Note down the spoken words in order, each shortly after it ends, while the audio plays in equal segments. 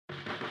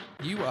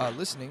You are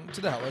listening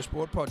to the Hello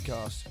Sport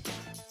Podcast.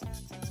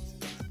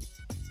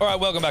 All right,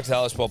 welcome back to the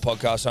Hello Sport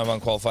Podcast. I'm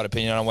Unqualified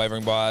Opinion,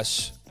 Unwavering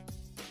Bias.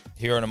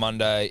 Here on a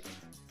Monday,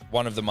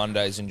 one of the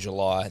Mondays in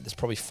July. There's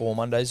probably 4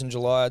 Mondays in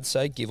July, I'd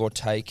say, give or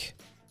take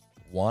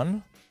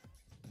one.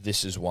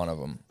 This is one of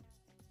them.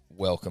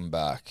 Welcome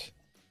back.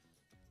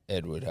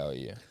 Edward, how are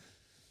you?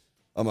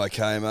 I'm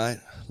okay, mate.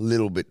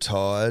 Little bit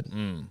tired.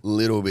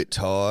 Little bit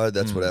tired.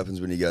 That's what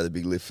happens when you go the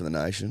big lift for the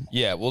nation.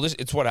 Yeah, well,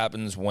 it's what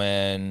happens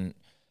when,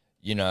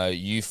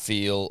 you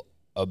feel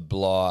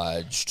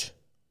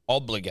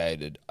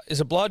obligated. Is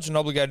obliged and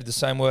obligated the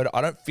same word?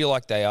 I don't feel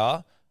like they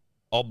are.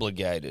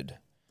 Obligated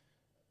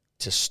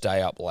to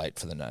stay up late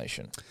for the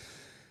nation.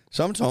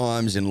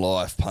 Sometimes in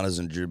life, punters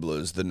and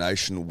dribblers, the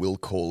nation will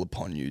call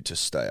upon you to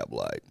stay up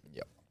late.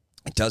 Yep.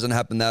 It doesn't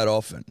happen that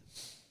often.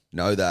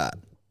 Know that.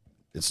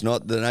 It's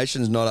not, the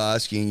nation's not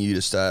asking you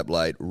to stay up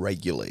late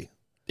regularly.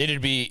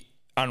 It'd be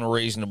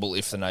unreasonable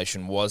if the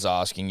nation was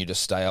asking you to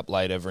stay up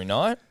late every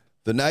night.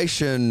 The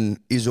nation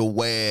is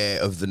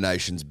aware of the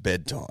nation's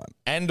bedtime.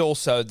 And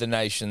also the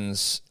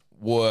nation's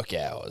work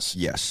hours.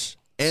 Yes.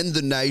 And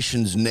the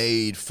nation's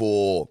need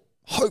for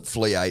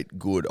hopefully 8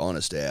 good,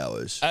 honest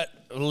hours.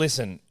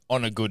 Listen,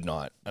 on a good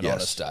night, an Yes.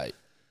 honest day.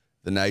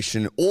 The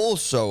nation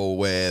also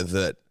aware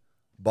that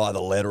by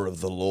the letter of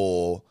the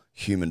law,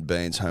 human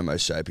beings, Homo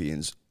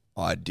sapiens,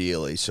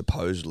 ideally,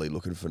 supposedly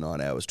looking for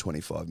 9 hours,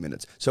 25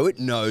 minutes. So it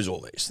knows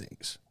all these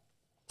things.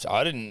 So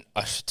I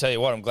should tell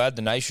you what, I'm glad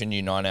the nation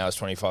knew 9 hours,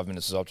 25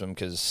 minutes is optimum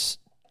because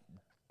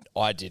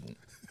I didn't.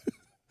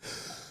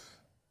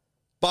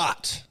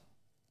 But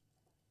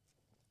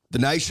the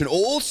nation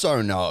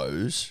also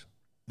knows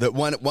that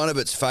one of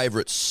its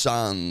favourite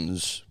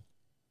sons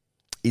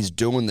is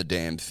doing the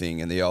damn thing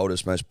in the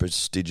oldest, most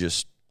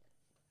prestigious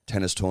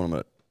tennis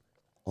tournament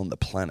on the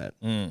planet.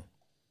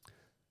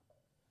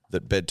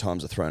 That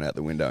bedtimes are thrown out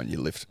the window and you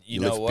lift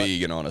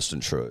big and honest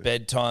and true.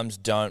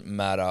 Bedtimes don't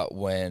matter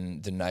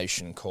when the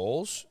nation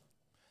calls.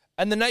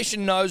 And the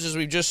nation knows, as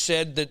we've just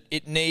said, that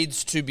it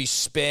needs to be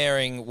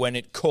sparing when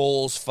it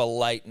calls for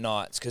late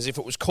nights. Because if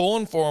it was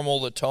calling for them all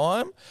the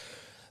time,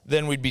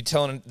 then we'd be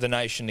telling the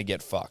nation to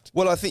get fucked.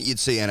 Well, I think you'd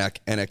see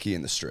anarchy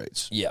in the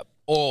streets. Yep.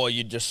 Or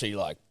you'd just see, a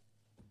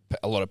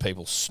lot of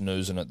people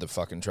snoozing at the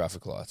fucking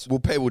traffic lights. Well,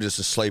 people just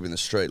asleep in the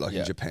street, like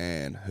Yeah. in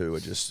Japan, who are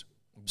just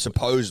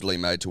supposedly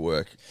made to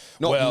work.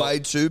 Not Well,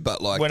 made to,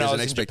 but when there's I an was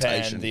in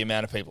expectation. Japan, the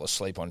amount of people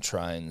asleep on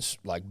trains,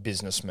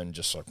 businessmen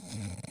just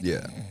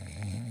Yeah.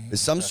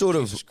 There's some sort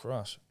Jesus of...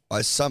 Christ.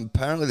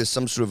 apparently there's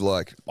some sort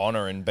of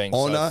Honour in being so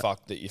Honour,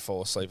 fucked that you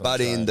fall asleep on but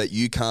the train. in that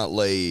you can't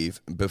leave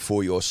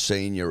before the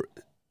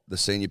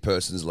senior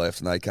person's left,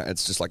 and they can't.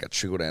 It's just like a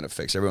trickle down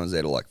effect. So everyone's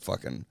there till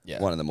fucking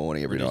 1 in the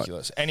morning every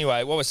Ridiculous.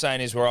 Anyway, what we're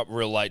saying is we're up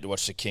real late to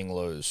watch the Kyng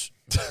lose.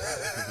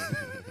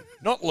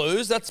 Not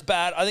lose, that's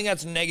bad. I think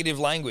that's negative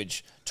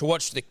language. To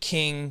watch the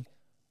Kyng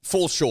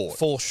Fall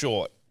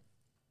short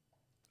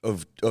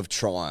of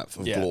triumph,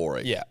 of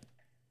glory. Yeah.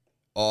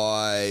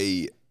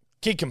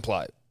 Kid can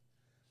play.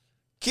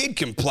 Kid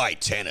can play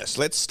tennis.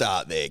 Let's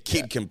start there.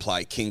 Kid can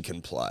play. Kyng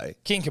can play.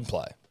 Kyng can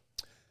play.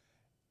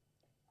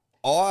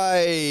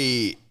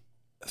 I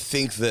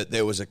think that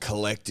there was a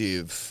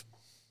collective...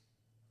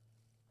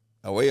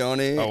 Are we on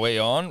here? Are we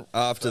on?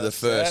 After the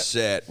first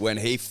set, when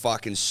he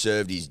fucking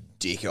served his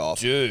dick off.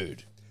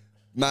 Dude.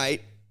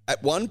 Mate,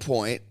 at one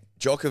point,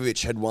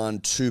 Djokovic had won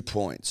 2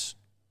 points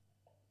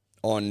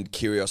on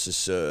Kyrgios'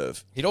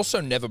 serve. He'd also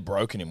never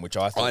broken him, which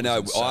I thought was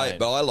insane.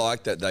 but I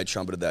like that they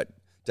trumpeted that.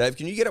 Dave,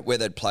 can you get up where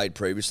they'd played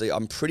previously?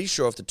 I'm pretty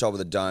sure off the top of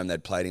the dome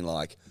they'd played in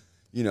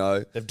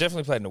They've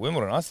definitely played in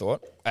Wimbledon, I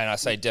thought. And I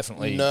say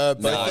definitely. No,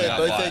 both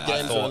their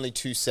games were only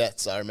 2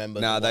 sets, I remember.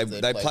 No, they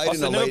played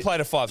in a never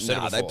played a 5-set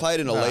before. they played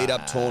in a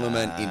lead-up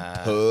tournament in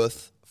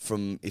Perth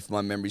from, if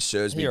my memory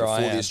serves me, Here before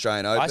I the am.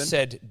 Australian Open. I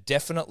said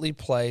definitely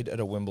played at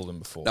a Wimbledon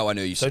before. No, I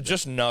knew you So said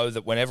just know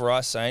that whenever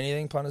I say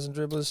anything, punters and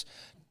dribblers,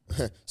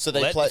 So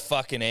they let play. the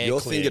fucking air You're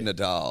clear. thinking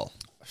Nadal.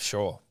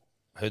 Sure.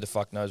 Who the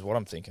fuck knows what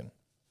I'm thinking?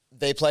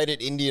 They played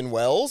at Indian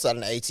Wells at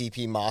an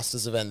ATP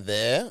Masters event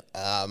there.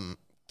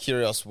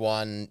 Kyrgios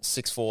won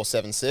 6-4,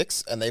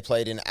 7-6, and they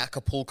played in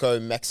Acapulco,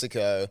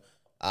 Mexico,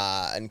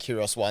 and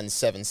Kyrgios won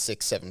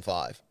 7-6,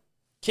 7-5.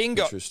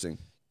 Interesting.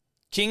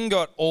 Kyng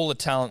got all the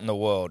talent in the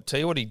world.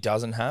 Tell you what he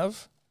doesn't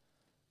have,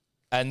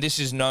 and this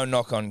is no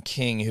knock on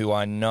Kyng, who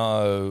I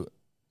know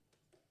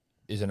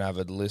is an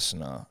avid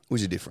listener.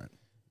 Was he different?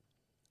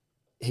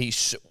 He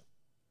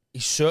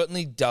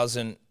certainly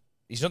doesn't.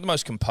 He's not the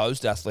most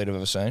composed athlete I've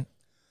ever seen.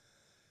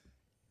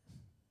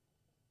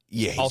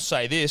 Yeah. I'll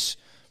say this.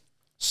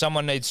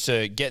 Someone needs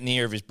to get in the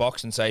ear of his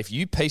box and say, if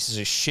you pieces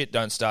of shit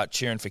don't start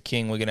cheering for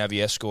Kyng, we're going to have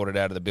you escorted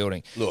out of the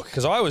building. Look.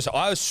 Because I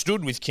was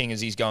stood with Kyng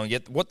as he's going,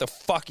 what the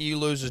fuck are you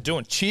losers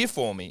doing? Cheer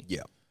for me.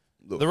 Yeah.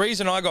 Look. The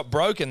reason I got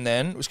broken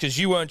then was because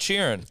you weren't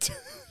cheering.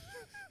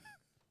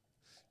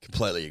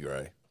 Completely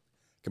agree.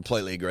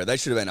 They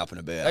should have been up and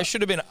about. They should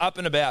have been up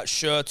and about,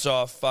 shirts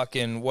off,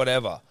 fucking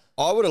whatever.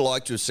 I would have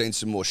liked to have seen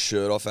some more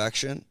shirt off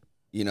action,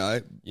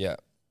 Yeah.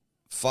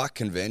 Fuck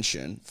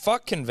convention.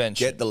 Fuck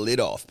convention. Get the lid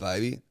off,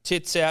 baby.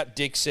 Tits out,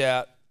 dicks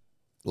out,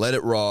 Let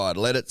it ride.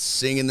 Let it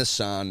sing in the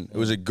sun. It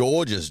was a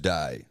gorgeous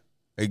day.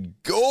 A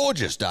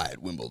gorgeous day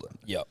at Wimbledon.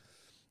 Yep.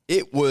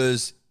 It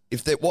was,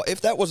 if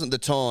that wasn't the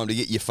time to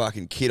get your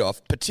fucking kid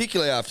off,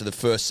 particularly after the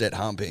first set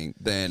humping,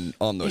 then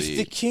I'm not If here.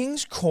 the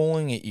King's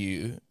calling at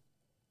you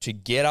to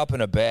get up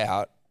and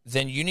about,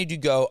 then you need to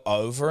go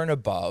over and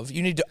above.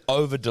 You need to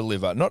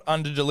over-deliver, not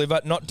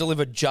under-deliver, not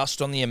deliver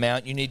just on the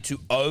amount. You need to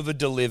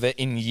over-deliver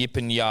in yip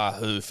and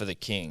yahoo for the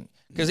King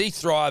because he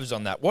thrives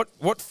on that.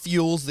 What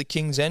fuels the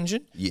King's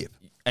engine? Yep.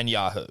 And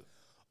yahoo.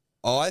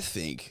 I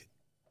think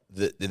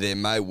that there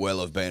may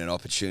well have been an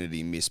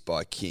opportunity missed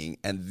by Kyng,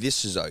 and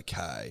this is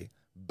okay,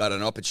 but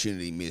an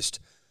opportunity missed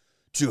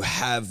to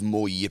have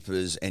more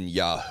yippers and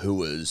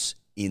yahooers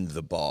in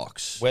the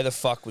box. Where the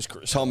fuck was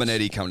Chris? Tom and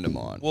Eddie come to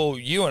mind. Well,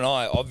 you and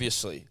I,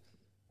 obviously.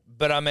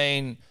 But, I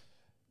mean...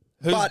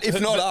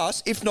 If not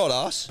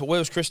us. But where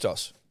was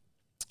Christos?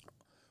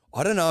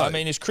 I don't know. I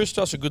mean, is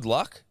Christos a good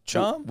luck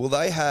charm? Well,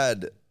 I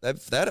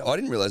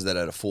didn't realise they'd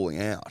had a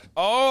falling out.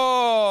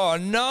 Oh,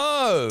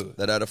 no.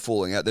 They'd had a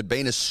falling out. They'd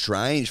been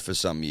estranged for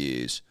some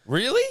years.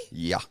 Really?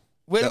 Yeah.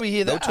 Where did we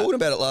hear that? They were talking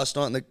about it last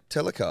night in the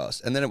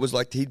telecast. And then it was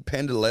like he'd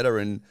penned a letter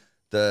in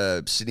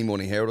the Sydney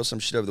Morning Herald or some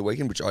shit over the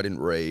weekend, which I didn't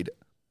read,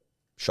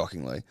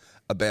 shockingly,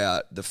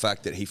 about the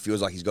fact that he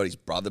feels like he's got his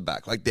brother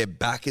back. Like they're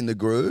back in the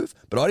groove,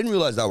 but I didn't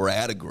realise they were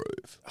out of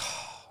groove.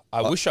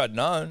 I wish I'd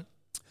known.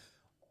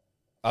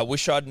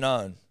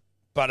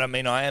 But, I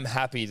mean, I am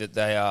happy that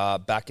they are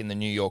back in the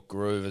New York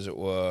groove, as it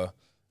were,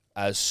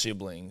 as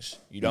siblings.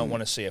 You don't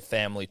want to see a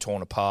family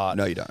torn apart.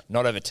 No, you don't.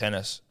 Not over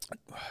tennis.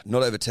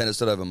 Not over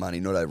tennis, not over money,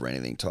 not over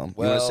anything, Tom.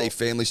 Well, you want to see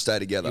families stay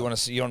together. You want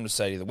to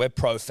say that we're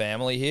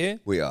pro-family here?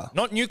 We are.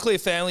 Not nuclear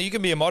family. You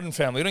can be a modern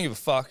family. We don't give a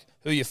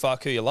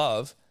fuck who you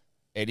love.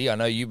 Eddie, I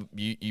know you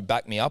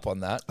back me up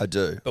on that. I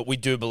do. But we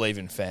do believe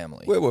in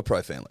family. We're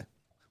pro-family.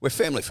 We're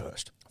family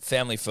first.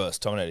 Family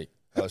first, Tom and Eddie.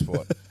 That's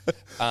what.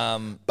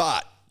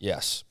 But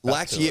yes.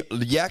 lacked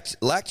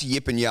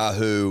Yip and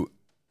Yahoo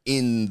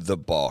in the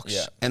box.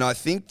 Yeah. And I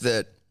think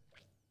that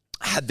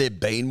had there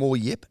been more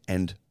Yip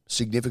and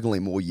significantly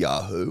more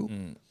Yahoo,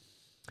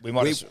 we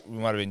might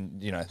have been,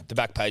 the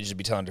back pages would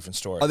be telling a different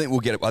story. I think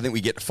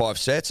we get to 5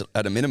 sets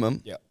at a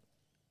minimum. Yeah.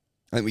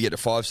 I think we get to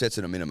 5 sets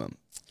at a minimum.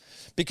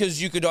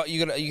 Because you could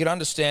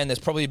understand there's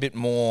probably a bit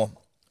more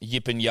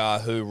Yip and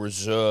Yahoo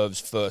reserves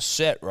first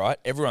set, right?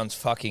 Everyone's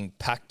fucking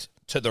packed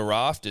to the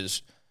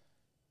rafters.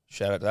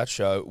 Shout out to that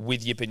show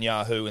with Yip and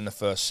Yahoo in the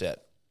first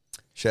set.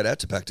 Shout out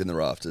to Packed in the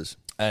Rafters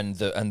and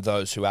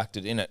those who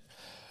acted in it.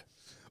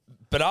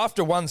 But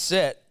after one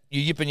set,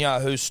 your Yip and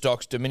Yahoo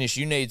stocks diminish.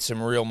 You need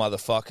some real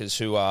motherfuckers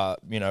who are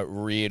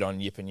reared on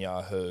Yip and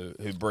Yahoo,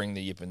 who bring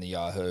the Yip and the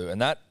Yahoo,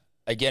 and that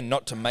again,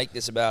 not to make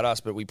this about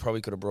us, but we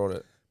probably could have brought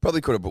it.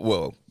 Probably could have,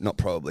 well, not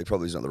probably.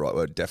 Probably is not the right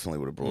word. Definitely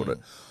would have brought it.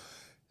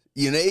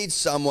 You need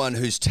someone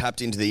who's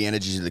tapped into the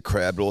energies of the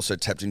crowd, but also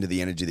tapped into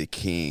the energy of the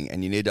King,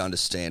 and you need to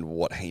understand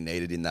what he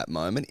needed in that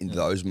moment, in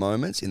those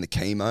moments, in the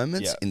key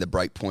moments, in the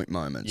breakpoint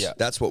moments. Yeah.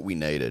 That's what we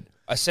needed.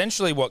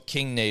 Essentially, what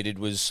Kyng needed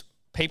was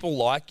people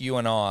like you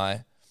and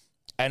I,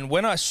 and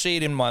when I see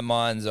it in my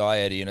mind's eye,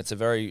 Eddie, and it's a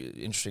very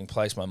interesting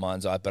place, my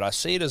mind's eye, but I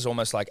see it as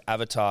almost like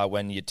Avatar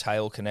when your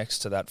tail connects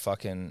to that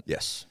fucking...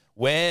 Yes.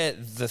 We're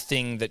the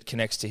thing that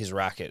connects to his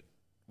racket,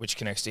 which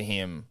connects to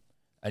him.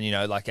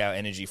 And, like our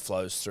energy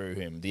flows through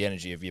him, the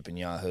energy of Yip and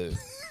Yahoo.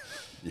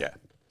 Yeah,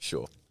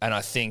 sure. And I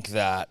think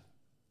that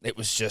it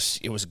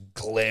was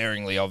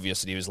glaringly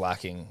obvious that he was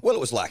lacking. Well, it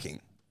was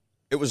lacking.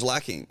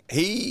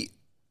 He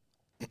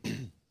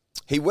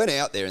went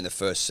out there in the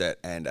first set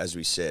and, as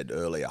we said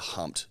earlier,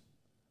 humped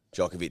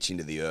Djokovic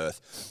into the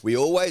earth. We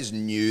always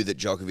knew that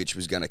Djokovic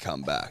was going to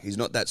come back. He's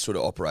not that sort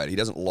of operator. He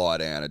doesn't lie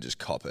down and just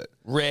cop it.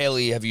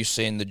 Rarely have you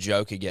seen the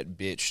Joker get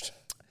bitched.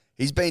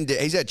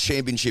 He's had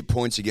championship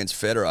points against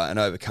Federer and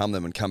overcome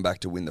them and come back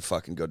to win the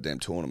fucking goddamn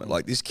tournament.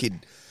 Like, this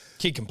kid...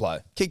 Kid can play.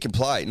 Kid can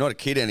play. Not a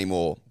kid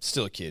anymore.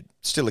 Still a kid.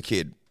 Still a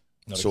kid.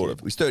 Not sort a of.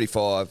 kid. He's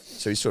 35,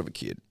 so he's sort of a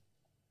kid.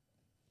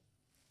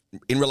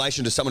 In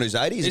relation to someone who's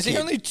 80, he's a Is kid. he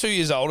only 2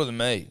 years older than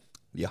me?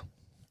 Yeah.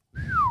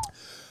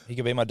 He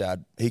could be my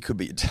dad. He could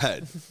be your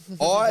dad.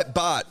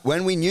 But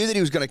when we knew that he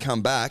was going to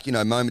come back,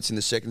 moments in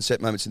the second set,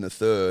 moments in the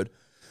third,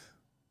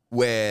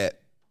 where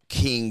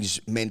Kyng's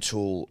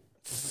mental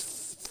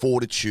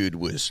fortitude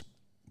was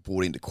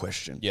brought into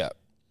question. Yeah.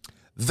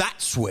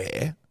 That's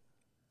where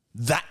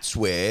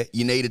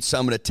you needed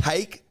someone to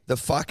take the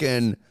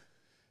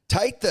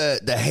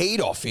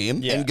heat off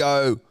him and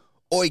go,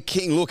 oi,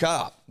 Kyng, look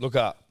up. Look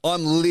up.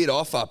 I'm lit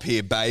off up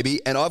here, baby,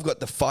 and I've got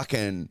the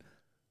fucking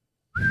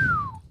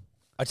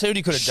I tell you what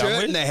he could have done shirt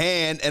with. in the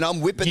hand, and I'm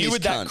whipping You this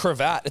with that cunt.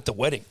 cravat at the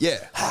wedding.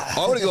 Yeah.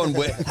 I would have gone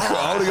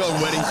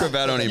wedding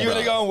cravat on him, You bro. would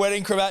have gone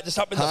wedding cravat just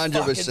up in the 100%.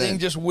 fucking thing,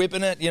 just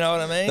whipping it, you know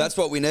what I mean? That's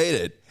what we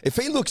needed. If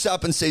he looks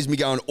up and sees me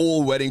going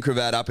all wedding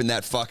cravat up in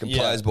that fucking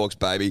player's box,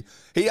 baby,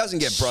 he doesn't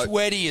get broke.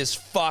 Sweaty as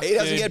fuck, He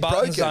doesn't dude. get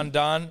Buttons broken.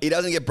 undone. He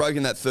doesn't get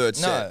broken that third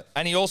No, set.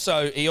 and he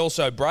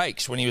also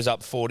breaks when he was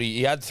up 40.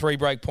 He had 3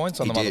 break points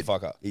on the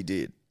motherfucker. He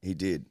did.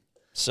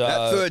 So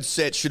That third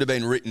set should have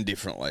been written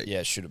differently. yeah,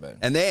 it should have been.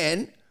 And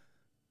then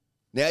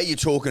Now you're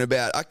talking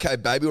about, okay,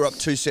 baby, we're up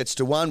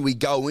 2-1. We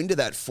go into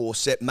that 4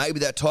 set. Maybe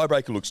that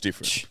tiebreaker looks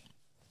different.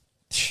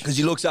 Because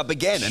he looks up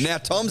again, and now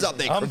Tom's up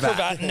there I'm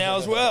cravating now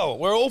as well.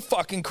 We're all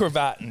fucking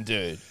cravating,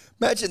 dude.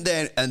 Imagine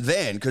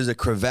then, because the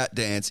cravat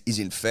dance is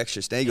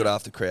infectious, now you got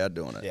half the crowd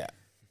doing it. Yeah.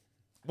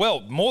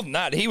 Well, more than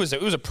that, it was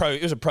a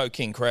pro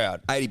King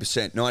crowd.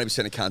 80%,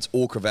 90% of cunts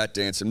all cravat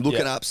dancing.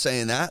 Looking up,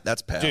 seeing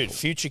that's powerful. Dude,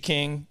 Future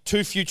King,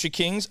 2 Future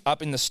Kings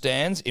up in the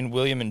stands in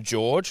William and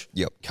George.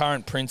 Yep.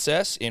 Current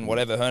princess in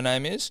whatever her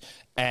name is.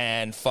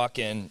 And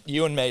fucking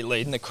you and me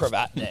leading the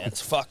cravat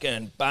dance.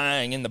 Fucking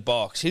bang in the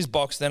box. His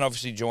box then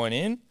obviously join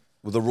in.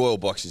 Well, the Royal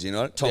Boxes, you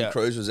know. Tom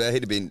Cruise was there.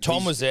 He'd have been.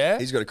 Tom was there.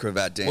 He's got a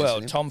cravat dance.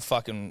 Well, Tom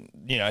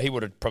fucking, he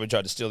would have probably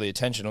tried to steal the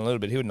attention a little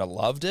bit. He wouldn't have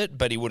loved it,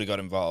 but he would have got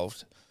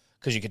involved.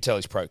 Because you could tell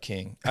he's pro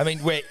King. I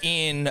mean, we're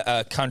in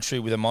a country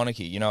with a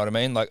monarchy. You know what I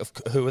mean? Like,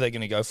 who are they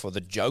going to go for?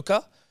 The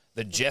Joker?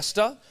 The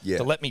Jester? Yeah.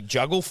 To let me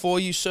juggle for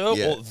you, sir?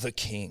 Yeah. Or the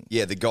King?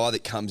 Yeah, the guy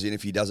that comes in,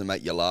 if he doesn't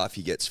make you laugh,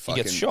 he gets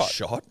fucking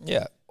shot.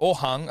 Yeah. Or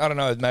hung. I don't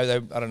know.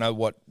 Maybe I don't know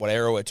what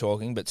era we're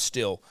talking, but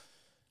still.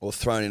 Or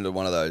thrown into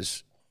one of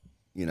those,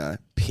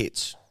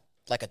 pits.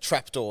 Like a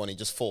trapdoor, and he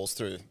just falls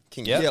through.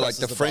 King Yeah, like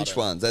the French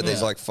button. ones.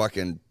 There's like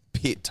fucking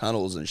pit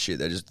tunnels and shit.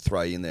 They just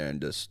throw you in there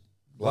and just...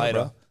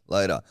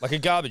 Later. Like a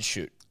garbage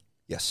chute.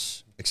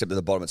 Yes, except at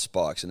the bottom it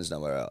spikes and there's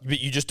nowhere else. But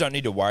you just don't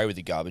need to worry with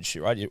the garbage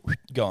chute, right? You're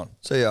gone.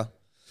 So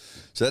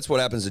that's what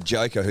happens to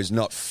Joker, who's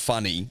not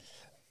funny.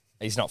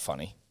 He's not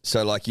funny.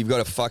 So like you've got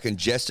a fucking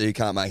jester who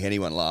can't make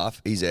anyone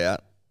laugh. He's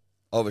out.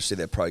 Obviously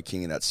they're pro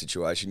King in that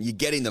situation. You're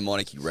getting the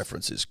monarchy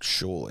references,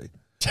 surely.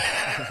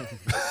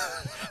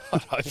 I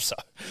hope so.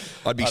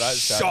 I'd be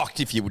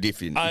shocked if you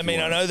didn't. I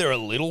know they're a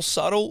little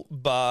subtle,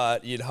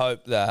 but you'd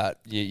hope that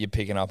you're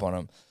picking up on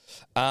them.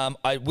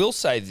 I will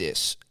say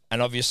this.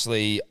 And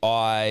obviously,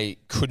 I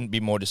couldn't be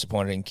more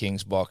disappointed in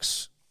King's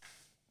box.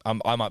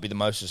 I might be the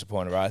most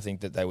disappointed, right? I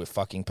think that they were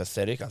fucking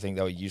pathetic. I think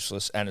they were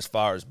useless. And as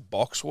far as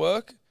box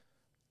work,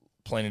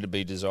 plenty to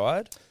be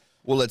desired.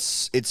 Well,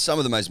 it's some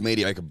of the most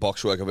mediocre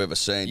box work I've ever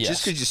seen. Yes.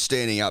 Just because you're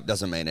standing up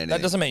doesn't mean anything.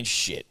 That doesn't mean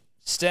shit.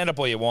 Stand up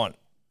all you want.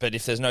 But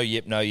if there's no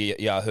yip, no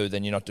yahoo,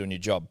 then you're not doing your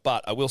job.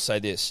 But I will say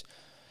this.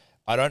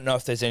 I don't know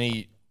if there's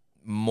any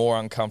more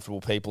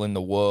uncomfortable people in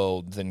the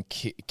world than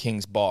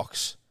King's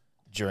box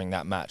during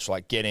that match,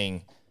 like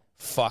getting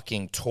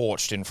fucking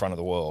torched in front of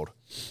the world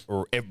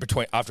or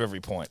after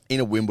every point. In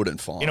a Wimbledon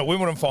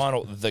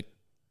final. The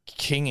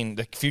King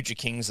the Future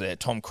King's there,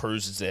 Tom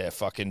Cruise is there,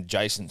 fucking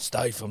Jason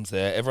Statham's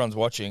there, everyone's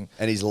watching.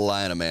 And he's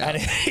laying them out.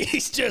 And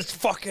he's just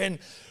fucking,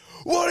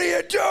 what are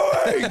you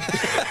doing?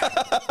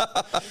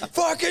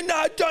 Fucking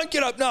no, don't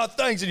get up, no,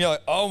 thanks. And you're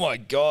like, oh my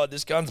God,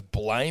 this gun's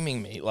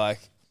blaming me. Like,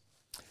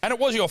 and it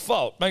was your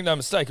fault. Make no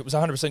mistake, it was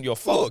 100% your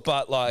fault.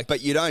 Look,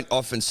 but you don't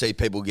often see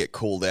people get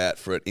called out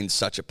for it in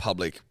such a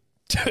public...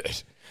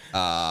 Dude,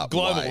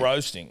 global way.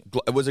 roasting.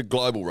 It was a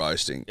global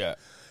roasting. Yeah.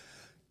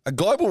 A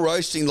global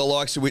roasting the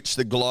likes of which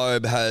the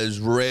Globe has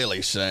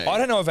rarely seen. I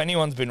don't know if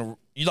anyone's been...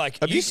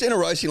 Have you seen a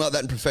roasting like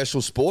that in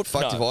professional sport?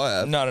 Fucked if I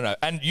have. No.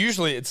 And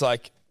usually it's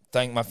like,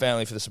 thank my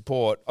family for the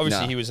support.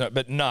 Obviously he was...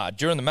 But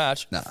during the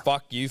match,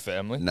 fuck you,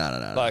 family.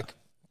 No. Like...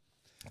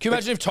 Can you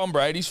imagine if Tom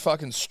Brady's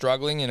fucking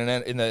struggling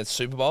in the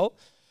Super Bowl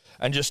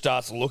and just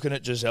starts looking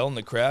at Giselle in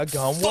the crowd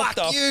going, what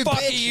the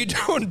fuck are you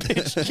doing,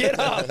 bitch? Get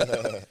up.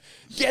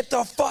 Get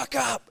the fuck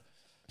up.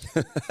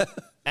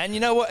 And you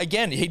know what?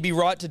 Again, he'd be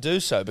right to do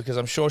so because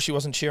I'm sure she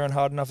wasn't cheering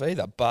hard enough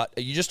either. But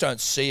you just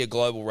don't see a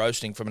global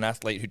roasting from an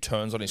athlete who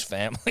turns on his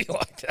family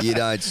like that. You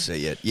don't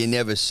see it. You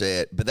never see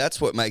it. But that's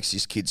what makes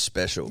this kid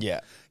special. Yeah.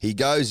 He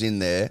goes in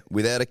there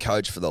without a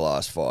coach for the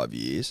last 5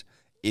 years.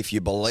 If you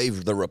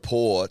believe the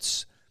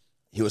reports...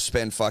 He'll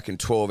spend fucking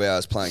 12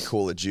 hours playing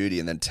Call of Duty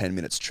and then 10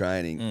 minutes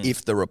training,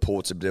 if the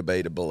reports are to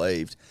be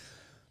believed.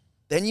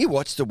 Then you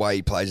watch the way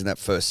he plays in that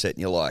first set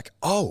and you're like,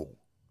 oh,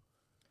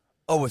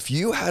 if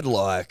you had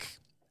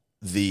like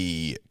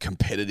the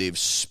competitive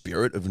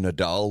spirit of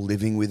Nadal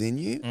living within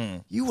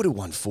you, you would have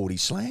won 40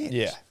 slams.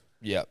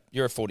 Yeah.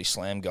 You're a 40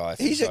 slam guy.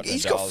 He's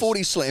got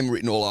 40 slam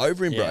written all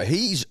over him, bro. Yeah.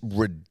 He's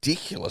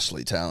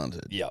ridiculously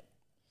talented. Yep.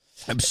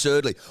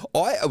 Absurdly.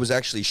 I was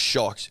actually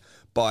shocked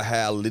by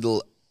how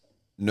little...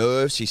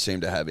 nerves he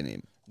seemed to have in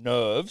him.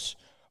 Nerves.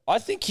 I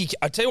think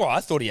I tell you what,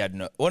 I thought he had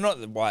nerves. Well,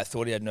 not why I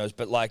thought he had nerves,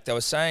 but like they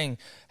were saying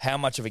how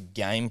much of a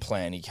game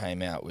plan he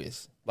came out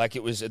with. Like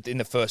it was in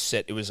the first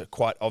set, it was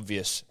quite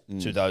obvious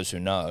to those who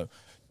know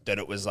that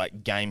it was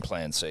like game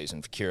plan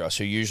season for Kyrgios,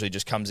 who usually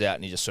just comes out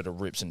and he just sort of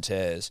rips and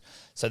tears.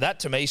 So that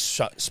to me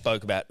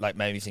spoke about, like,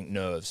 made me think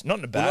nerves. Not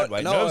in a bad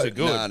way. Nerves are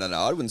good. No.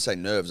 I wouldn't say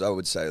nerves. I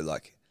would say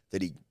like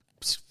that he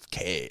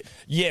cared.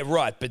 Yeah,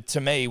 right. But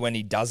to me, when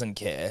he doesn't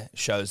care,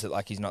 shows that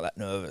like he's not that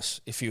nervous.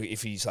 If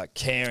he's like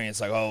caring, it's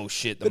like, oh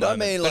shit, the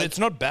moment. I mean, but it's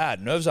not bad.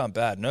 Nerves aren't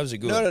bad. Nerves are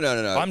good.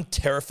 No. I'm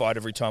terrified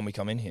every time we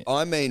come in here.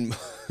 I mean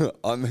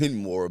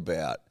more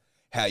about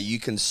how you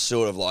can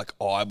sort of like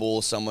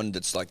eyeball someone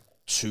that's like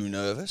too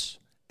nervous,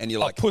 and you're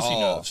like, pussy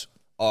nerves.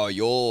 Oh,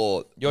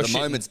 the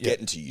shit, moment's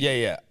getting to you.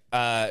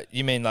 Yeah.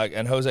 You mean like,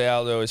 and Jose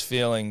Aldo is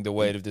feeling the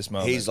weight of this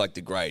moment. He's like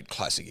the great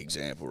classic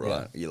example,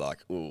 right? Yeah. You're like,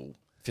 ooh.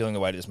 feeling the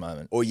weight of this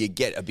moment. Or you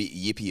get a bit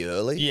yippy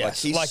early.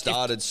 Yes, Like, he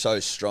started so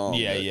strong.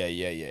 Yeah.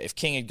 If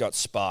Kyng had got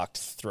sparked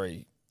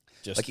three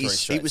He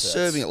straight was sets.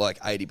 serving at like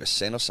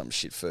 80% or some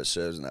shit first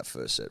serves in that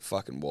first set.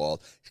 Fucking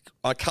wild.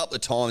 A couple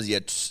of times he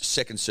had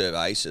second serve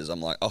aces.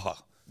 I'm like, calm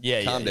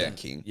down,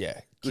 Kyng.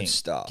 Yeah. Good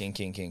stuff.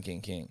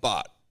 Kyng.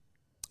 But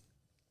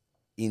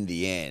in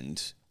the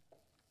end,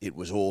 it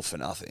was all for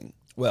nothing.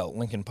 Well,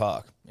 Lincoln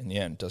Park, in the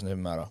end, doesn't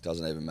even matter.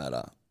 Doesn't even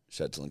matter.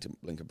 Shout out to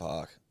Lincoln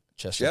Park.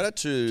 Chester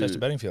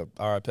Bedingfield,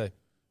 RIP.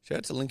 Shout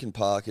out to Lincoln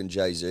Park and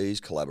Jay-Z's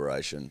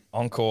collaboration.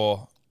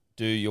 Encore,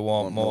 Do You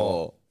Want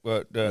More?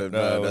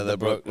 The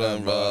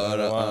Brooklyn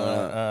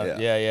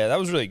Yeah, that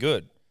was really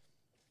good.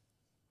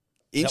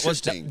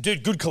 Interesting.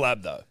 Dude, good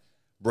collab, though.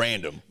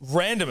 Random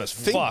As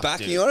Think fuck,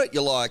 backing dude. on it,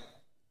 you're like,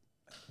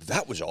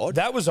 that was odd.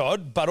 That was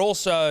odd, but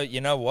also,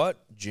 you know what?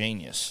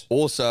 Genius.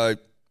 Also,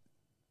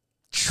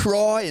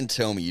 try and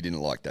tell me you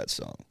didn't like that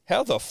song.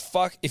 How the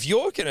fuck? If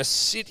you're going to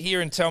sit here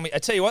and tell me... I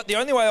tell you what, the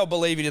only way I'll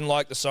believe you didn't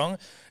like the song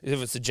is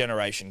if it's a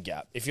generation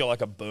gap. If you're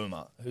like a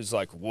boomer who's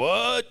like,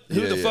 what?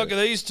 Who the fuck are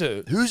these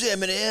two? Who's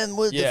Eminem?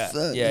 What the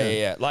fuck?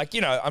 Yeah. Like,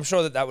 I'm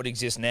sure that would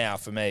exist now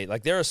for me.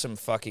 Like, there are some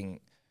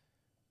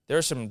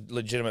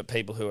legitimate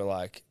people who are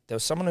like... There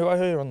was someone who I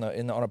heard on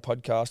a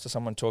podcast or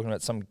someone talking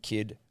about some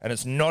kid, and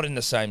it's not in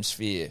the same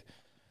sphere.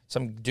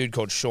 Some dude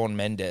called Shawn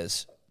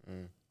Mendes,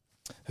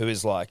 who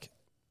is like...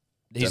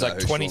 He's like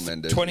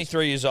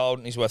 23 years old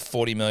and he's worth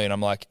 40 million. I'm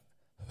like,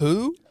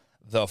 who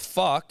the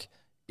fuck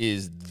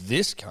is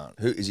this cunt?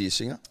 Who is he a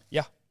singer?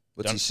 Yeah.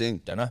 What's he sing?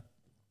 Don't know.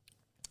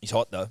 He's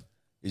hot though.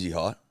 Is he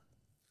hot?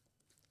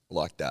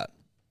 Like that.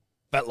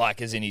 But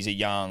like, as in he's a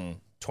young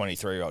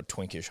 23-year-old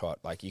twinkish hot.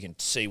 Like you can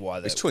see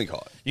why he's twink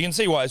hot. You can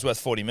see why he's worth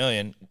 40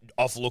 million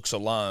off looks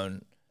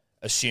alone,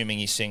 assuming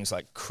he sings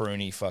like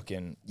croony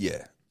fucking.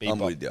 Yeah, bebop. I'm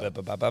with you.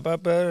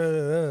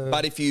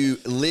 But if you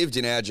lived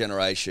in our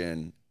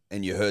generation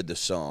and you heard the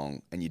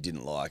song and you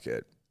didn't like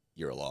it,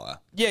 you're a liar.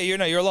 Yeah, you're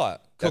a liar.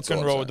 That's Cook and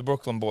all I'm roll saying. with the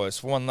Brooklyn boys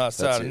for one last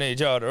That's time. it. Need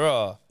y'all to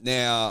roll.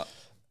 Now,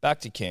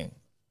 Back to Kyng.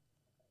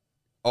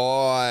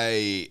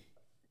 I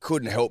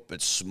couldn't help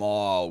but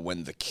smile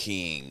when the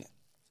King,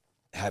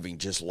 having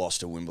just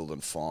lost a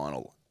Wimbledon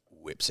final,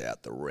 whips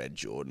out the red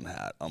Jordan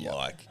hat. I'm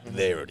like,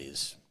 there it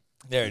is.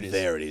 There it is.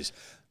 There it is.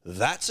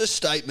 That's a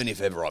statement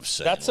if ever I've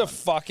seen That's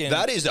one.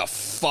 That is a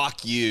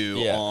fuck you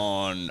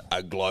on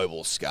a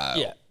global scale.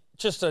 Yeah.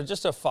 Just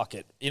a fuck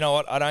it. You know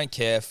what? I don't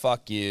care.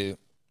 Fuck you.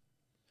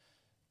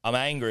 I'm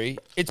angry.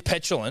 It's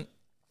petulant.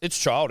 It's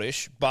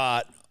childish,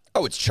 but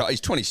Oh, he's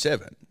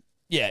 27.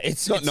 yeah,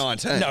 it's not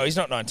 19. No, he's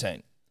not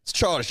 19. It's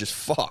childish as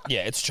fuck.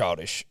 Yeah, it's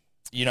childish.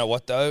 You know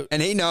what though?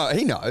 And he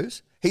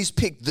knows. He's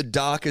picked the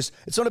darkest.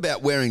 It's not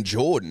about wearing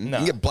Jordan. No.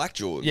 You can get black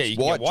Jordans. Yeah, you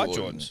can get white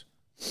Jordans.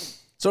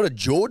 It's not a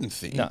Jordan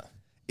thing. No.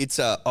 It's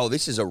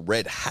this is a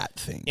red hat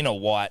thing. In a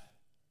white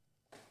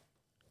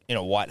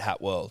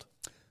hat world.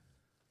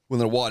 Well,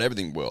 in a white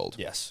everything world.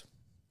 Yes.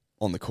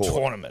 On the court.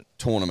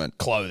 Tournament.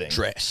 Clothing.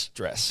 Dress.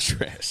 Dress.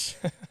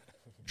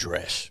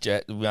 Dress.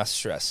 We must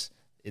stress.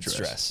 It's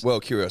dress.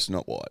 Well, curious,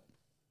 not white.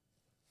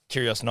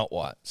 Curious, not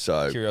white.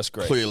 So Curious,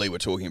 green. clearly we're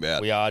talking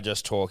about. We are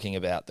just talking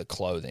about the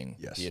clothing,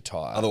 Yes. the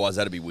attire. Otherwise,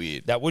 that'd be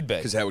weird. That would be.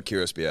 Because how would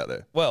Curious be out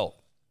there? Well,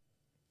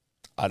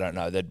 I don't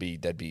know. That'd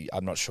be.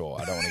 I'm not sure.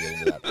 I don't want to get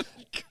into that.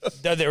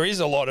 Though there is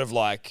a lot of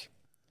like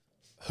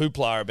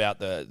hoopla about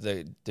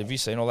the. Have you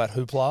seen all that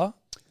hoopla,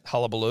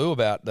 hullabaloo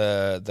about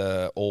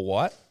the all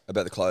white?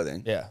 About the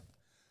clothing? Yeah,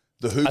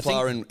 The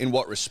hoopla in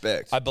what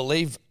respect? I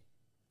believe.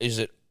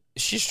 Is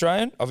she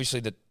Australian? Obviously,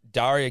 the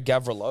Daria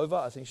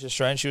Gavrilova. I think she's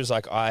Australian. She was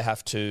like, I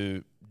have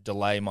to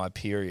delay my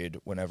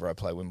period whenever I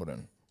play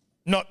Wimbledon.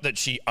 Not that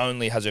she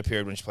only has her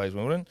period when she plays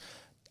Wimbledon.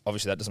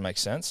 Obviously, that doesn't make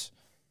sense.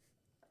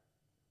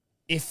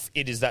 If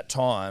it is that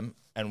time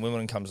and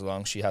Wimbledon comes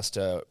along, she has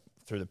to,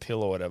 through the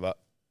pill or whatever,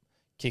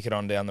 kick it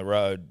on down the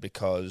road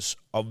because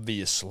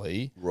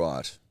obviously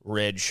right.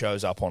 red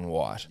shows up on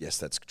white. Yes,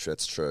 that's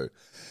true.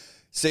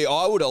 See,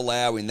 I would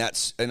allow in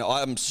that, and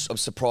I'm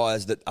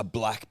surprised that a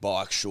black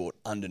bike short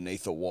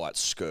underneath a white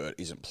skirt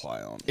isn't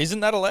play on. Isn't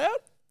that allowed?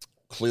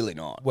 Clearly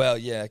not. Well,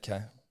 yeah,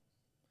 okay.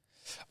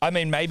 I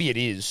mean, maybe it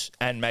is,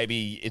 and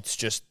maybe it's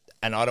just,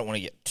 and I don't want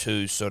to get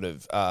too sort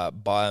of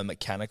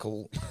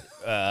biomechanical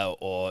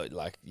or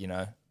like,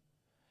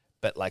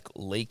 but like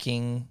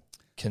leaking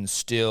can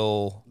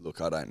still.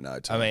 Look, I don't know.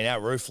 I mean, our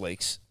roof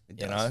leaks,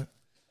 you know?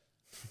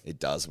 It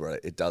does, bro.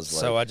 It does.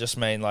 So I just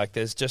mean, like,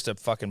 there's just a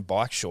fucking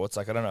bike shorts.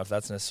 Like, I don't know if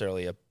that's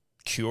necessarily a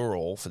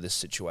cure-all for this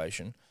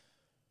situation.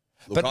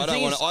 Look, but I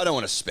don't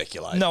want to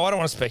speculate. No, I don't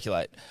want to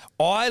speculate.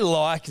 I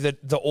like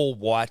the all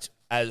white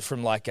as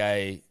from like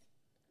a.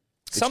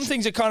 Some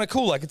things are kind of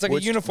cool. Like it's like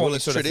a uniform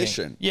it's sort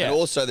tradition. of thing. Yeah. And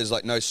also, there's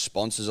like no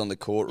sponsors on the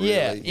court. Really,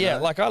 yeah. you Yeah.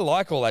 know? Like I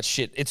like all that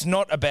shit. It's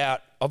not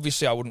about.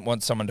 Obviously, I wouldn't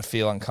want someone to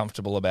feel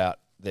uncomfortable about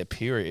their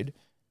period.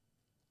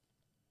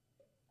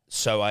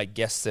 So I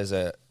guess there's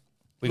a.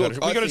 We got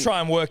to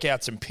try and work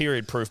out some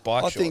period-proof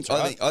bike shorts.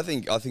 Right? I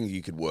think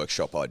you could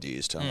workshop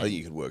ideas, Tom. I think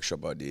you could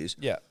workshop ideas.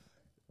 Yeah.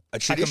 A I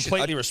tradition.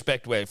 completely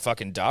respect where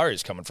fucking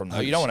Daria's coming from, though.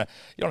 You don't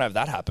have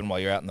that happen while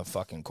you're out in the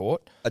fucking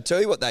court. I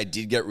tell you what they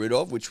did get rid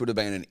of, which would have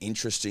been an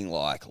interesting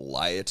like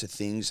layer to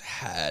things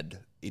had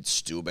it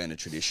still been a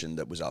tradition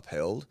that was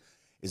upheld,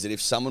 is that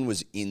if someone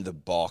was in the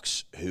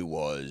box who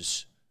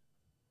was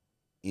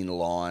in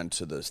line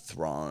to the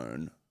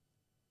throne,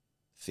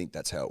 I think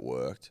that's how it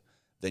worked,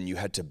 then you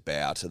had to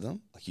bow to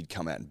them. Like you'd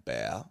come out and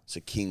bow. So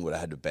Kyng would have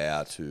had to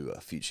bow to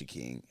a future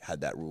king had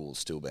that rule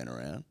still been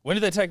around. When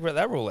did they take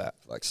that rule out?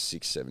 Like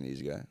 6-7 years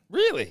ago.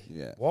 Really?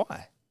 Yeah.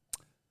 Why?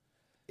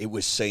 It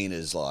was seen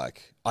as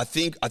like I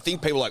think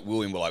people like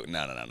William were like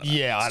no.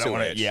 Yeah, I don't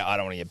want to. edge. Yeah, I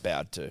don't want to get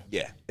bowed to.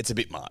 Yeah, it's a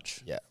bit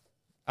much. Yeah,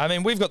 I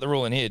mean we've got the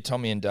rule in here.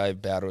 Tommy and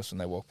Dave bow to us when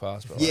they walk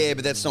past. But Yeah,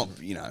 but that's not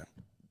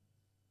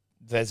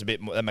there's a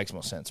bit more, that makes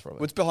more sense probably.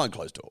 well, it's behind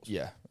closed doors.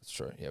 Yeah, that's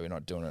true. Yeah, we're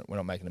not doing it. We're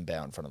not making them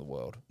bow in front of the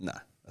world. No,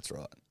 that's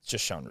right. It's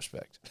just showing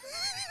respect.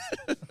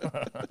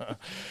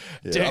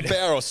 Yeah, a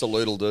bow or a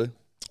salute will do.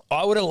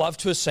 I would have loved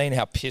to have seen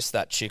how pissed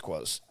that chick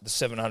was. The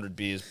 700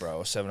 beers, bro,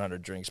 or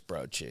 700 drinks,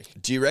 bro, chick.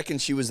 Do you reckon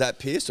she was that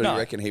pissed, or do you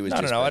reckon he was?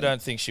 No, just no. I being-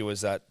 don't think she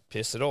was that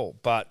pissed at all.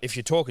 But if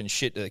you're talking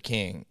shit to the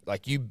king,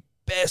 like you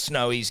best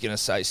know he's going to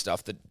say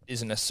stuff that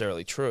isn't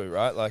necessarily true,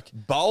 right? Like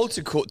bold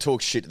to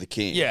talk shit to the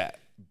king. Yeah.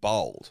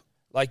 Bold.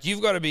 Like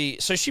you've got to be.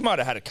 So she might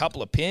have had a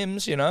couple of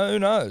pims, you know. Who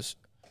knows?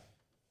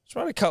 She's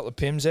had a couple of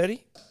pims,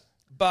 Eddie.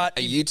 But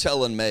Are you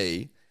telling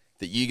me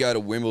that you go to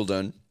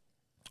Wimbledon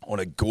on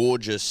a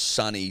gorgeous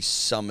sunny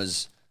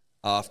summer's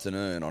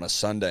afternoon on a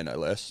Sunday, no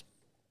less,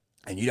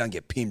 and you don't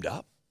get pinned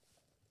up?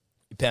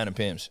 you're pounding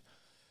pims.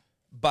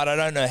 But I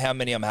don't know how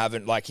many I'm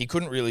having. Like he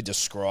couldn't really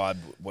describe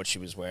what she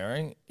was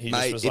wearing. He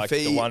Mate, just was if like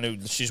he- the one who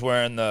she's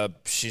wearing the.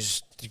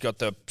 She's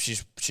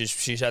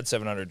had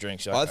 700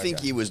 drinks. I think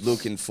he was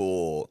looking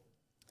for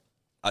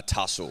a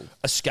tussle.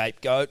 a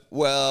scapegoat.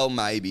 Well,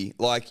 maybe.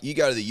 Like, you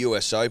go to the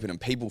US Open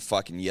and people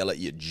fucking yell at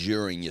you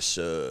during your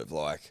serve.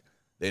 Like,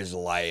 there's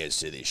layers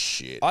to this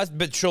shit.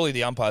 But surely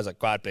the umpire's like,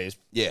 quiet, please.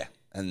 Yeah.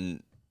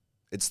 And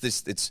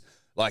it's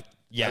like,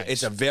 Yeah.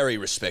 it's a very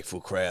respectful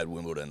crowd,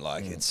 Wimbledon.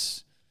 Like,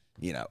 it's,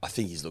 I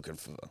think he's looking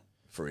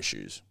for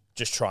issues.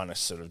 Just trying to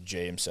sort of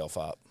G himself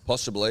up.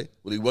 Possibly.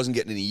 Well, he wasn't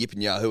getting any yip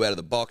and yahoo out of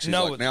the box. He's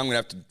No, like, now I'm going to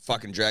have to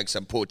fucking drag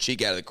some poor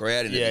chick out of the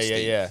crowd into this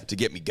thing to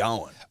get me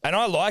going. And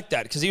I like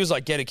that because he was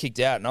like, get her kicked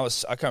out. And I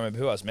can't remember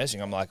who I was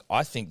messaging. I'm like,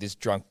 I think this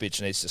drunk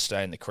bitch needs to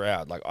stay in the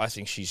crowd. Like, I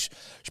think she's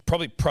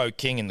probably pro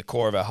Kyng in the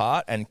core of her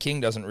heart. And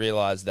Kyng doesn't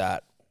realize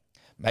that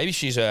maybe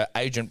she's an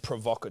agent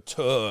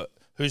provocateur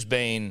who's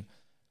been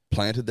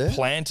Planted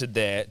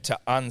there? to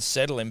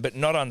unsettle him, but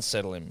not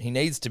unsettle him. He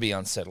needs to be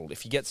unsettled.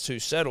 If he gets too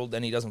settled,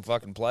 then he doesn't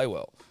fucking play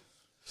well.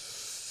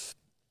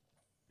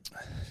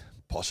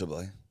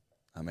 Possibly.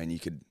 I mean, you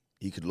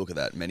could look at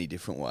that many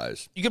different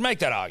ways. You could make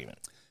that argument.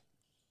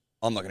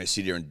 I'm not going to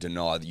sit here and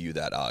deny you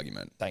that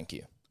argument. Thank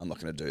you. I'm not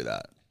going to do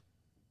that.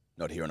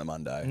 Not here on a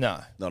Monday. No.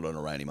 Not on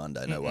a rainy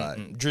Monday. No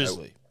way.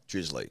 Drizzly. No,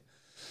 drizzly.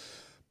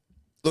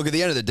 Look, at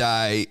the end of the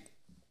day,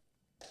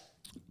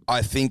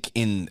 I think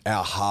in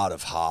our heart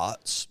of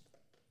hearts,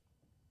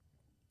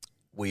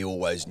 we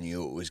always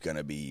knew it was going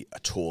to be a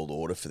tall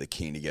order for the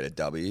King to get a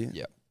W.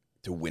 Yep.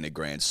 To win a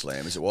Grand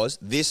Slam as it was.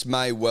 This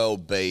may well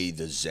be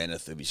the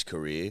zenith of his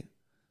career.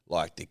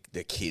 Like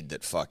the kid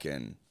that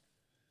fucking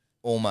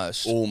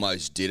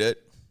almost did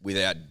it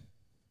without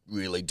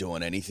really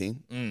doing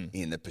anything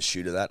in the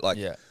pursuit of that. Like,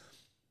 Yeah.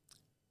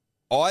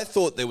 I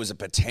thought there was a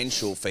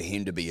potential for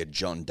him to be a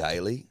John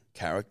Daly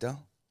character,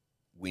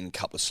 win a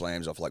couple of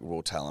slams off like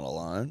raw talent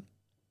alone.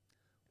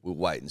 We'll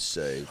wait and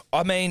see.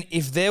 I mean,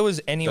 if there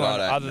was anyone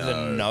don't other know.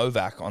 than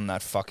Novak on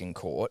that fucking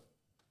court,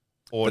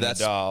 or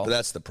Nadal. But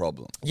that's the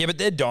problem. Yeah, but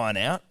they're dying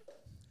out.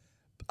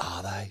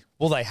 Are they?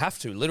 Well, they have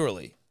to,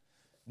 literally.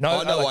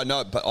 No, I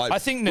know, but I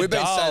think we've been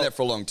Nadal- saying that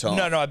for a long time.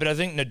 No, but I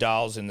think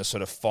Nadal's in the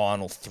sort of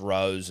final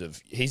throes of.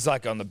 He's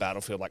like on the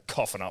battlefield, like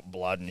coughing up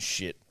blood and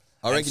shit.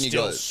 I reckon and you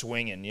still got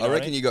swinging. You I know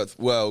reckon you got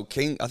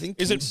Kyng. I think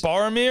Is it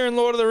Boromir in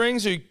Lord of the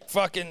Rings who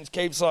fucking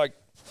keeps like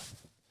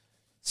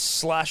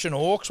slashing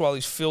orcs while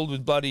he's filled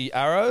with bloody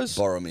arrows?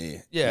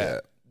 Boromir? Yeah.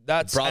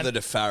 That's brother to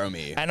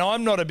Faramir. And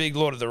I'm not a big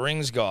Lord of the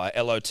Rings guy,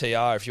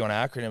 LOTR if you want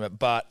to acronym it,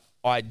 but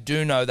I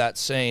do know that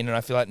scene, and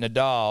I feel like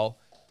Nadal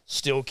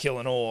still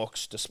killing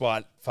orcs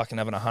despite fucking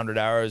having 100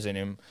 arrows in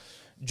him.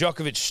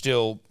 Djokovic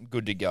still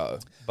good to go,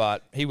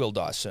 but he will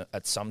die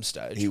at some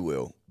stage. He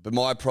will. But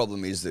my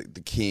problem is that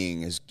the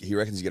King he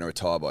reckons he's going to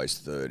retire by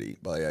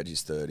the age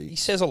he's 30. He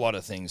says a lot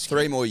of things.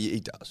 3 more years, he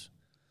does.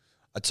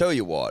 I tell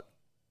you what,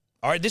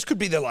 All right, this could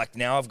be the like,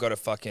 now I've got a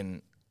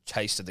fucking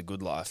taste of the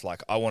good life.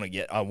 Like, I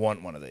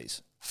want one of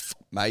these.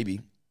 maybe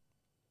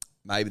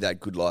that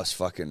good life's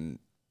fucking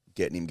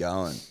getting him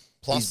going.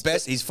 Plus,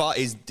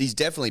 he's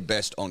definitely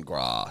best on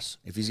grass.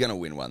 If he's going to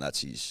win one,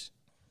 that's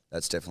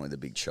definitely the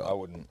big shot. I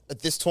wouldn't. at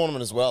this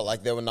tournament as well,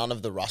 like there were none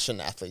of the Russian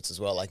athletes as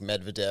well, like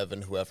Medvedev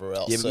and whoever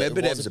else. Yeah, but so it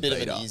Medvedev's was a a bit of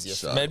beater, an easier.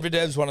 so-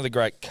 Medvedev's one of the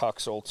great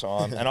cucks all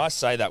time, and I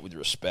say that with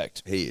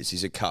respect. He is.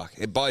 He's a cuck.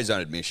 By his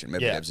own admission,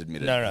 Medvedev's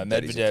admitted. No,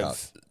 that he's a cuck.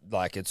 Medvedev,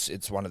 like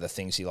it's one of the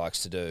things he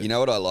likes to do. You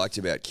know what I liked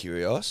about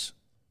Kyrgios?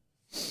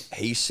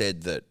 He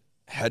said that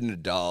had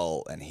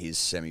Nadal and his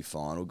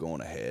semi-final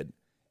gone ahead,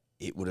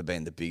 it would have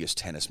been the biggest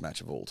tennis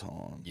match of all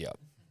time.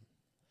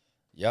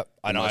 Yep.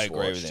 And I most agree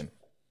with watched. him.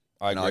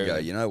 And I go,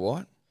 you know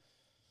what?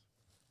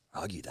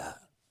 Argue that.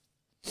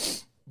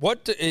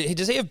 What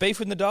does he have beef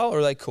with Nadal, or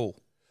are they cool?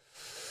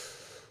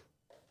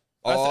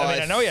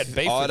 I know he had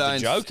beef with the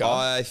Joker.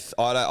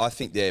 I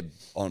think they're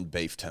on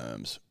beef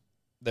terms.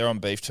 They're on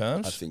beef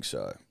terms. I think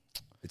so.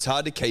 It's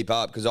hard to keep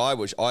up because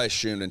I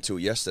assumed until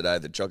yesterday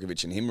that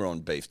Djokovic and him were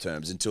on beef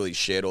terms until he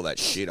shared all that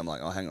shit. I'm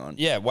like, oh, hang on.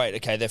 Yeah, wait,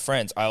 okay, they're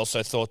friends. I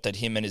also thought that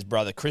him and his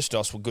brother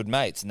Christos were good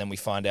mates, and then we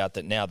find out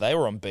that now they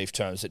were on beef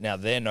terms, that now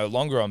they're no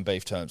longer on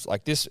beef terms.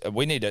 Like this,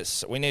 we needed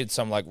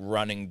some like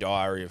running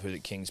diary of who the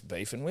King's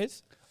beefing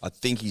with. I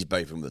think he's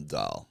beefing with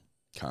Nadal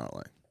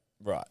currently.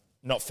 Right.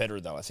 Not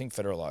Federer, though. I think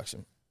Federer likes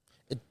him.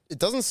 It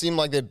doesn't seem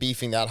like they're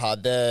beefing that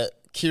hard.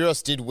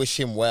 Kyrgios did wish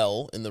him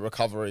well in the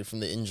recovery from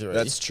the injury.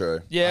 That's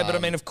true. Yeah, but I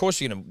mean, of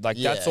course you're going to... Like,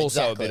 yeah, that's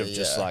also exactly, a bit of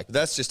just like...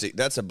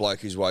 That's a bloke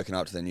who's woken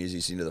up to the news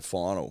he's into the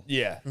final.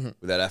 Yeah.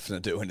 Without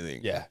having to do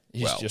anything. Yeah.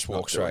 He's just not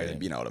walked doing straight it,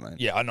 in. You know what I mean?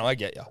 Yeah, I know. I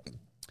get you.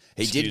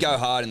 He did go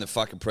hard in the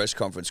fucking press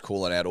conference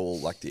calling out all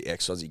like the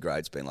ex-Aussie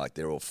greats being like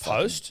they're all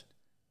fucking... Post?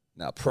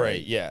 No, Pre,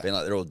 yeah. Being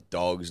like they're all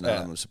dogs. None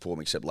Yeah. of them support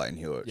him except Leighton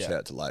Hewitt. Yeah. Shout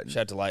out to Leighton.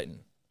 Shout out to Leighton.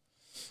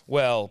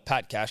 Well,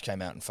 Pat Cash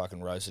came out and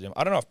fucking roasted him.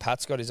 I don't know if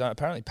Pat's got his own...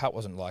 Apparently, Pat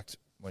wasn't liked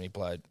when he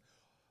played.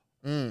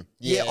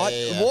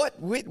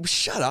 What? Wait,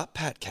 shut up,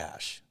 Pat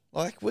Cash.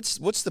 Like,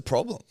 what's the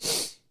problem?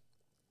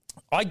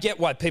 I get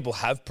why people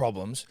have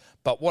problems,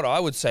 but what I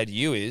would say to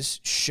you is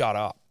shut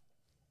up.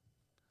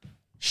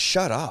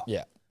 Shut up.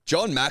 Yeah.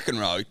 John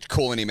McEnroe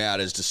calling him out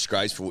as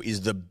disgraceful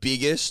is the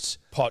biggest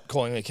Pot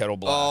calling the kettle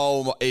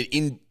black.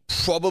 in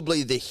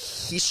probably the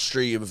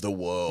history of the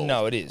world.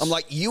 No, it is. I'm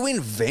like, you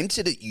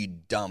invented it, you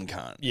dumb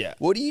cunt. Yeah.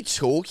 What are you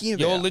talking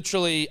about? You're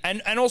literally...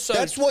 And also...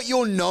 That's what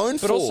you're known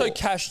for. But also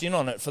cashed in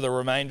on it for the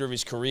remainder of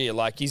his career.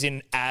 Like, he's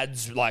in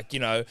ads like,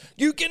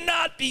 you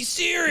cannot be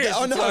serious.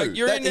 I It's know. like,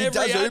 you're in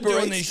every ad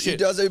doing this shit. He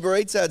does Uber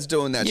Eats ads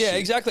doing that shit. Yeah,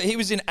 exactly. He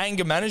was in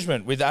Anger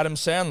Management with Adam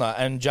Sandler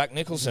and Jack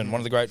Nicholson, one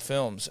of the great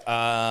films.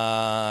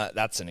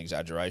 That's an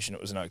exaggeration.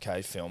 It was an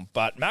okay film.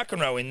 But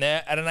McEnroe in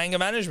there at an anger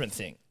management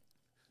thing.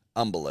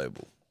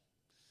 Unbelievable.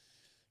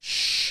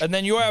 And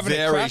then you're having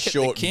a crack at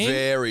the King.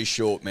 Very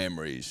short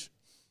memories.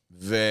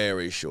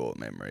 Very short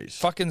memories.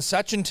 Fucking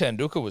Sachin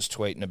Tendulkar was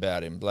tweeting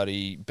about him.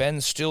 Bloody Ben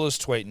Stiller's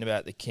tweeting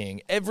about the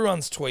King.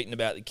 Everyone's tweeting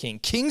about the King.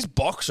 King's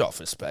box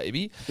office,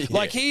 baby. Yeah.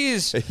 Like, he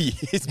is...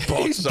 He's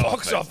box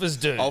office,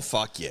 dude. Oh,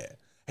 fuck yeah.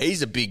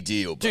 He's a big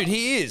deal, bro. Dude,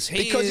 he is.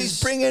 He's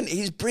bringing...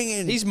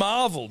 He's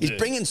Marvel, dude. He's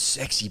bringing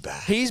sexy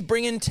back. He's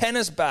bringing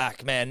tennis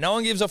back, man. No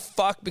one gives a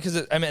fuck because...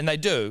 they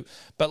do.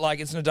 But, like,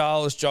 it's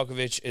Nadal, it's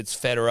Djokovic, it's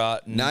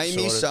Federer. Name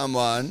me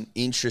someone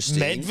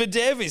interesting.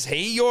 Medvedev, is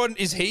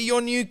he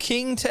your new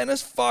king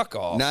tennis? Fuck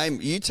off.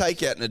 You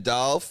take out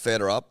Nadal,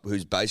 Federer,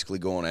 who's basically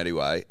gone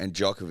anyway, and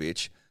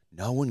Djokovic.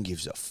 No one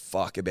gives a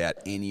fuck about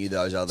any of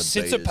those other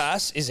beaters.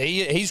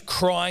 Tsitsipas, he's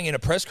crying in a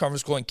press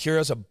conference calling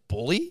Kyrgios a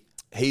bully?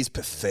 He's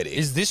pathetic.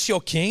 Is this your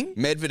king?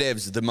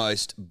 Medvedev's the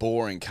most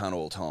boring cunt of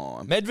all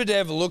time.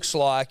 Medvedev looks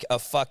like a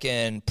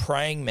fucking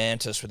praying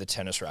mantis with a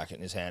tennis racket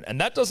in his hand. And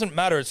that doesn't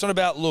matter. It's not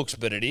about looks,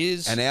 but it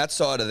is. And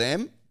outside of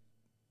them,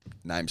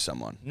 name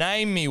someone.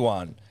 Name me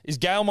one. Is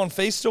Gael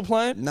Monfils still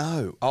playing?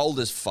 No. Old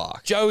as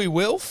fuck. Joey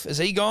Wilf, is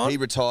he gone? He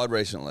retired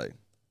recently.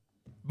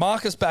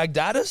 Marcus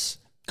Baghdadis?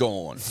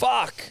 Gone.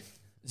 Fuck.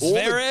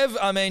 Zverev?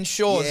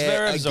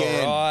 Zverev's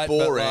again, all right.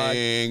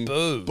 Boring. But like,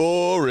 boo.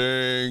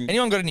 Boring.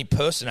 Anyone got any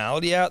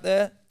personality out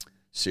there?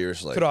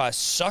 Seriously. Could I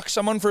suck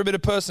someone for a bit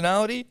of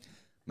personality?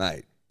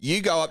 Mate, you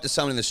go up to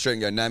someone in the street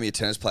and go, name me a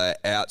tennis player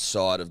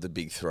outside of the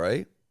big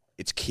three.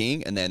 It's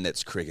King, and then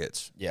that's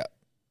crickets. Yeah.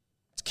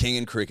 It's King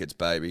and crickets,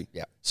 baby.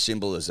 Yeah.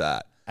 Simple as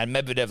that. And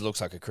Medvedev looks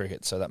like a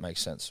cricket, so that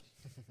makes sense.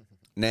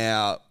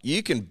 Now,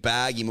 you can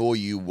bag him all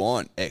you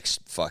want,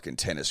 ex-fucking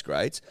tennis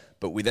greats,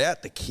 but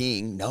without the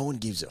King, no one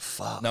gives a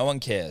fuck. No one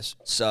cares.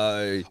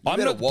 So, I'm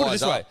better not, put it wise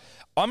this up. way,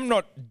 I'm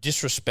not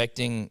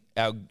disrespecting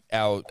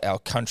our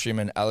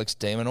countryman Alex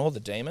Demonor,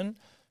 the Demon,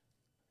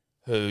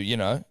 who,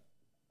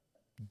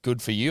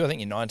 good for you. I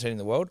think you're 19 in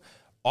the world.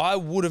 I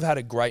would have had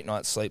a great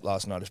night's sleep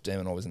last night if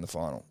Demonor was in the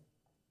final.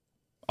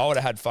 I would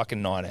have had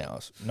fucking 9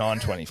 hours,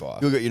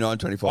 9:25. You'll get your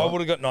 9:25. I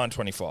would have got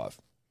 9:25.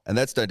 And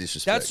that's no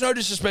disrespect. That's no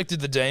disrespect to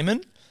the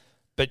Demon,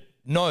 but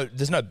no,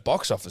 there's no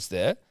box office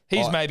there.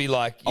 He's maybe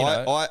like,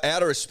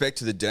 out of respect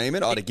to the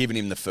Demon, I'd have given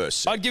him the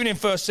first set. I'd given him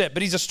first set,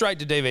 but he's a straight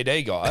to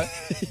DVD guy.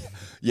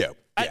 Yeah.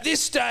 At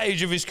this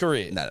stage of his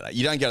career. No.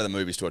 You don't go to the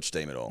movies to watch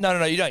Demon at all.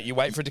 No, you don't. You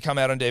wait for it to come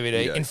out on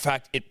DVD. Yeah. In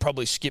fact, it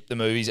probably skipped the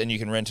movies and you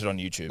can rent it on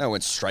YouTube. No, it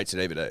went straight to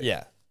DVD.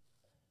 Yeah.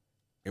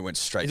 It went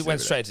straight to It went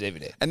DVD. straight to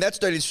DVD. And that's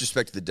no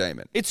disrespect to the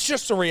Demon. It's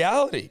just a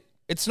reality.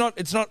 It's not,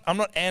 I'm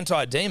not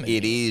anti-Demon.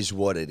 It is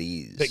what it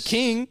is. But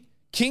King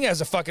has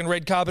a fucking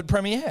red carpet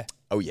premiere.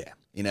 Oh, yeah.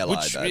 In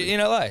LA, baby. In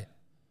LA.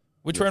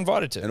 Which we're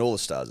invited to. And all the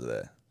stars are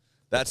there.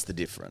 That's the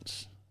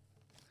difference.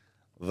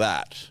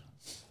 That,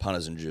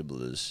 punters and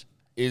dribblers,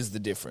 Is the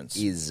difference.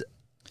 is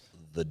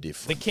the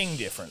difference. The King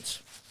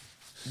difference.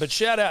 But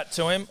shout out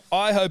to him.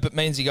 I hope it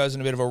means he goes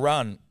in a bit of a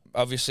run.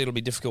 Obviously, it'll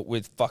be difficult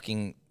with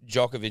fucking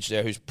Djokovic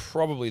there, who's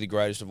probably the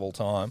greatest of all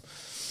time.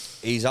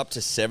 He's up to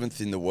 7th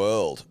in the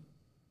world.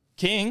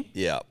 Kyng?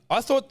 Yeah.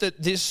 I thought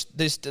that this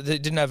they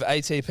didn't have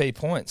ATP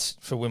points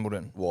for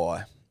Wimbledon.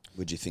 Why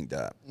would you think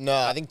that? No,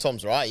 I think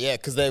Tom's right. Yeah,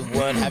 because they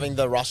weren't having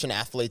the Russian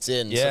athletes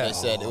in. Yeah. So they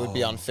said it would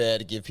be unfair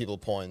to give people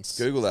points.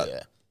 Google that.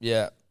 Yeah.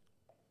 Yeah.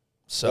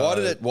 So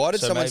Why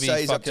did so someone maybe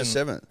say he's up to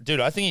fucking- 7th? Dude,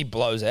 I think he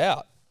blows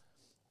out.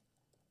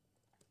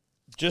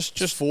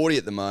 Just 40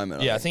 at the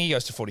moment. yeah, I think he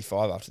goes to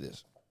 45 after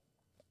this.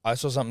 I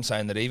saw something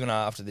saying that even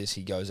after this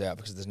he goes out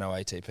because there's no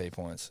ATP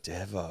points.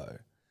 Devo.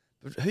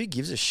 But who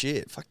gives a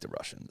shit? Fuck the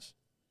Russians.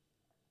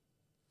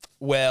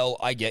 Well,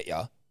 I get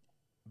ya,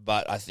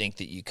 but I think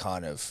that you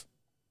kind of,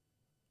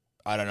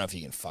 I don't know if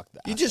you can fuck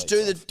that. You just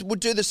we'll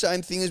do the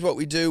same thing as what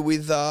we do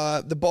with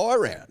the buy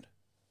round.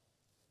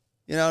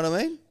 You know what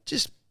I mean?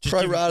 Just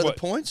pro-rata the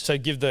points. So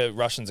give the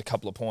Russians a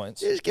couple of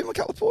points. Yeah, just give them a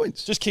couple of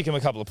points. Just kick them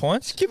a couple of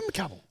points Give them a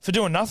couple. for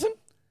doing nothing.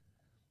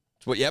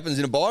 It's what happens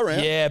in a buy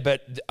round. Yeah,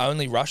 but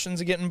only Russians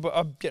are getting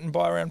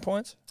buy around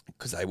points.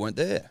 Because they weren't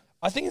there.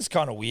 I think it's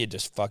kind of weird,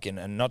 just fucking,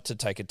 and not to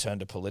take a turn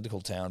to political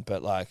town,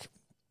 but like,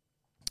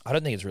 I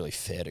don't think it's really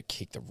fair to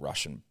kick the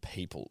Russian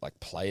people, like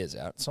players,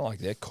 out. It's not like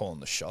they're calling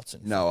the shots.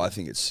 No, I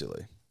think it's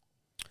silly.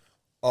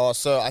 Oh,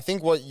 so I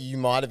think what you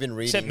might have been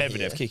reading Except Medvedev,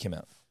 here- kick him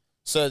out.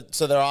 So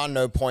there are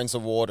no points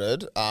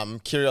awarded.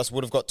 Kyrgios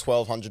would have got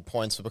 1,200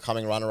 points for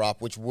becoming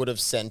runner-up, which would have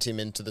sent him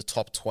into the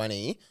top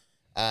 20.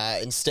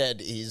 Instead,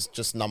 he's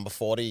just number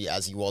 40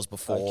 as he was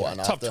before and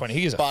Top after. 20,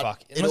 he gives a But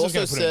fuck. It Unless he's also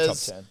gonna put him in top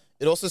says 10.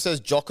 it also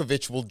says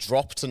Djokovic will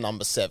drop to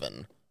number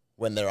 7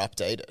 when they're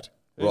updated.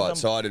 Right,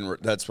 so I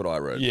didn't. That's what I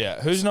read.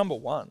 Yeah, who's number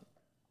 1?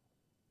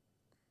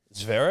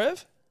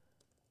 Zverev?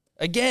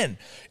 Again,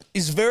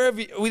 is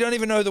Zverev, we don't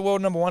even know who the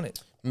world number 1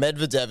 is.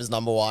 Medvedev is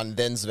number 1,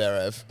 then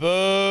Zverev.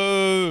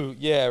 Boo!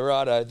 Yeah,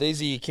 righto.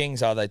 These are your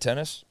kings, are they,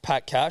 tennis?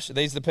 Pat Cash? Are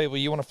these the people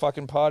you want to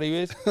fucking party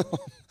with?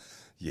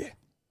 Yeah.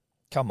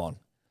 Come on.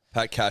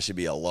 Pat Cash would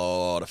be a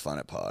lot of fun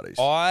at parties.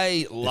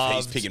 I if love.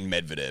 he's picking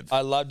Medvedev.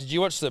 I love. Did you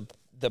watch the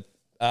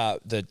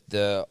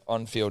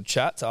on-field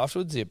chats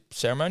afterwards, the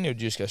ceremony, or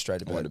did you just go straight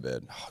to bed? Went to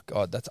bed. Oh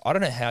God, I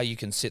don't know how you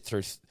can sit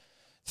through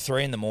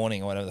 3 a.m. or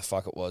whatever the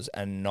fuck it was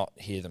and not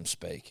hear them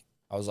speak.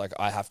 I was like,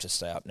 I have to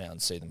stay up now and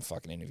see them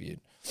fucking interviewed.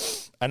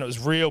 And it was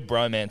real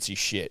bromancy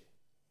shit.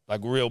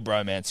 Like real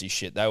bromancy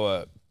shit. They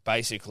were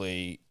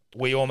basically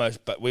we almost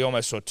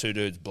saw 2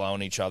 dudes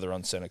blowing each other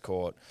on centre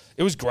court.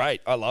 It was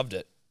great. I loved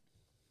it.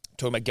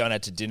 Talking about going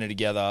out to dinner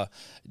together.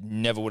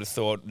 Never would have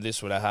thought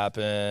this would have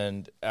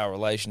happened. Our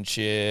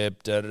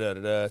relationship,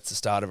 da-da-da-da-da. It's the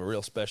start of a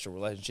real special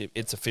relationship.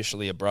 It's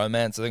officially a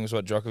bromance, I think is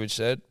what Djokovic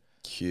said.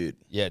 Cute.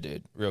 Yeah,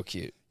 dude. Real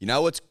cute. You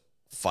know what's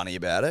funny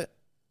about it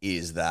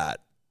is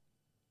that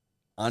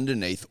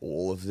underneath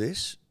all of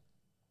this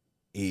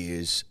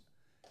is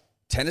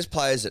tennis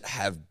players that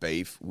have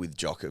beef with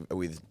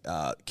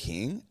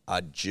Kyng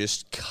are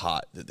just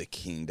cut that the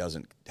King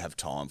doesn't have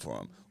time for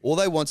them. All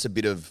they want's a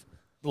bit of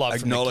Love from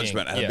the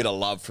acknowledgement King, and yeah. a bit of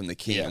love from the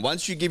King. Yeah. And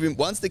once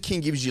the King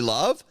gives you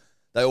love,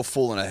 they all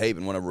fall in a heap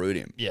and want to root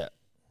him. Yeah.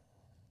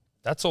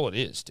 That's all it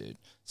is, dude.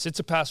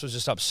 Tsitsipas was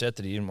just upset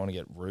that he didn't want to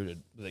get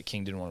rooted, that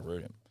King didn't want to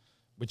root him,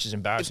 which is If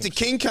embarrassing. the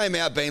King came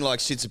out being like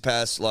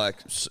Tsitsipas, like,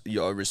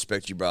 I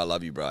respect you, bro, I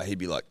love you, bro, he'd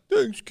be like,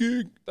 thanks,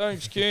 King.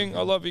 Thanks, King.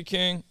 I love you,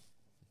 King.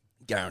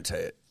 Guarantee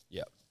it.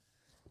 Yeah.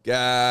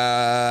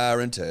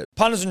 Guarantee it.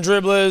 Punters and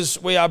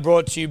dribblers, we are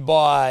brought to you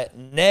by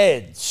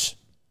Neds,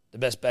 the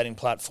best betting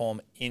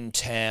platform in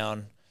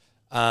town.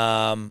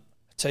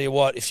 Tell you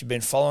what, if you've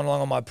been following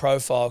along on my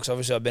profile, because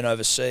obviously I've been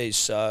overseas,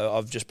 so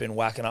I've just been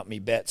whacking up me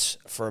bets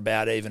for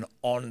about even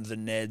on the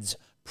Neds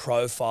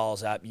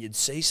profiles app. You'd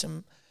see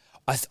some.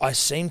 I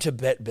seem to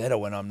bet better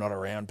when I'm not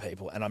around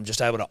people, and I'm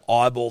just able to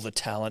eyeball the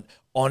talent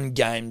on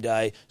game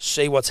day,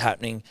 see what's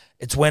happening.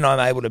 It's when I'm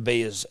able to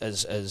be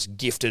as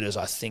gifted as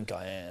I think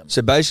I am.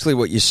 So basically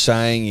what you're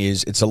saying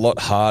is it's a lot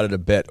harder to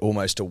bet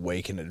almost a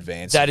week in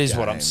advance. That of is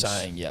what I'm games.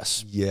 saying,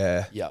 yes.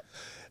 Yeah. Yep.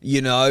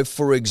 You know,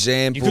 for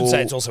example... You could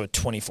say it's also at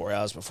 24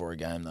 hours before a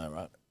game, though,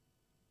 right?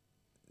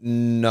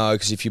 No,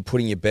 because if you're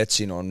putting your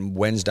bets in on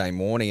Wednesday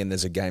morning and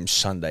there's a game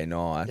Sunday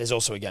night... There's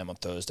also a game on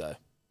Thursday.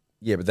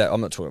 Yeah, but I'm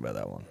not talking about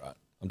that one. Right.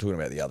 I'm talking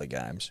about the other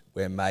games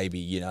where maybe,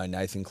 you know,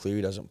 Nathan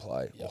Cleary doesn't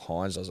play or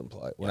Hines doesn't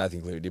play. Well,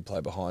 Nathan Cleary did play,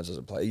 but Hines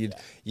doesn't play.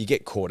 You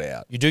get caught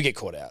out, You do get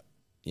caught out.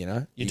 you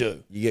know? You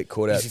do. You get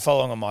caught If out. you're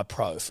following on my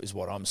prof, is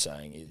what I'm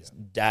saying is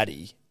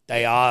daddy.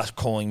 They are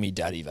calling me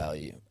daddy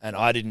value, and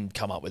I didn't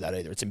come up with that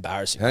either. It's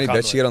embarrassing. How many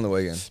bets you get on the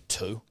weekend?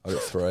 2. I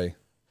got 3.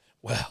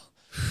 Well,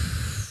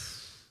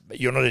 but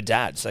you're not a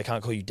dad, so they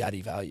can't call you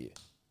daddy value.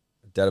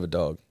 Dad of a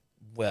dog.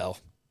 Well,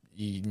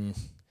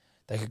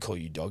 they could call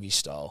you doggy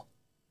style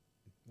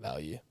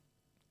value,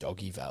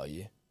 doggy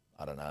value.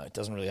 I don't know. It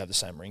doesn't really have the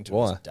same ring to it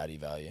Why? as daddy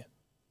value.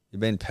 You've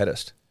been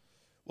pedest.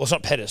 Well, it's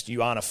not pedest.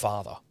 You aren't a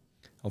father.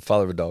 I'm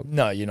father of a dog.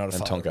 No, you're not a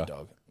And father Tonka. of a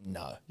dog.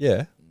 No,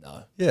 Yeah.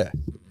 no. Yeah.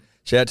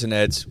 Shout out to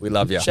Neds. We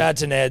love you. Shout out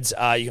to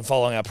Neds. You can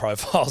follow our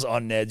profiles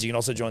on Neds. You can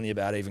also join the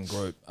About Even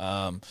group,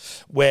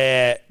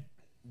 where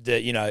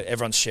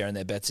everyone's sharing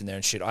their bets in there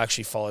and shit. I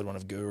actually followed one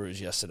of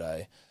Guru's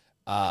yesterday,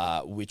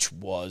 which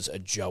was a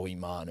Joey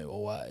Manu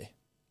away.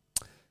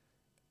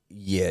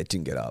 Yeah, it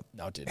didn't get up.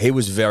 No, it didn't. He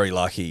was very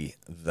lucky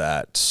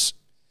that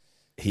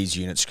his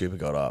unit scooper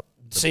got up.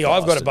 See,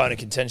 I've got a bone of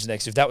contention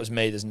next. If that was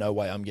me, there's no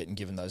way I'm getting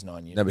given those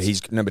 9 units.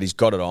 No, but he's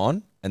got it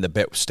on, and the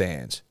bet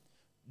stands.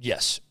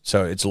 Yes.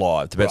 So it's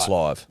live. The bet's Right.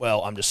 live.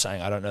 Well, I'm just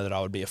saying I don't know that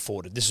I would be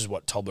afforded. This is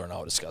what Tobler and I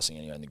were discussing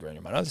anyway in the green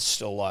room. I know this is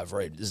still a live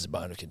read. This is a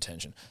bone of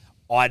contention.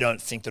 I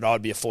don't think that I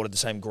would be afforded the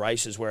same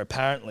graces where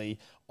apparently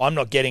I'm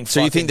not getting.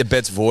 So you think the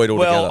bet's void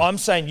altogether? Well, I'm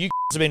saying you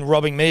have been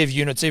robbing me of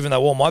units, even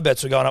though all my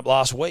bets were going up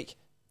last week.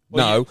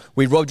 No,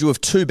 we robbed you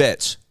of 2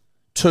 bets.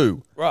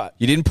 2. Right.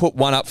 You didn't put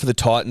one up for the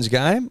Titans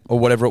game or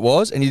whatever it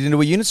was, and you didn't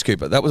do a unit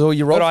scooper. That was all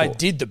you robbed But I for.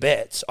 did the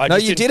bets. No,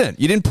 you didn't.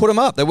 You didn't put them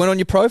up. They weren't on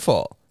your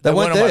profile. They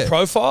weren't went there. on my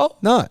profile?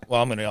 No.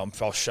 Well,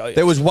 I'll show you.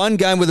 There was one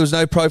game where there was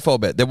no profile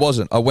bet. There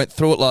wasn't. I went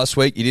through it last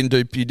week. You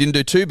didn't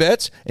do 2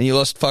 bets, and you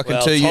lost fucking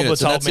 2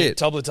 units. And that's it.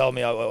 Tobler told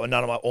me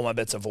all my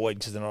bets are void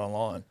because they're not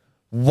online.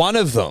 One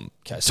of them.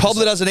 Okay, so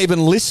Tobler doesn't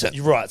even listen.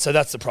 You're right. So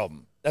that's the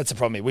problem. That's the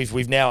problem.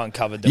 We've now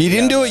uncovered that You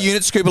didn't do a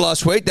unit scooper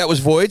last week. That was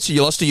void, so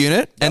you lost a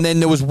unit. Yep. And then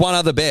there was one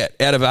other bet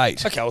out of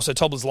 8. Okay, well, so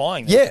Tobler's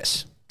lying then.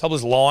 Yes.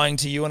 Tobler's lying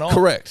to you and I.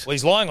 Correct. Well,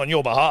 he's lying on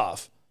your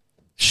behalf.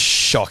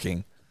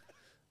 Shocking.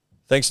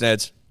 Thanks,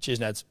 Neds. Cheers,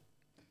 Neds.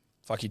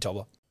 Fuck you,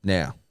 Tobler.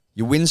 Now,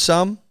 you win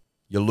some,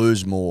 you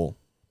lose more.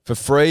 For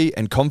free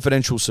and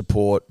confidential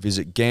support,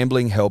 visit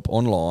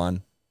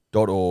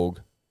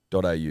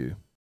gamblinghelponline.org.au.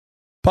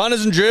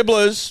 Punters and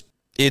dribblers,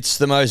 it's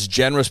the most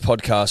generous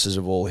podcasters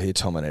of all here,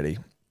 Tom and Eddie.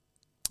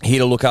 Here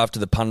to look after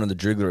the punter and the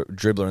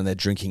dribbler and their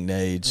drinking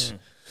needs.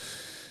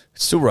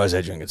 It's still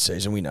rosé drinking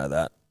season, we know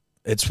that.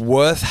 It's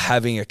worth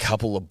having a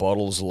couple of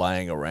bottles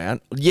laying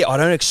around. Yeah, I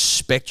don't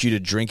expect you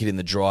to drink it in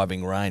the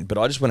driving rain, but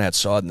I just went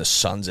outside and the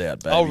sun's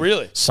out, baby. Oh,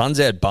 really?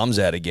 Sun's out, bum's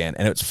out again,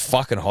 and it's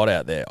fucking hot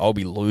out there. I'll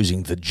be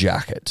losing the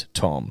jacket,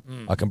 Tom.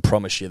 I can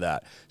promise you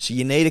that. So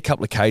you need a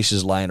couple of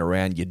cases laying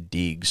around your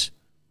digs.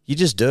 You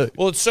just do.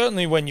 Well, it's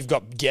certainly when you've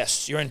got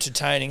guests, you're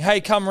entertaining.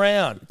 Hey, come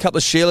round. A couple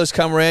of Sheilas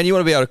come around. You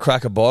want to be able to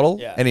crack a bottle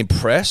and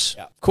impress?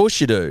 Yeah. Of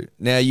course you do.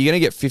 Now, you're going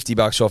to get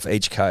 $50 off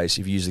each case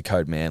if you use the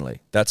code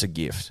MANLY. That's a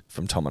gift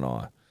from Tom and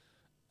I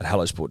at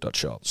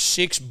hellosport.shop.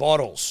 6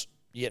 bottles.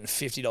 You're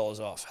getting $50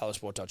 off.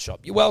 hellosport.shop.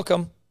 You're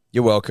welcome.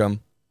 You're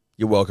welcome.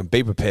 You're welcome.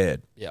 Be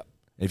prepared. Yeah.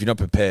 And if you're not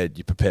prepared,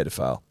 you're prepared to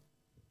fail.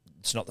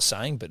 It's not the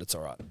saying, but it's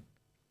all right.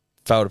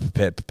 Fail to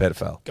prepare to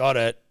fail. Got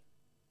it.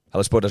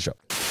 hellosport.shop.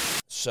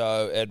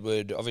 So,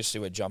 Edward, obviously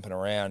we're jumping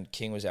around.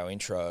 Kyng was our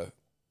intro.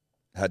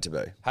 Had to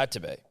be. Had to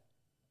be.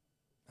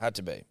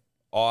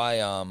 I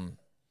am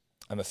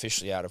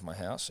officially out of my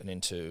house and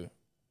into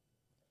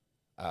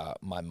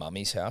my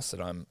mummy's house that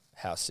I'm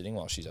house sitting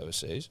while she's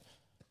overseas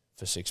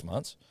for 6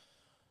 months.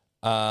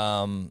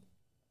 I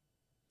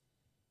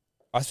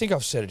think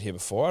I've said it here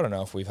before. I don't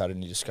know if we've had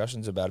any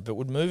discussions about it, but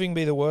would moving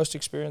be the worst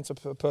experience a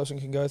person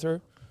can go through?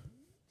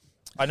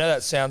 I know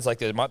that sounds like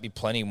there might be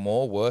plenty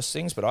more worse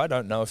things, but I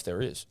don't know if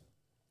there is.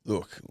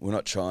 Look, we're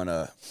not trying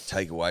to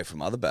take away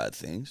from other bad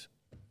things.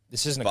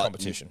 This isn't a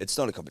competition. It's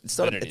not a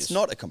it's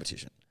not a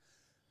competition.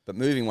 But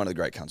moving one of the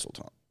great cunts all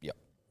time. Yep.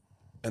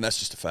 And that's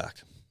just a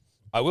fact.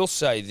 I will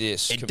say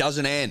this. It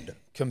doesn't end.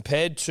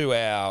 Compared to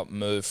our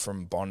move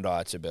from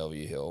Bondi to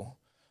Bellevue Hill,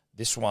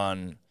 this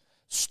one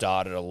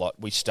started a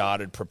lot. We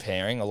started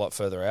preparing a lot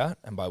further out.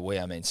 And by we,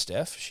 I mean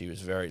Steph. She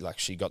was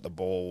she got the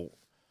ball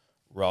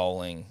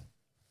rolling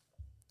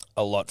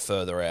a lot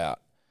further out.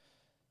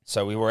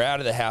 So we were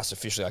out of the house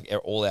officially,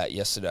 all out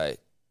yesterday.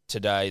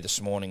 Today,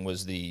 this morning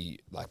was the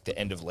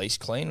end of lease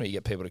clean where you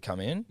get people to come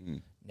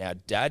in. Now,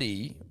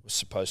 Daddy was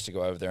supposed to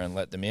go over there and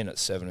let them in at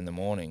 7 in the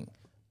morning,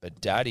 but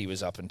Daddy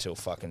was up until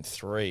fucking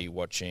 3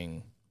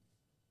 watching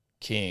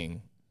Kyng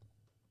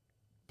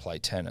play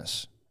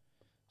tennis.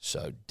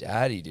 So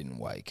Daddy didn't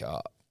wake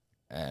up,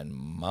 and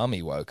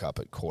Mummy woke up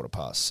at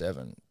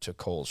 7:15 to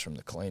calls from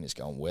the cleaners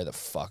going, "Where the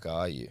fuck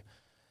are you?"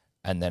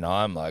 And then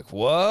I'm like,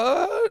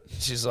 "What?"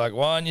 She's like,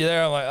 "Juan, you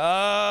there?" I'm like,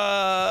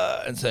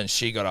 "Ah." And then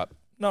she got up.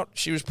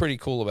 She was pretty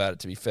cool about it,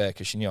 to be fair,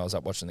 because she knew I was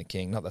up watching the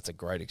Kyng. That's a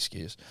great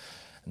excuse.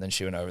 And then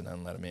she went over there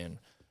and let him in.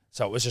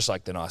 So it was just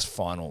like the nice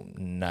final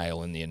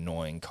nail in the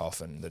annoying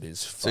coffin that is.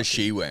 So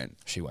she went.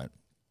 She went.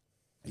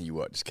 And you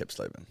what? Just kept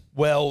sleeping.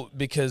 Well,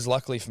 because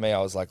luckily for me,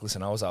 I was like,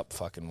 listen, I was up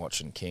fucking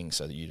watching Kyng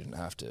so that you didn't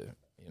have to,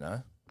 you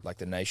know? Like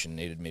the nation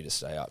needed me to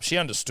stay up. She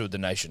understood the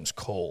nation's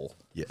call.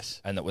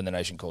 Yes. And that when the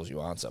nation calls, you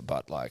answer.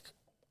 But like,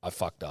 I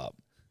fucked up.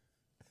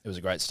 It was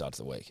a great start to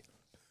the week.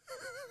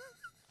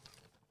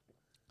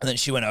 And then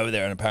she went over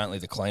there and apparently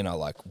the cleaner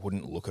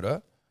wouldn't look at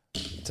her.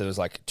 So there was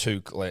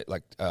two,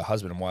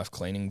 husband and wife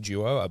cleaning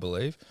duo, I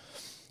believe.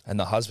 And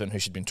the husband who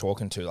she'd been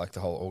talking to, the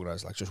whole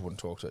organizer, just wouldn't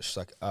talk to her. She's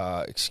like,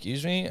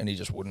 excuse me? And he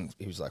just wouldn't.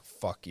 He was like,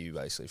 fuck you,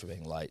 basically, for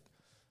being late.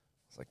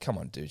 I was like, come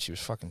on, dude. She was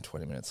fucking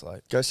 20 minutes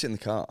late. Go sit in the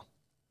car.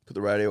 Put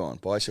the radio on.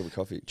 Buy yourself a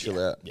coffee. Chill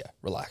out. Yeah,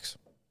 relax.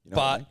 You know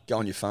what I mean? Go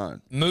on your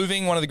phone.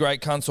 Moving, one of the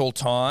great cunts all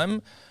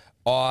time.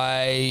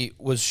 I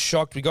was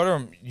shocked. You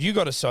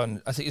got us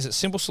on, I think, is it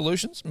Simple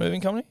Solutions Moving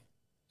Company?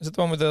 Is it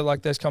the one with the,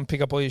 like, they just come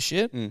pick up all your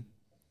shit?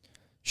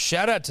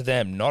 Shout out to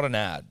them, not an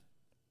ad.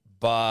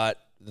 But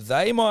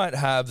they might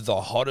have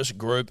the hottest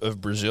group of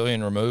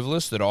Brazilian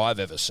removalists that I've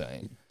ever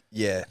seen.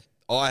 Yeah.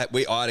 I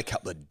had a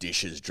couple of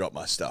dishes drop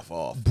my stuff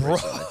off. Bro.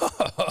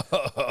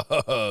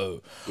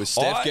 Was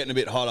Steph getting a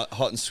bit hot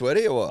and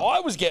sweaty or what?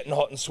 I was getting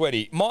hot and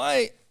sweaty.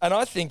 And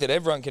I think that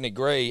everyone can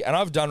agree, and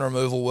I've done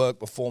removal work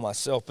before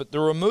myself, but the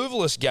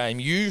removalist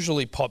game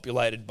usually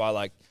populated by,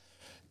 like,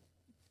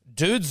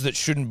 dudes that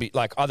shouldn't be,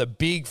 like, either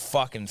big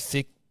fucking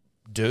thick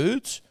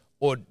dudes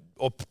or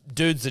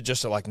dudes that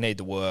just are, like, need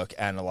the work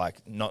and are,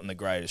 like, not in the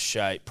greatest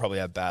shape, probably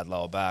have bad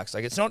lower backs.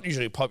 Like, it's not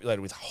usually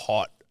populated with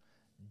hot,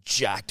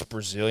 jacked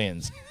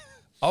Brazilians.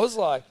 I was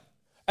like,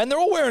 and they're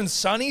all wearing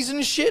sunnies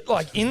and shit,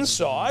 like,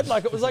 inside.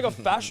 Like, it was like a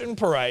fashion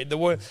parade.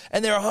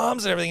 And their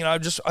arms and everything. And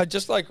I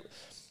just like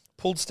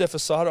pulled Steph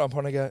aside at one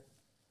point and I go,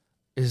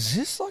 is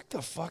this like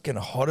the fucking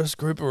hottest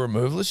group of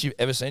removalists you've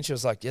ever seen? She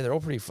was like, yeah, they're all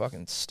pretty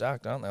fucking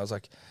stacked, aren't they? I was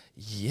like,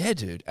 yeah,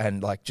 dude.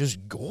 And, like,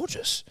 just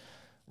gorgeous.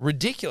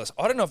 Ridiculous.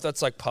 I don't know if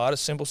that's, like, part of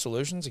Simple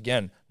Solutions.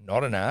 Again,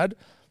 not an ad,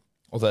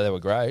 although they were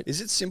great.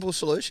 Is it Simple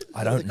Solution?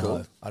 I don't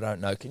know. I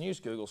don't know. Can you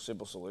just Google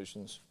Simple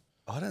Solutions?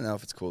 I don't know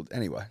if it's called.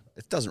 Anyway,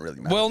 it doesn't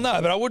really matter. Well,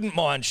 no, but I wouldn't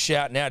mind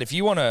shouting out if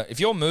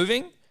you're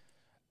moving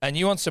and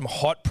you want some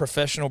hot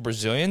professional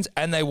Brazilians,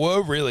 and they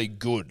were really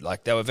good.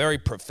 Like, they were very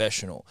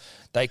professional.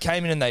 They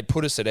came in and they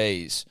put us at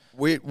ease.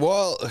 I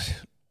will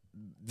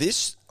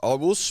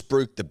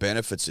spruik the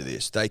benefits of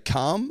this. They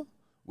come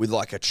with,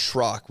 like, a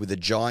truck with a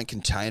giant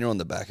container on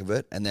the back of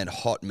it, and then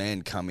hot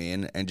men come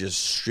in and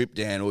just strip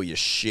down all your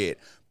shit,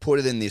 put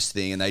it in this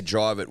thing, and they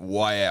drive it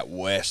way out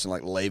west and,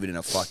 like, leave it in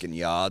a fucking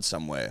yard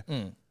somewhere.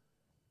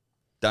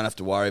 Don't have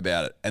to worry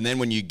about it. And then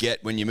when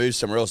you move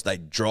somewhere else, they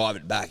drive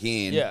it back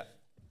in. Yeah.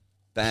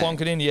 Bang.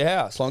 Plonk it into your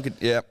house. Plonk it,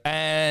 yeah.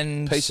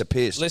 And piece of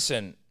piss.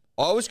 Listen,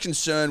 I was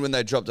concerned when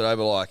they dropped it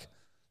over, like,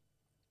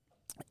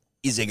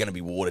 is there going to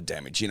be water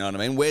damage? You know what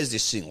I mean? Where's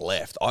this thing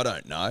left? I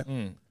don't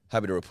know.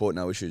 Happy to report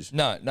no issues.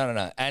 No.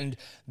 And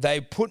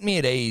they put me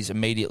at ease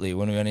immediately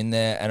when we went in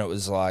there, and it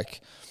was like,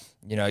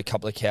 you know, a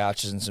couple of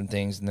couches and some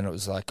things, and then it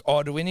was like,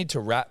 oh, do we need to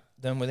wrap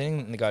them with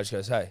anything? And the guy just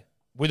goes, hey,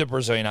 with a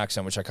Brazilian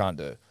accent, which I can't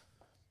do,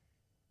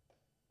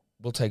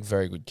 we'll take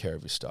very good care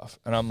of your stuff.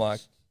 And I'm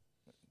like,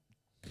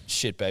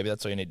 shit, baby,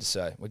 that's all you need to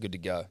say. We're good to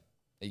go. Are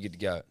you good to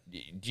go?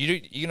 You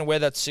going to wear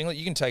that singlet?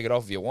 You can take it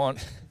off if you want.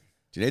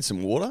 Do you need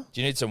some water? Do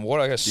you need some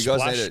water? I got Do you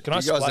guys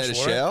need a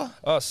shower?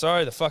 Oh,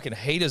 sorry, the fucking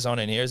heater's on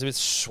in here. It's a bit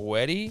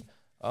sweaty.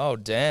 Oh,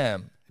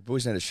 damn. You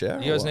boys need a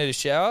shower? You guys need a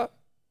shower?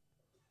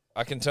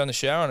 I can turn the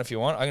shower on if you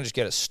want. I can just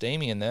get it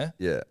steamy in there.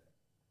 Yeah.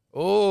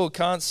 Oh,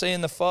 can't see in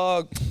the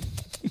fog.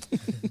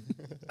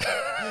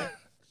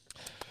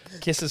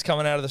 Kisses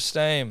coming out of the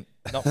steam.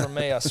 Not from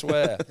me, I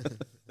swear.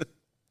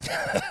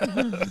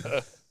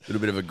 Little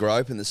bit of a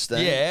grope in the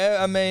steam. Yeah,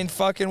 I mean,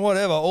 fucking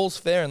whatever. All's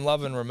fair in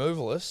love and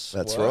removalists.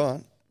 That's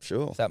right.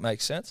 Sure. If that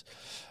makes sense.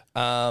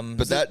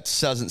 But that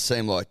doesn't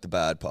seem like the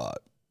bad part.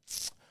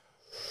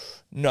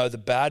 No, the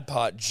bad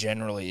part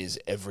generally is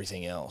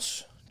everything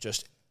else.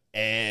 Just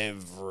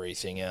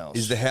everything else.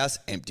 Is the house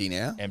empty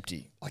now?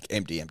 Empty. Like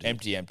empty.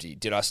 Empty.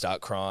 Did I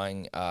start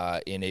crying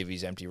in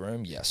Evie's empty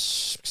room?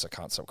 Yes, because I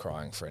can't stop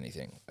crying for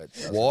anything.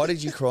 Why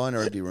did you cry in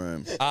her empty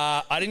room?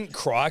 I didn't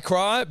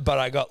cry, but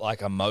I got,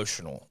 like,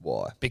 emotional.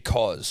 Why?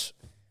 Because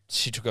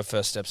she took her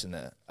first steps in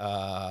there.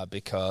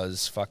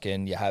 Because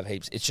fucking you have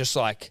heaps. It's just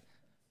like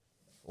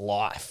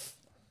life.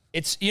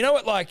 It's, you know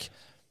what, like,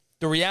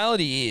 the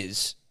reality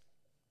is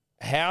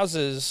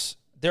houses,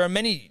 there are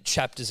many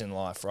chapters in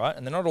life, right?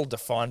 And they're not all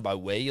defined by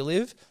where you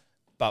live,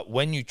 but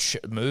when you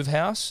move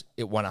house,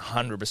 it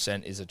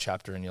 100% is a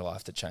chapter in your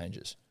life that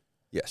changes.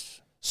 Yes.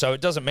 So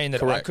it doesn't mean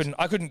that Correct.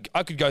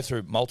 I could go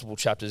through multiple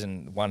chapters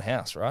in one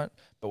house, right?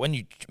 But when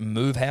you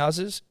move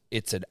houses,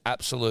 it's an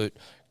absolute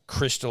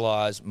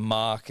crystallized,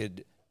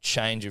 marked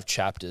change of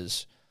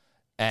chapters.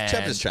 And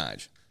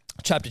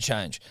Chapter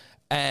change.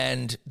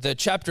 And the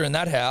chapter in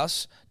that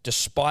house,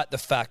 despite the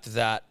fact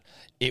that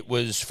it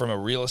was from a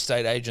real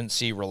estate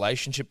agency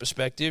relationship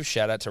perspective,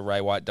 shout out to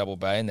Ray White Double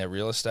Bay and their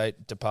real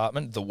estate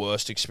department, the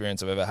worst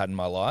experience I've ever had in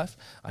my life.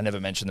 I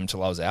never mentioned them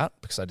till I was out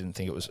because I didn't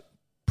think it was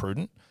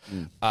prudent,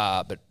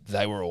 but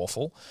they were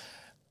awful.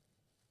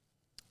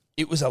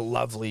 It was a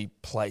lovely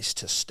place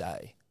to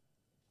stay.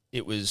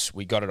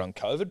 We got it on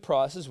COVID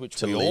prices, which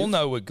we all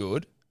know were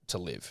good to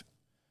live.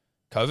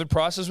 COVID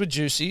prices were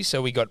juicy,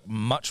 so we got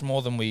much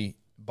more than we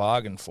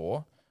bargained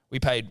for. We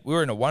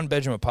were in a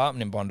 1-bedroom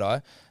apartment in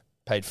Bondi,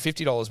 paid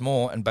 $50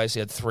 more, and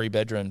basically had 3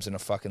 bedrooms and a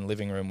fucking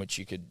living room, which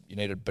you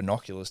needed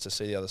binoculars to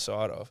see the other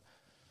side of.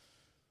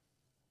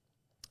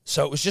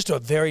 So it was just a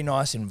very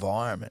nice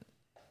environment.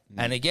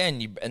 And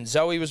again, and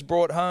Zoe was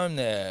brought home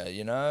there,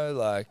 you know,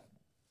 like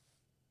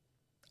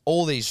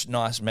all these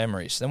nice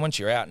memories. Then once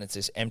you're out and it's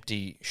this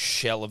empty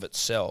shell of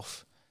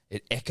itself,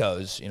 it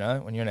echoes, you know,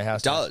 when you're in a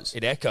house. It does.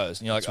 It echoes.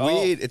 And you're like, it's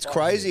weird. It's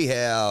crazy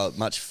how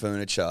much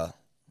furniture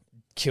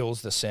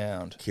kills the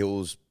sound.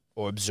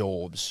 Or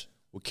absorbs.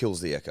 Well,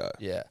 kills the echo.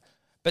 Yeah.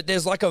 But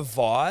there's like a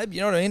vibe, you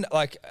know what I mean?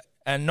 Like,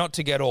 and not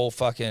to get all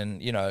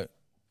fucking, you know,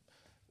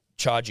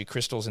 charge your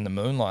crystals in the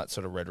moonlight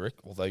sort of rhetoric,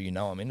 although you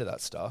know I'm into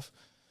that stuff.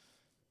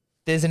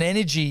 There's an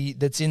energy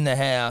that's in the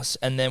house,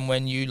 and then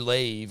when you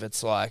leave,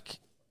 it's like,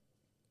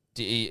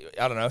 I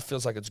don't know, it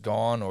feels like it's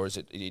gone, or does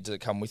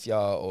it come with you,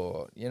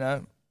 or, you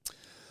know?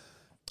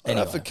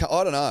 Anyway.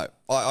 I don't know.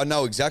 I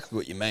know exactly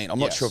what you mean. I'm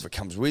not sure if it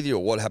comes with you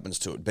or what happens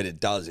to it, but it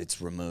does.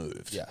 It's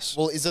removed. Yes.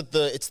 Well, is it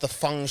it's the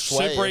feng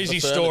shui? Super of easy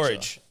the furniture?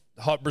 storage.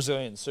 Hot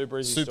Brazilian, super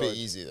easy Super storage.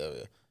 easy though.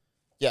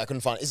 Yeah, I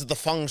couldn't find it. Is it the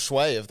feng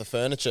shui of the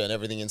furniture and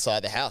everything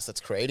inside the house that's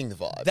creating the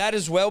vibe? That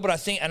as well, but I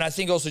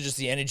think also just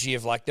the energy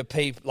of like the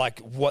people,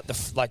 like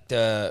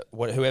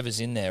whoever's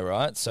in there,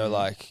 right? So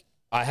like,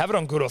 I have it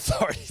on good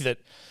authority that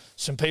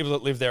some people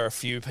that lived there, a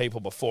few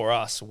people before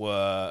us,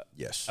 were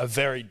a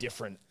very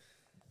different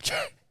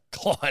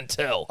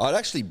clientele. I'd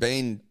actually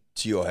been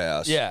to your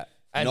house. Yeah,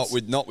 and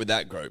not with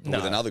that group, but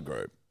with another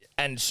group.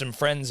 And some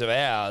friends of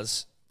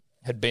ours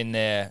had been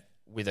there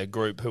with a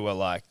group who were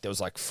like, there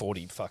was like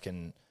 40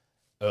 fucking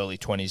early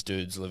 20s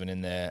dudes living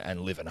in there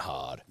and living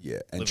hard. Yeah,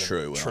 and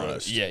true.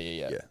 Honest.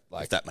 Yeah.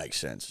 Like, if that makes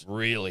sense.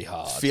 Really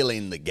hard. Fill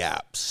in the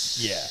gaps.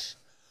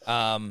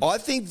 Yeah. I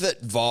think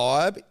that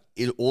vibe,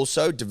 it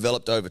also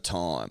developed over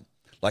time.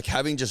 Like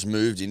having just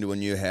moved into a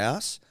new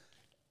house,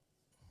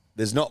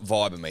 there's not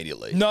vibe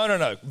immediately. No.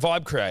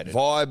 Vibe created.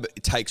 Vibe,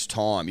 it takes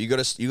time. You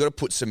got to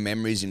put some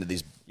memories into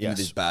this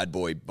bad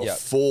boy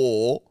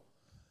before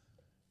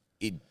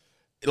it.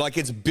 Like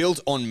it's built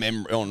on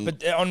memory. On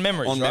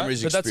memories, right?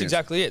 memories. But that's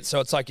exactly it.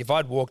 So it's like if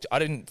I'd walked, I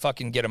didn't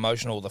fucking get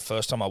emotional the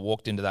first time I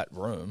walked into that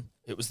room.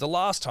 It was the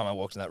last time I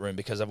walked in that room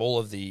because of all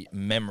of the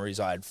memories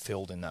I had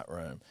filled in that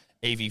room.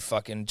 Evie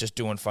fucking just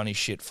doing funny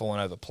shit,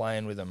 falling over,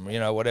 playing with them,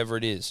 whatever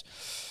it is.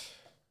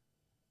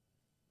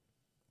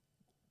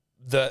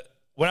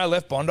 When I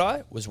left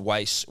Bondi was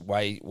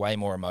way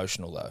more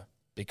emotional though,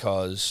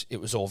 because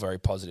it was all very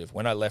positive.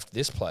 When I left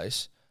this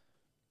place,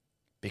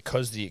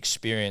 because the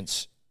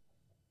experience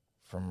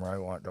from Ray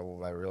White Double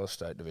Bay Real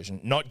Estate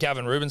Division, not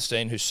Gavin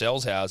Rubenstein who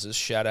sells houses,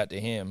 shout out to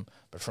him,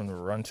 but from the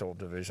rental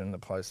division, the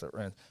place that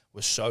rents,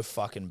 was so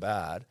fucking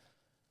bad.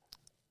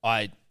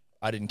 I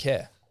didn't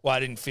care. Well, I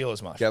didn't feel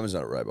as much. Gavin's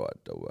not a Ray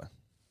White Double Bay.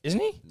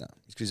 Isn't he? No,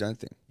 it's his own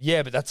thing.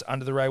 Yeah, but that's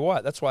under the Ray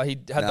White. That's why he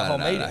had the whole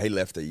meeting. No, he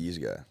left there years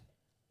ago.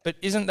 But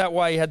isn't that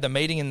why he had the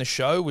meeting in the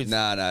show with?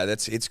 No,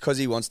 it's because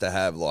he wants to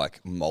have like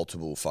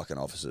multiple fucking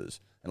offices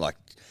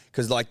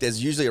because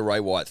there's usually a Ray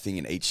White thing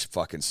in each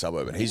fucking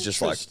suburb, and he's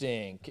just like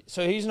interesting.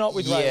 So he's not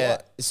with Ray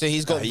White. So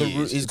he's got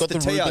he's got the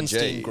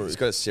Rubenstein group. He's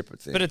got a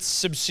separate thing. But it's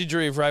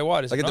subsidiary of Ray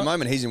White, isn't it? Like at the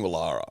moment, he's in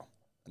Willara,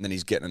 and then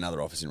he's getting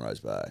another office in Rose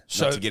Bay.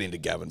 So, not to get into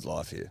Gavin's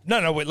life here.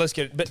 No, wait, let's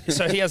get it. But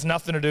so he has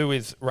nothing to do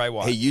with Ray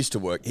White. He used to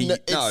work. He's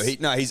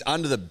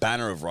under the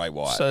banner of Ray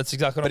White. So that's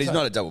exactly what But I'm he's saying.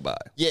 not a Double Bay.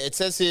 Yeah, it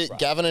says here,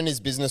 Gavin and his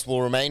business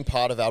will remain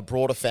part of our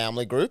broader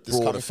family group. This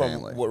Broader coming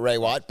family. from Ray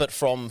White, but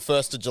from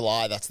 1st of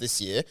July, that's this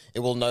year, it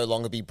will no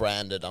longer be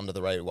branded under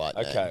the Ray White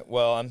name. Okay,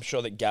 well, I'm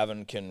sure that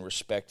Gavin can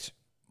respect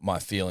my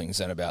feelings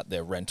and about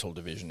their rental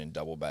division in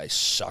Double Bay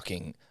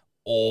sucking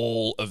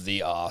all of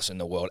the arse in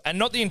the world. And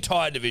not the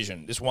entire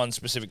division. This one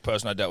specific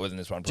person I dealt with in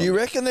this one Do you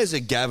reckon there's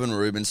a Gavin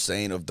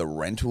Rubenstein of the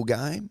rental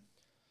game?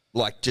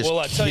 Like just Well,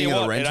 I tell king you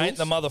of what, the it rentals? ain't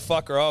the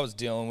motherfucker I was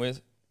dealing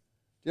with.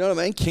 You know what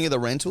I mean? King of the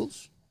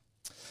rentals?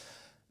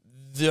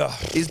 Ugh.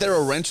 Is there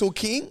a rental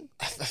king?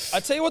 I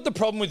tell you what the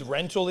problem with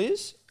rental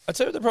is.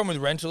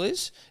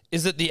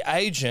 Is that the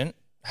agent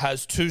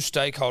has two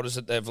stakeholders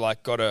that they've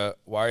like got to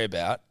worry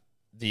about: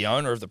 the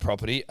owner of the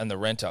property and the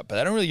renter. But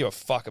they don't really give a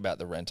fuck about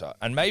the renter.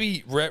 And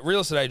maybe real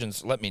estate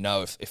agents let me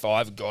know if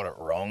I've got it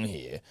wrong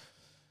here.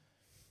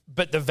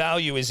 But the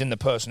value is in the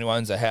person who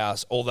owns the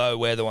house, although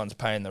we're the ones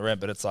paying the rent.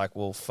 But it's like,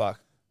 well, fuck.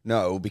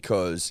 No,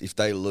 because if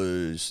they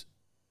lose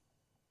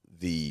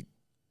the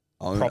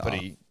owner,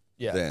 Property,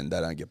 yeah. then they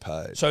don't get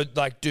paid. So,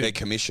 like, dude, Their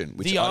commission,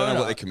 which the I don't know owner,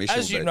 what their commission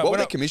as would you be. know, What when would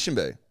I- their commission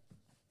be?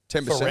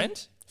 10%? for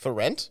rent? For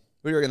rent?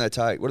 What do you reckon they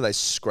take? What do they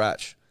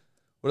scratch?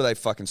 What do they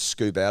fucking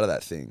scoop out of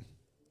that thing?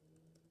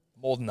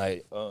 More than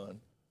they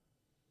earn.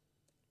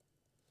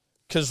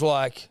 Because,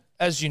 like,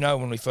 as you know,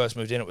 when we first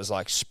moved in, it was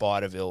like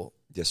Spiderville.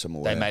 Yes, I'm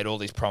aware. They made all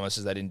these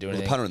promises. They didn't do Well,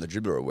 the anything. punter and the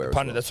dribbler are aware as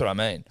Punter, well. that's what I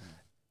mean.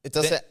 It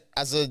does say,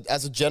 as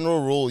a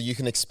general rule, you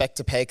can expect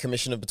to pay a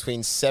commission of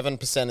between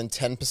 7% and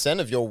 10%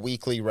 of your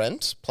weekly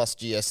rent plus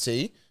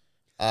GST.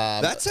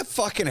 That's a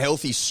fucking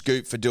healthy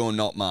scoop for doing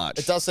not much.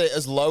 It does say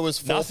as low as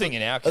 4%. Nothing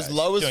in our case. As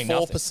low as Doing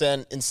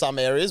 4% in some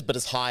areas, but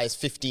as high as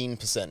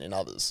 15% in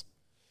others.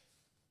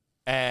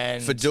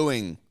 And For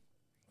doing...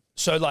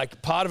 so,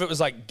 like, part of it was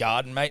like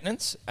garden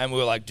maintenance, and we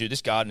were like, dude,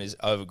 this garden is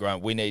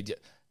overgrown. We need.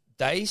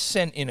 They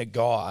sent in a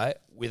guy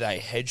with a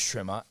hedge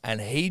trimmer, and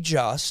he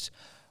just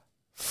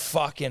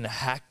fucking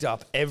hacked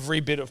up every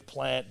bit of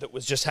plant that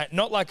was just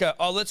not like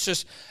let's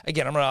just,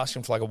 again, I'm not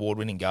asking for like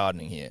award-winning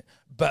gardening here,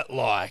 but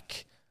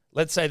like,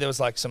 let's say there was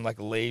like some like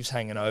leaves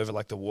hanging over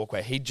like the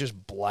walkway. He'd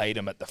just blade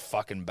them at the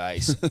fucking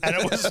base. And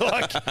it was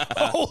like,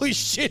 holy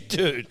shit,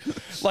 dude.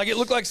 Like it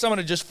looked like someone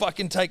had just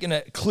fucking taken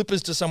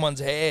clippers to someone's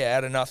hair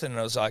out of nothing. And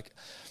I was like,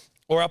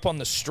 or up on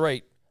the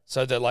street.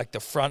 So that like the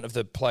front of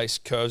the place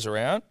curves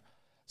around.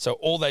 So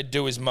all they'd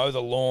do is mow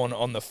the lawn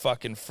on the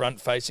fucking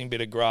front-facing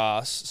bit of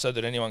grass so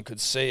that anyone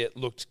could see it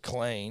looked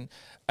clean.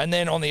 And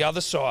then on the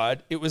other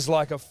side, it was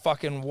like a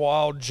fucking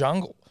wild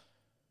jungle.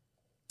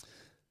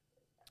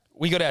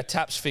 We got our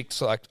taps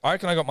fixed. I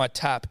reckon I got my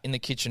tap in the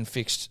kitchen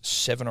fixed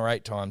 7 or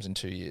 8 times in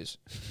 2 years.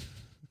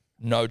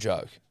 No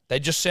joke. They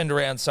just send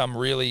around some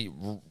really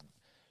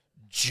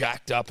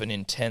jacked up and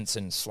intense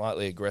and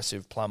slightly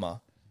aggressive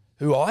plumber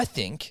who I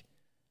think,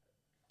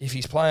 if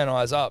he's playing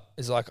eyes up,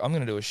 is like, I'm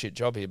going to do a shit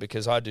job here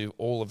because I do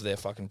all of their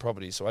fucking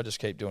properties, so I just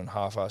keep doing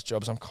half-assed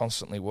jobs. I'm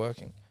constantly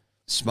working.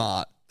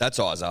 Smart. That's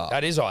eyes up.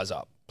 That is eyes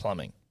up,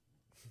 plumbing.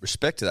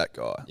 Respect to that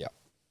guy. Yeah.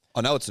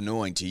 I know it's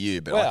annoying to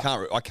you, but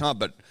Well, I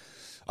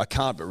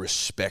can't but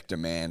respect a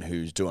man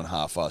who's doing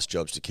half-assed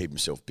jobs to keep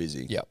himself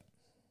busy. Yep.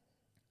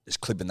 Just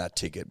clipping that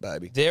ticket,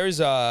 baby. There is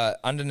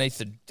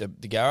underneath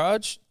the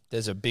garage,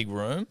 there's a big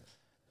room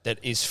that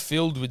is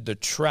filled with the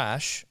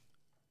trash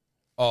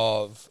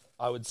of,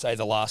 I would say,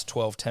 the last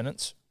 12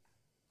 tenants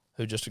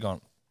who just have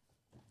gone,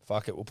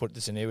 fuck it, we'll put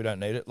this in here, we don't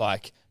need it.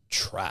 Like,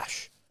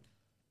 trash.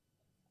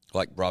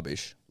 Like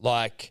rubbish.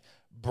 Like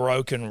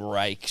broken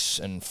rakes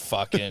and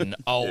fucking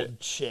old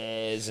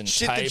chairs and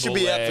Shit table that should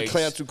be out legs. for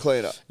council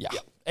cleaner. Yeah.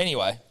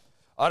 Anyway,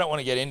 I don't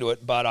want to get into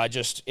it, but I'm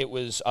glad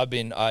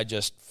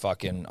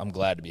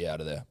to be out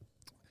of there.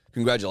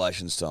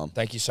 Congratulations, Tom.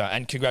 Thank you so,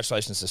 and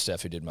congratulations to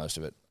Steph who did most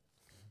of it.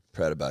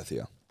 Proud of both of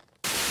you.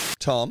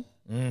 Tom,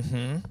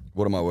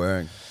 what am I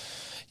wearing?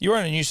 You're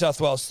in a New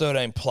South Wales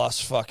 13 plus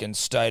fucking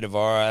state of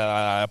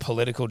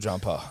political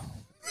jumper.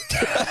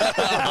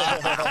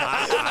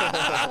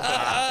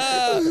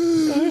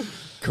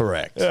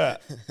 Correct. Yeah.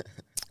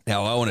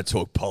 Now, I want to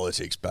talk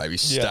politics, baby.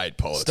 State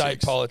politics.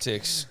 State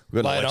politics.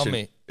 We've got Lay an it on election-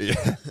 me.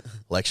 Yeah.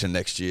 Election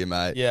next year,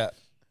 mate. Yeah.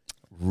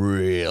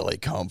 Really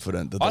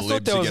confident that the I thought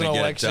Libs there are was going an to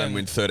get it election- done and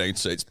win 13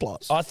 seats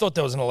plus. I thought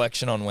there was an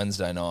election on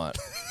Wednesday night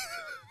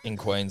in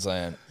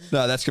Queensland.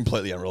 No, that's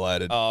completely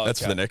unrelated. Oh, That's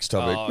for okay. the next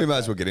topic. Oh, We may okay.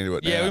 as well get into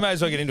it now. Yeah, we may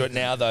as well get into it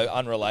now, though,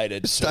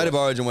 unrelated. State of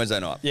Origin Wednesday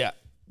night. Yeah.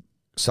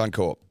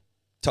 Suncorp.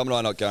 Tom and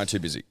I not going, too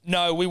busy.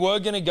 No, we were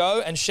going to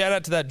go, and shout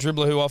out to that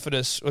dribbler who offered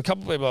us, a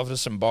couple of people offered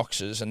us some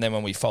boxes, and then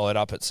when we followed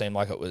up, it seemed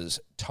like it was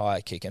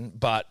tyre kicking.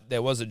 But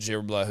there was a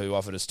dribbler who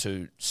offered us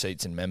 2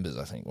 seats in members,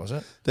 I think, was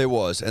it? There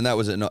was, and that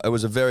was it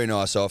was a very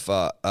nice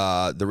offer.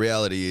 The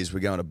reality is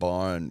we're going to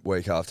Byron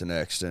week after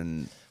next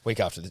and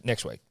Week after,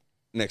 next week.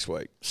 next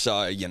week.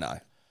 So,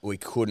 we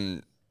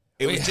couldn't.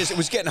 It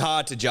was getting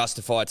hard to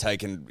justify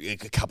taking a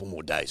couple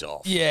more days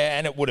off. Yeah,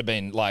 and it would have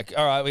been like,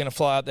 all right, we're going to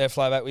fly up there,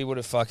 fly back. We would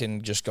have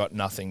fucking just got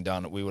nothing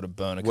done. We would have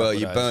burned a couple of Well,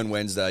 you days. burn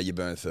Wednesday, you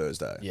burn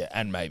Thursday. Yeah,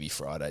 and maybe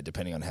Friday,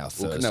 depending on how Well,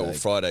 Thursday. no,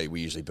 Friday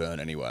we usually burn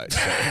anyway. So.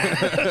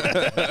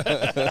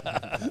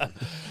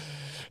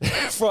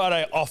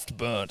 Friday oft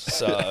burnt.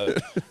 So,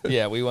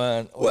 yeah, we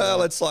weren't.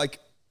 Well, it's like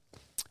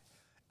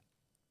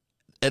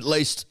at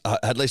least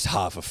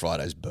half of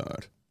Friday's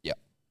burnt. yeah.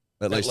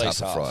 At least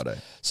half of half. Friday.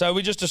 So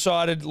we just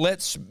decided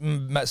let's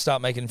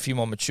start making a few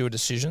more mature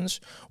decisions.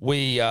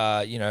 We,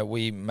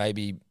 we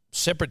maybe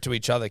separate to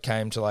each other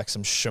came to like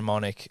some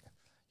shamanic,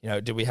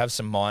 did we have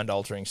some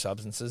mind-altering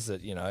substances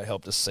that,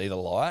 helped us see the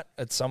light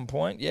at some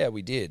point? Yeah,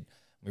 we did.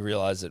 We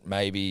realized that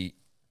maybe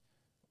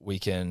we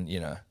can, I'm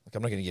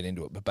not going to get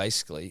into it, but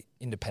basically,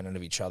 independent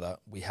of each other,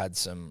 we had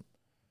some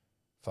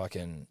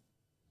fucking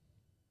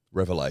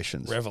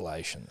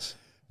Revelations.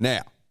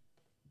 Now,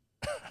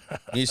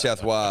 New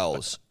South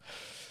Wales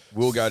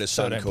will go to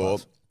 13 Suncorp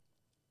plus.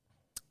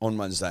 on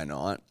Wednesday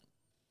night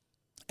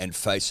and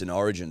face an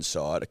Origin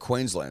side, a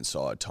Queensland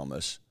side,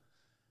 Thomas,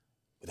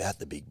 without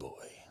the big boy.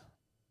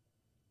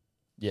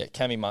 Yeah,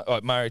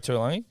 Murray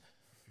Tuolangi.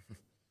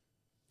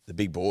 The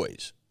big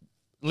boys.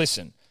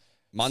 Listen,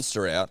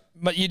 Munster out.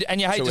 but you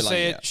hate to see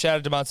Tuolangi it. out. Shout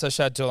out to Munster,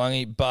 shout out to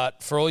Tuolangi.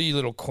 But for all you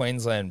little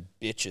Queensland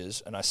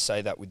bitches, and I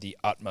say that with the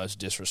utmost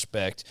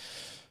disrespect,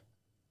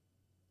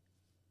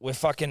 we've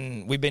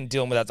been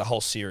dealing with that the whole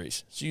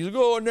series. So you're like,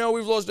 oh, now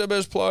we've lost our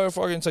best player.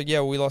 Fucking, it's like, yeah,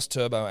 well, we lost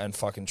Turbo and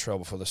fucking Trell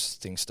before this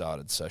thing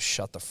started. So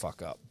shut the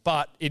fuck up.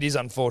 But it is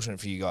unfortunate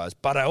for you guys.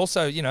 But I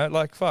also,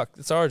 fuck,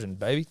 it's Origin,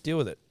 baby. Deal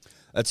with it.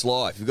 That's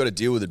life. You've got to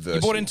deal with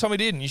adversity. You bought in Tommy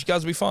Didden. You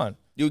guys will be fine.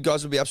 You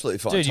guys will be absolutely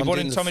fine. Dude, you bought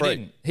in Didden's a Tommy freak.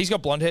 Didden. He's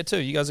got blonde hair too.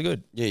 You guys are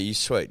good. Yeah, you're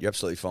sweet. You're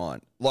absolutely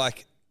fine.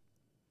 Like,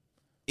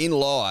 in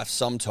life,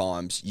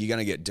 sometimes you're going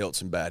to get dealt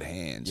some bad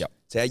hands. Yep.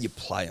 It's how you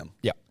play them.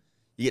 Yep.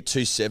 You get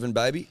 2-7,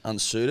 baby,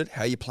 unsuited.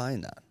 How you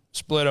playing that?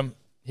 Split them.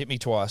 Hit me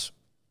twice.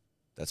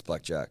 That's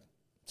blackjack.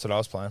 That's what I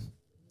was playing.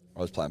 I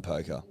was playing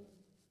poker.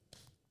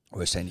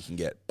 Worst hand you can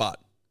get, but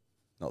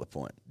not the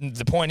point.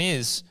 The point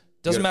is,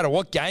 doesn't matter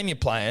what game you're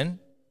playing,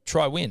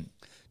 try win.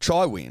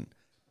 Try win.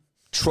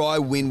 Try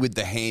win with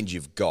the hand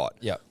you've got.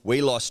 Yep.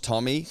 We lost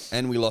Tommy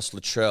and we lost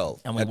Latrell,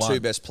 And we our won. 2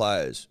 best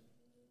players.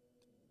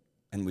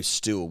 And we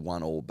still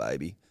won all,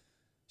 baby.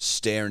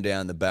 Staring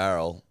down the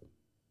barrel.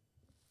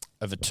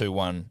 Of a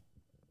 2-1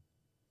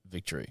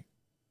 victory.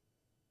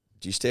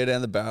 Do you stare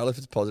down the barrel if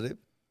it's positive?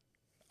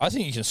 I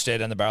think you can stare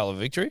down the barrel of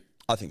victory.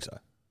 I think so.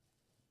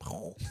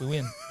 We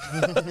win.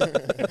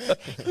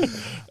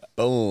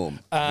 Boom.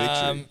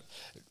 Victory.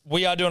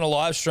 We are doing a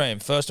live stream.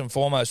 First and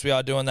foremost, we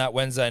are doing that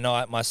Wednesday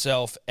night.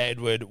 Myself,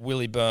 Edward,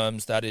 Willie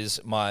Burms, that is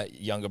my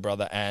younger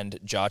brother, and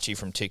Jarchi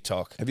from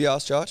TikTok. Have you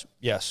asked Josh?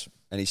 Yes.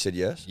 And he said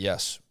yes?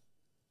 Yes.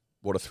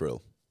 What a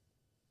thrill.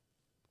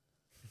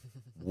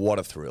 What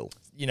a thrill.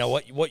 You know,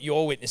 what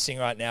you're witnessing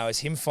right now is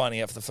him finding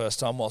out for the first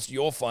time whilst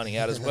you're finding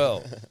out as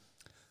well.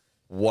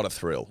 What a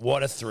thrill.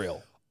 What a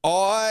thrill.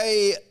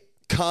 I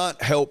can't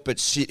help but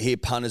sit here,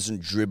 punters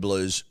and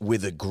dribblers,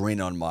 with a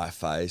grin on my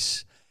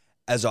face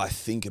as I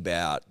think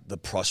about the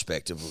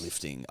prospect of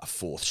lifting a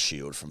fourth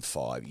shield from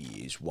 5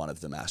 years. One of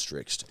them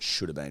asterisked,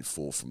 should have been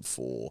 4 from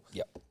 4.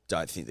 Yep.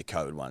 Don't think the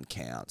COVID one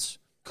counts.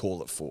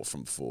 Call it 4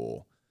 from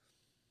 4.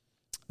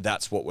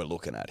 That's what we're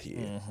looking at here.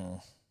 Mm-hmm.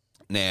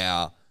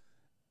 Now,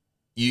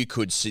 you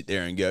could sit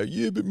there and go,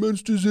 yeah, but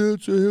Munster's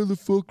out, so how the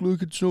fuck,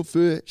 look, it's not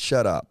fair.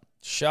 Shut up.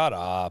 Shut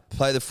up.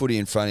 Play the footy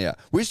in front of you.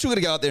 We're still got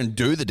to go out there and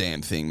do the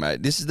damn thing,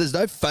 mate. There's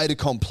no fait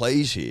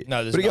accomplis here.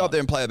 No, there's We've got to go not. out there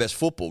and play our best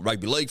football,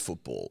 rugby league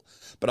football.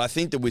 But I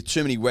think that with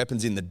too many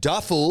weapons in the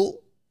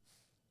duffel,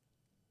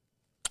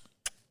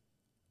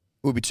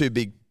 we'll be too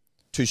big,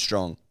 too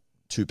strong,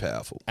 too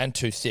powerful. And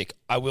too thick.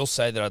 I will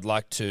say that I'd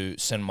like to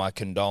send my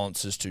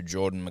condolences to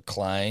Jordan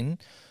McLean,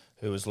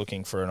 who was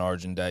looking for an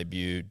Origin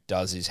debut,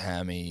 does his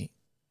hammy,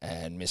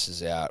 and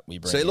misses out.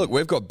 See, look,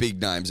 we've got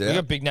big names out. We've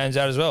got big names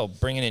out as well.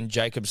 Bringing in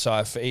Jacob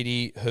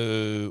Saifidi,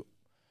 who...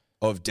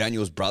 Of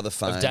Daniel's brother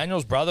fame. Of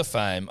Daniel's brother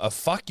fame. Of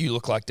fuck you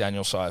look like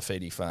Daniel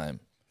Saifidi fame.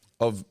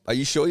 Are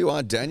you sure you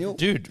aren't Daniel?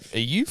 Dude, are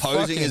you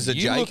Posing fucking... as a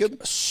you Jacob?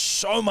 look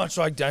so much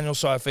like Daniel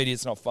Saifidi,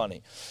 it's not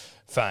funny.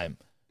 Fame.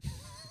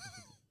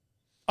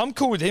 I'm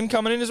cool with him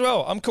coming in as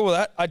well. I'm cool with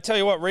that. I tell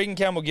you what, Regan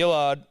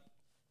Campbell-Gillard,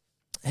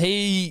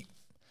 he's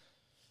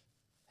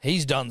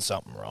done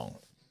something wrong.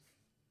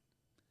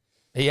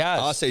 He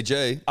has.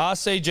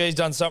 RCG's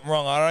done something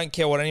wrong. I don't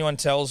care what anyone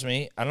tells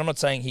me. And I'm not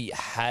saying he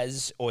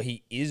has or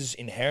he is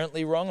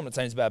inherently wrong. I'm not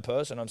saying he's a bad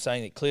person. I'm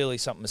saying that clearly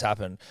something has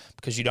happened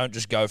because you don't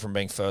just go from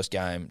being first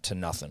game to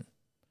nothing.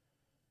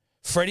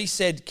 Freddie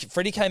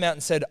came out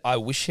and said, I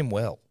wish him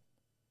well.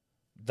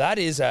 That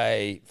is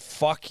a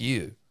fuck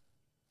you.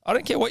 I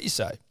don't care what you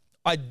say.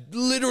 I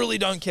literally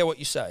don't care what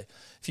you say.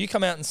 If you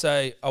come out and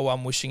say, oh,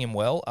 I'm wishing him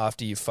well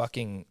after you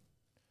fucking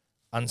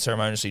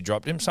unceremoniously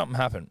dropped him, something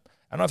happened.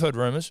 And I've heard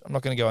rumours. I'm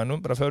not going to go into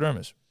them, but I've heard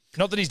rumours.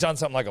 Not that he's done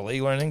something like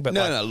illegal or anything, but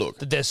look.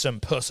 that there's some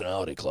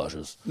personality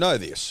clashes. Know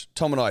this.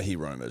 Tom and I hear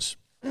rumours.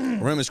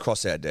 Rumours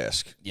cross our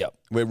desk. Yep.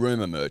 We're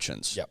rumour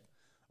merchants. Yep.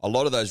 A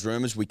lot of those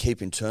rumours we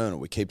keep internal.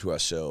 We keep to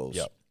ourselves.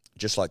 Yep.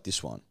 Just like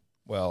this one.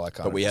 Well, I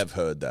can't. But we have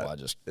heard that. Well,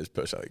 there's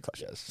personality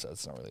clashes. Yes, so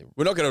it's not really.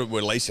 We're not going to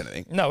release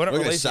anything. No, we're not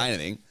going to releasing. say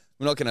anything.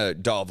 We're not going to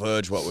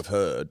diverge what we've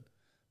heard.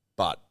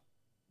 But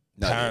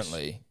know this.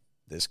 Apparently.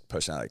 There's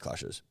personality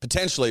clashes.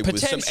 Potentially with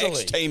some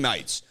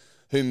ex-teammates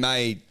who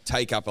may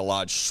take up a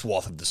large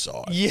swath of the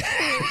side. Yeah.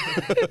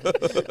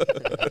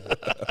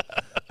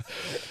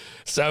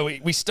 So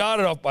we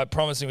started off by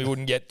promising we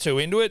wouldn't get too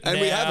into it. And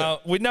we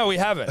haven't. No, we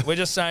haven't. We're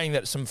just saying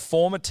that some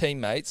former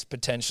teammates,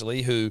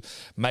 potentially, who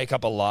make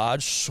up a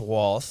large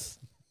swath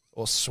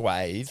or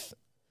swathe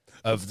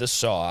of the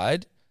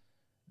side,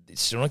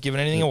 still not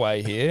giving anything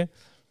away here,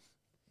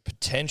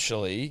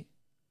 potentially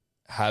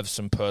have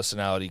some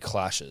personality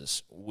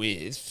clashes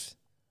with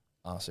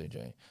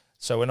RCG.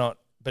 So we're not...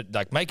 But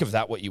like, make of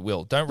that what you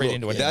will. Don't read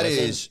into it.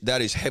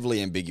 That is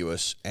heavily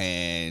ambiguous,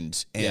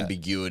 and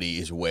ambiguity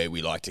is where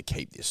we like to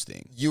keep this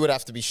thing. You would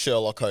have to be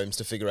Sherlock Holmes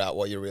to figure out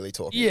what you're really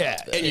talking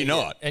about. And you're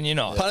not. And you're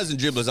not. Punters and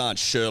dribblers aren't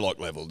Sherlock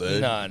level, dude.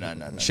 No.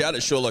 Shout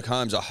out Sherlock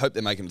Holmes. I hope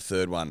they're making the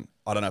third one.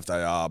 I don't know if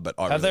they are, but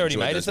I Have really they already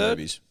enjoyed made a those third?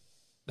 movies.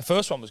 The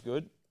first one was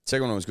good.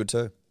 Second one was good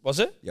too. Was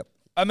it? Yep.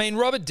 I mean,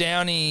 Robert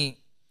Downey...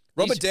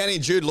 Robert Downey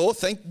and Jude Law,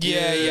 thank you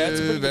it's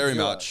a pretty good very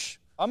duo. much.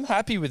 I'm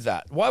happy with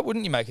that. Why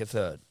wouldn't you make a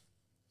third?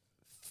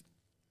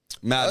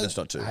 Madness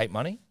not to. I hate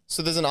money.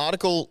 So there's an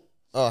article.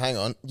 Oh, hang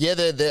on. Yeah,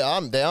 they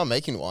are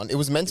making one. It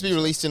was meant to be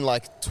released in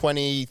like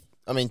 2020,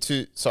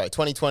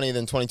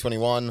 then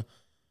 2021.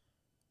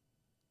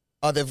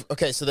 Oh,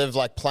 they've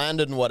like planned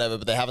it and whatever,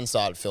 but they haven't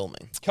started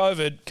filming.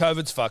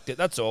 COVID's fucked it.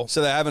 That's all.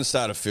 So they haven't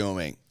started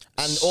filming.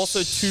 And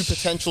also 2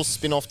 potential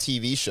spin-off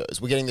TV shows.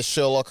 We're getting the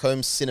Sherlock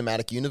Holmes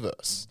cinematic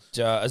universe.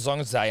 As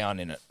long as they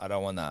aren't in it, I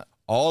don't want that.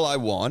 All I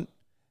want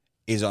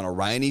is on a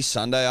rainy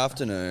Sunday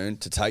afternoon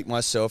to take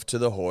myself to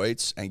the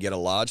Hoyts and get a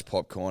large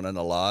popcorn and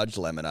a large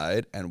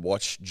lemonade and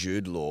watch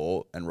Jude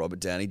Law and Robert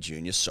Downey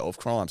Jr. solve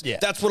crimes. Yeah.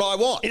 That's what I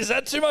want. Is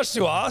that too much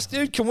to ask,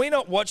 dude? Can we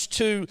not watch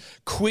 2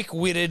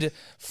 quick-witted,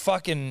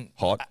 fucking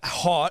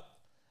hot,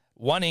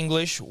 one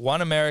English,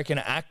 one American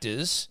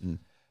actors?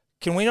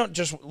 Can we not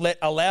just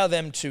allow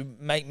them to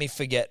make me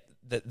forget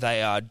that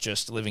they are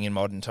just living in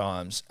modern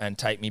times and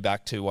take me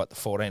back to, what, the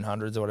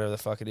 1400s or whatever the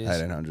fuck it is?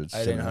 1800s.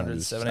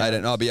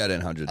 1700s. I'll be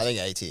 1800s. I think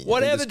 18.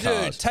 Whatever, there's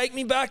dude. cars. Take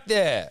me back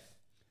there.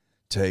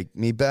 Take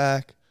me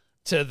back.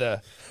 To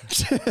the...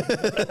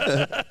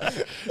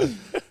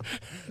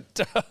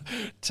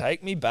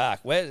 Take me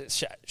back.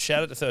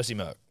 Shout out to Thirsty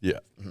Merc Yeah.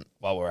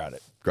 while we're at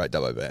it. Great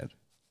Dubbo band.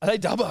 Are they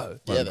Dubbo? One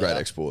of the they great are.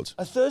 exports.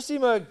 A Thirsty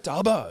Merc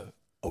Dubbo.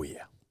 Oh,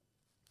 yeah.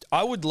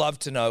 I would love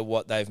to know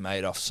what they've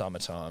made off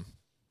Summertime.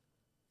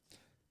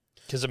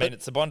 Because, I mean,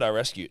 it's the Bondi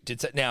Rescue. Did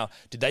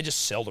they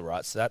just sell the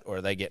rights to that, or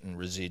are they getting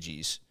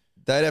residues?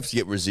 They'd have to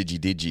get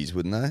resigi-digis,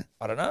 wouldn't they?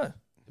 I don't know.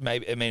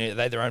 Maybe. I mean, are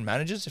they their own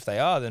managers? If they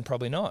are, then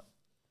probably not.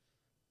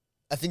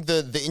 I think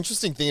the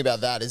interesting thing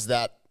about that is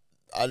that,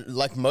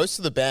 like most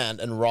of the band,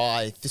 and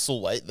Rye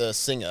Thistlethwaite, the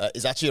singer,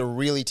 is actually a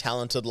really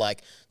talented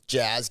like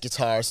jazz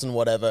guitarist and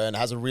whatever, and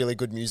has a really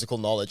good musical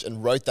knowledge,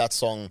 and wrote that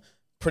song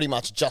pretty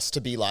much just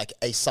to be like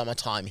a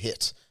summertime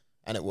hit,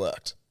 and it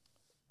worked.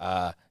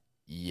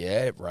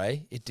 Yeah,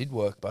 Ray, it did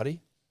work,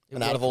 buddy.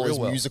 And out of all his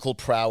musical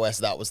prowess,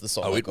 that was the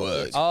song. Oh, it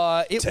worked.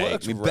 It Take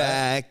worked. me Ray.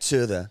 back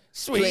to the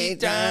Sweet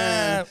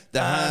time, the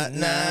hot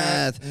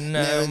night.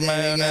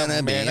 Never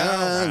gonna be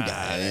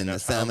on in the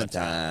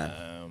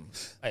summertime.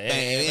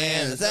 Baby,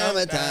 in the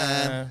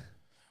summertime.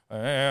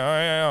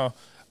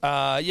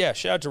 Yeah,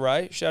 shout out to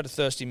Ray. Shout out to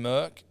Thirsty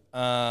Merc.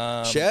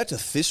 Shout out to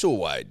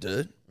Thistlethwaite,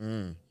 dude.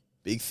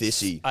 Big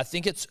Thissy. I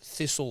think it's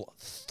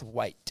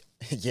Thistlethwaite.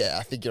 Yeah,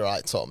 I think you're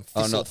right, Tom.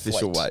 Oh, not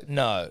Thistlethwaite.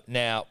 No.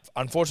 Now,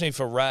 unfortunately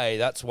for Ray,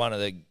 that's one of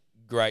the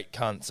great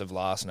cunts of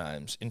last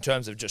names in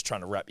terms of just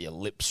trying to wrap your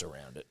lips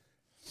around it.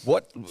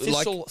 What?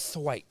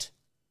 Thistlethwaite.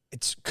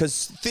 It's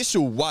because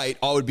Thistlethwaite,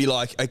 I would be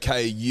like,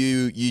 okay,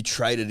 you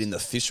traded in the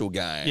thistle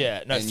game.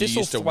 Yeah, no, and you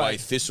used to weigh Thistlethwaite.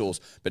 thistles.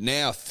 But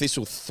now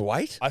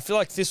Thistlethwaite? I feel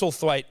like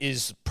Thistlethwaite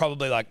is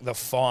probably like the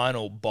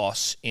final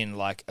boss in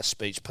like a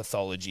speech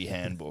pathology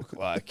handbook.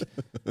 Like,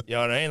 you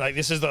know what I mean? Like,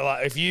 this is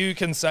if you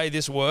can say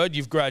this word,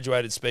 you've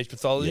graduated speech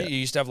pathology. Yeah. You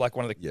used to have like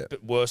one of the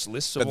worst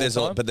lists of all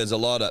time. But there's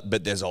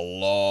a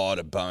lot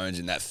of bones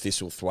in that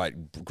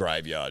Thistlethwaite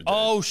graveyard. Dude.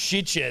 Oh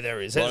shit, yeah, there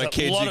is. There's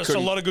a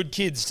lot of good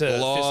kids to a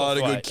lot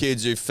of Thistlethwaite. good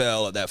kids who fell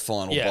at that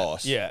final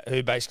boss. Yeah,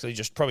 who basically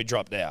just probably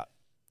dropped out.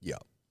 Yeah.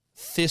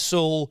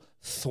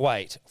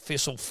 Thistlethwaite.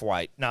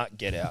 Nah,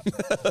 get out.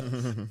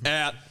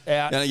 Out.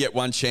 Out. You only get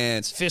one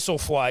chance.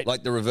 Thistlethwaite.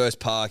 Like the reverse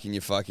park in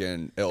your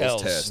fucking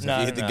L's test. No, if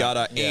you hit the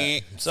gutter,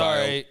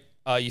 Sorry.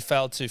 You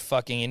failed to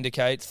fucking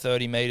indicate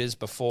 30 metres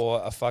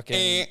before a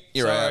fucking...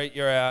 You're Sorry, out.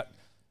 you're out.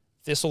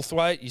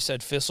 Thistlethwaite. You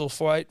said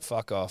Thistlethwaite.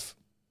 Fuck off.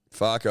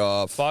 Fuck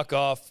off. Fuck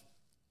off.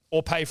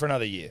 Or pay for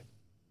another year.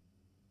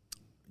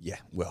 Yeah,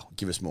 well,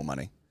 give us more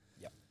money.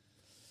 Yep.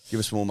 Give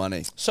us more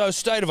money. So,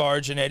 State of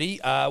Origin,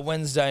 Eddie.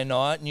 Wednesday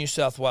night, New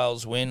South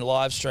Wales win.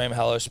 Live stream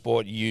Hello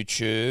Sport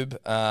YouTube.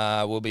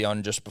 We'll be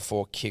on just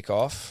before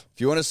kickoff. If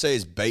you want to see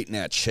us beating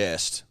our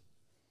chest,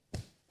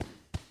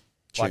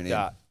 tune Like in.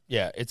 that.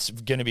 Yeah, it's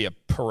going to be a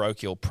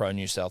parochial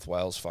pro-New South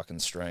Wales fucking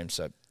stream,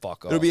 so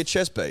fuck off. It'll be a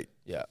chest beat.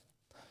 Yeah.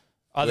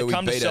 Either Where we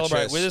come to beat our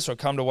celebrate chest. with us or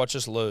come to watch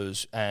us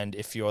lose, and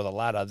if you're the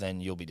latter, then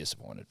you'll be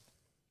disappointed.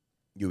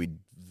 You'll be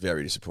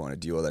very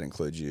disappointed. Do all that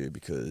includes you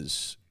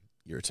because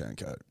you're a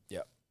turncoat.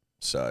 Yep.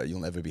 So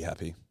you'll never be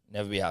happy.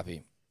 Never be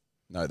happy.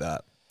 Know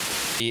that.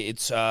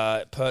 It's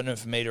pertinent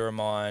for me to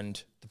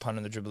remind the pun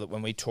and the dribble that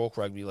when we talk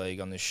rugby league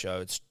on this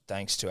show, it's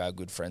thanks to our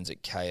good friends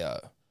at KO.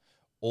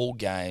 All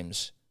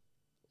games,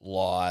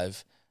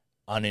 live,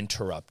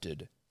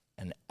 uninterrupted,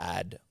 and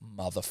ad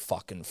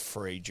motherfucking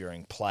free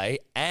during play.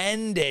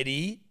 And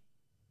Eddie,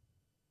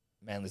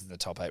 Manly's in the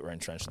top 8. We're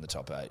entrenched in the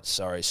top 8.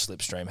 Sorry,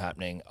 slipstream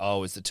happening.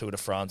 Oh, is the Tour de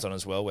France on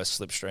as well, where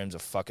slipstreams are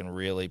fucking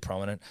really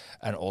prominent?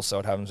 And also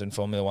it happens in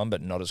Formula 1,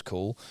 but not as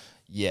cool.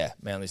 Yeah,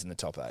 Manly's in the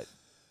top 8.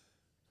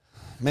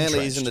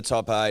 Manly is in the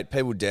top 8.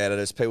 People doubted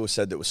us. People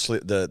said that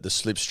the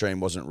slipstream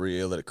wasn't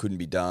real, that it couldn't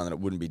be done, that it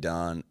wouldn't be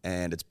done,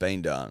 and it's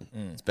been done.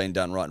 It's been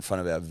done right in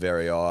front of our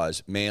very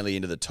eyes. Manly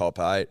into the top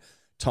 8.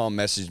 Tom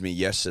messaged me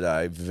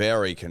yesterday,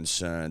 very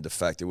concerned the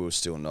fact that we were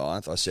still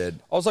 9th. I said,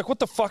 I was like, what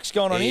the fuck's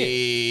going on here?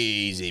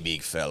 easy,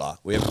 big fella.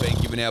 We haven't been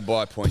given our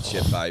buy points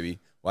yet, baby.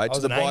 Wait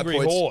till was the an buy angry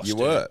points. horse, You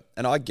dude. were,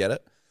 and I get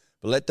it.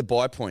 But let the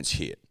buy points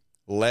hit.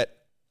 Let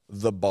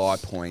the buy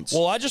points.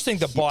 Well, I just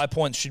think the buy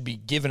points should be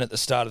given at the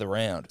start of the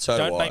round. So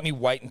Don't do I. make me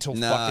wait until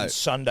No. fucking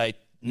Sunday,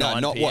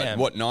 9 not p.m.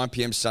 what 9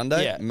 p.m.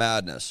 Sunday? Yeah.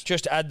 Madness.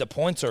 Just add the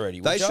points already.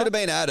 They would ya? should have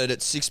been added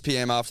at 6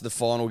 p.m. after the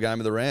final game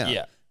of the round.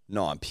 Yeah.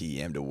 9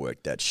 p.m. to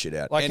work that shit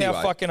out. Like, anyway,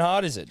 how fucking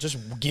hard is it? Just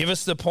give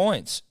us the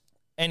points.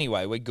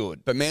 Anyway, we're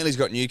good. but Manly's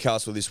got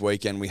Newcastle this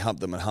weekend. We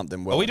humped them and humped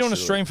them well. Are we doing a and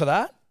truly. stream for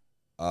that?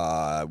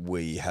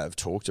 We have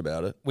talked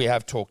about it. We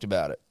have talked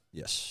about it.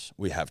 Yes,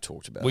 we have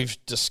talked about it. We've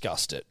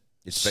discussed it.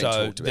 It's been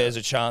so talked about. there's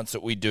a chance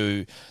that we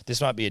do. This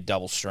might be a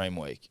double stream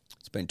week.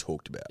 It's been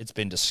talked about. It's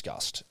been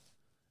discussed.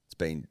 It's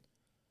been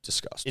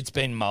discussed. It's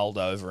been mulled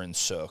over in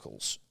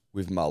circles.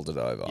 We've mulled it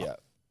over. Yeah.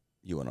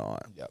 You and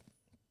I. Yep.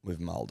 We've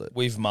mulled it.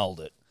 We've mulled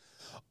it.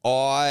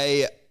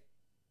 I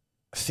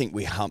think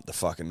we humped the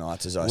fucking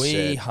Knights, as I We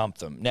said. humped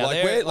them. Now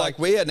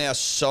We are now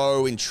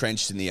so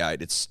entrenched in the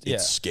 8. It's Yeah.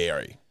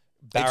 scary.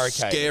 It's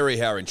barricaded. scary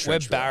how We're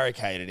entrenched we are.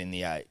 barricaded in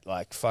the 8.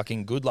 Like,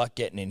 fucking good luck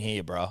getting in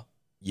here, bro.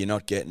 You're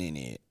not getting in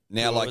here.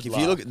 Now, Good like, if you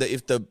luck. look at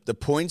if the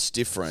points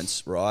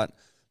difference, right?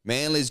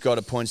 Manly's got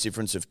a points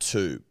difference of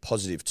 2,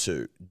 positive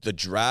 2. The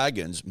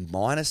Dragons,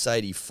 minus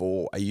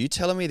 84. Are you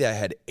telling me they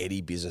had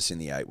any business in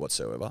the 8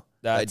 whatsoever?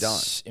 They don't.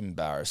 That's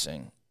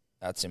embarrassing.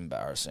 That's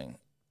embarrassing.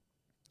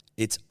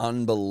 It's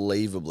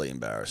unbelievably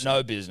embarrassing.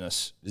 No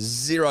business.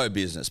 Zero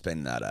business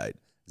being that 8.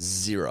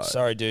 Zero.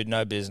 Sorry, dude,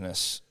 no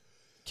business.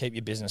 Keep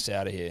your business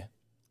out of here.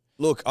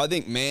 Look, I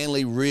think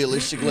Manly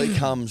realistically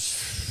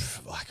comes,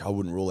 like, I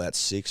wouldn't rule out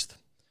 6th,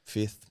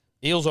 5th.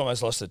 Eels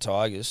almost lost to the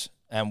Tigers,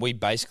 and we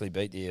basically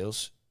beat the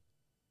Eels.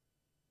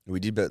 We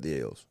did beat the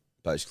Eels,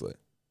 basically.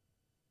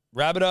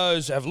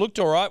 Rabbitohs have looked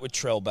all right with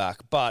Trell back,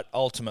 but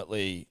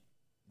ultimately,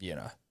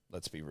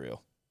 let's be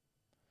real.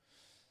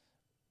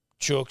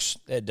 Chooks,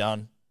 they're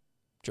done.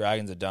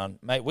 Dragons are done.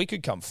 Mate, we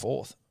could come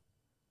 4th.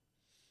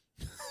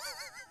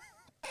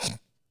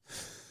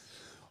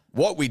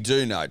 What we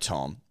do know,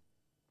 Tom,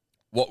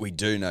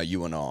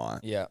 you and I,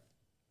 Yeah.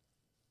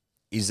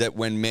 is that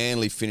when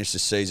Manly finish the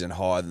season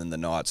higher than the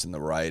Knights and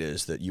the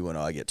Raiders, that you and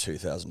I get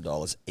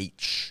 $2,000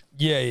 each.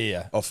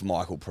 Yeah. Off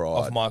Michael Pride.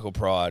 Off Michael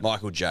Pride.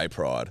 Michael J.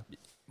 Pride.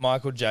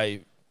 Michael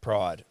J.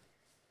 Pride.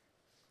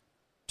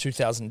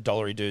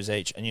 $2,000 dues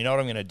each. And you know what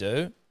I'm going to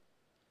do?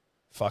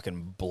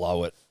 Fucking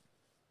blow it.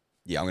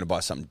 Yeah, I'm going to buy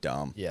something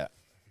dumb. Yeah.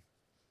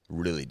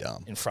 Really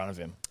dumb. In front of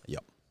him.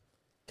 Yep.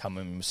 Come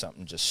in with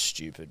something just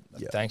stupid.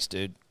 Like, Yep. Thanks,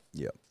 dude.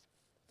 Yep.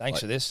 Thanks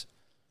for this.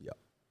 Yep.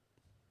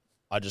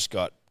 I just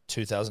got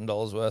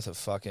 $2,000 worth of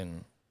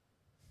fucking...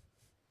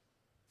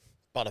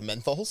 Butter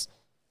menthols.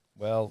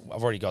 Well,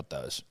 I've already got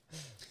those.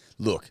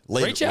 Look,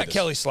 Reach out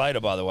Kelly Slater,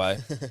 by the way.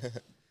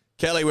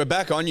 Kelly, we're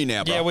back on you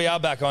now, bro. Yeah, we are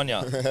back on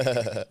you.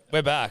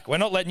 We're back. We're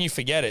not letting you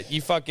forget it.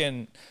 You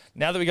fucking...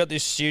 Now that we got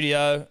this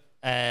studio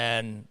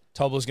and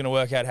Tobler's going to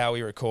work out how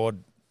we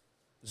record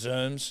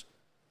Zooms,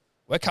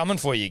 we're coming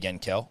for you again,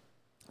 Kel.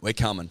 We're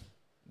coming.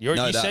 You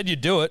said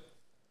you'd do it.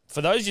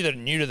 For those of you that are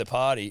new to the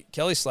party,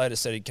 Kelly Slater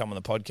said he'd come on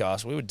the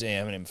podcast. We were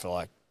DMing him for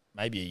like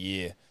maybe a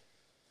year.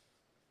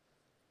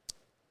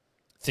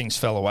 Things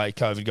fell away.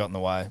 COVID got in the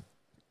way.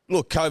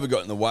 Look, COVID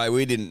got in the way.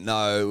 We didn't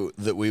know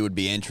that we would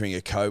be entering a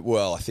COVID.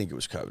 Well, I think it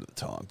was COVID at the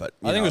time, but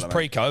I think it was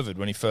pre-COVID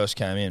when he first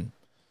came in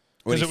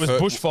When because he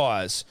it was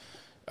bushfires.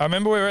 I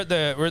remember we were at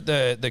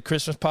the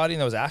Christmas party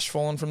and there was ash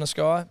falling from the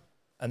sky,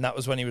 and that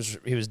was when he was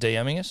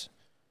DMing us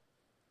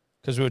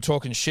because we were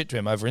talking shit to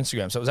him over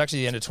Instagram. So it was actually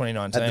the end of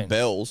 2019. At the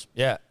Bells.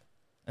 Yeah,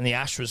 and the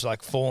ash was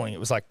like falling. It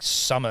was like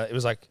summer. It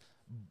was like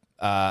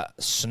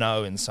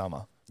snow in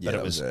summer, Yeah, but it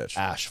that was was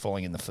ash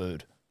falling in the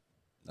food.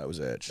 That was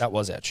Edge. That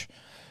was Etch.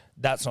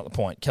 That's not the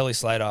point. Kelly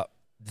Slater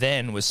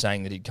then was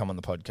saying that he'd come on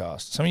the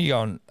podcast. Some of you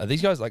going, are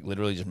these guys like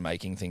literally just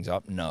making things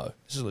up? No,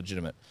 this is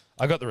legitimate.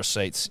 I got the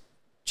receipts.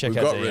 Check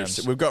out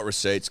DMs. We've got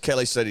receipts.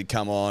 Kelly said he'd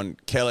come on.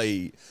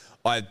 Kelly,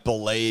 I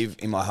believe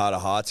in my heart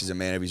of hearts, is a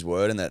man of his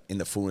word, and that in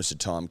the fullness of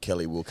time,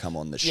 Kelly will come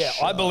on the show. Yeah,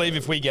 I believe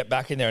if we get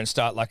back in there and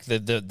start like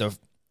the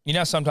you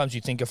know, sometimes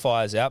you think a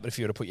fire's out, but if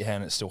you were to put your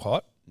hand, it's still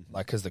hot,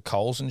 like because the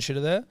coals and shit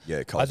are there.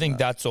 Yeah, coals I think and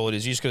that. that's all it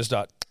is. You just got to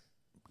start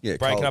breaking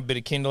coal- up a bit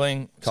of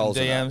kindling, some coals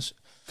and that. DMs,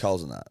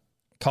 Coles and that.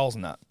 coals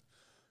and that.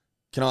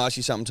 Can I ask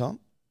you something, Tom?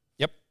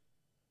 Yep.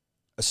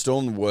 A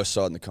Storm the worst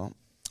side in the comp.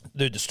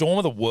 Dude, the Storm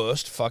are the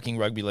worst fucking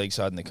rugby league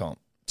side in the comp.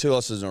 2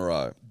 losses in a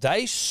row.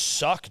 They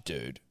suck,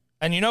 dude.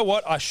 And you know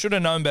what? I should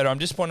have known better. I'm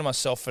disappointed in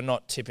myself for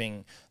not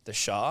tipping the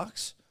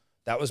Sharks.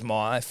 That was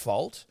my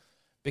fault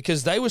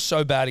because they were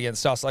so bad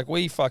against us. Like,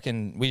 we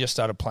just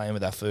started playing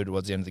with our food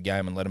towards the end of the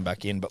game and let them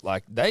back in. But,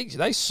 like,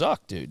 they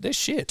suck, dude. They're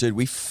shit. Dude,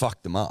 we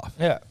fucked them up.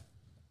 Yeah.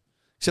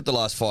 Except the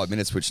last 5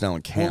 minutes, which no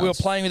one counts. Well, we were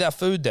playing with our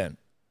food then.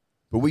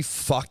 But we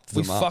fucked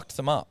them up. We fucked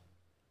them up.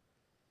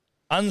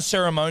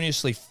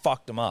 Unceremoniously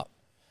fucked them up.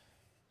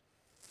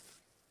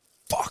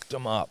 Fucked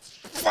them up.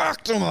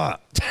 Fucked them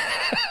up.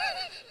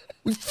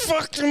 We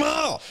fucked them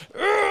up.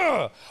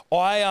 Ugh.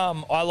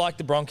 I like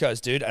the Broncos,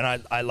 dude,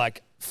 and I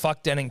like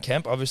fuck Den and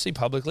Kemp, obviously,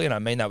 publicly, and I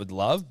mean that with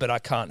love, but I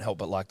can't help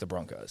but like the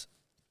Broncos.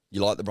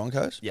 You like the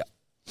Broncos? Yeah.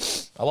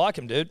 I like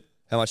them, dude.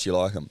 How much do you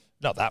like them?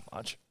 Not that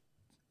much.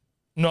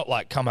 Not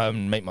like come home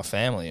and meet my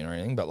family or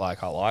anything, but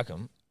like I like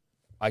them.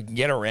 I can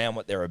get around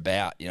what they're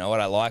about. You know what?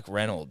 I like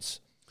Reynolds.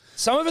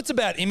 Some of it's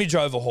about image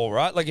overhaul,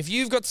 right? Like if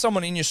you've got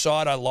someone in your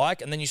side I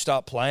like and then you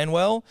start playing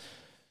well,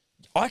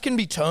 I can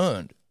be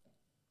turned.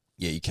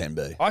 Yeah, you can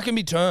be. I can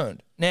be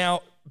turned.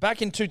 Now,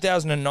 back in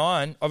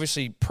 2009,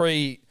 obviously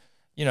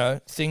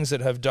things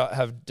that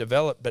have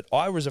developed, but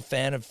I was a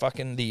fan of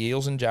fucking the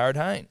Eels and Jared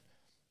Hayne.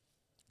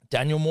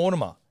 Daniel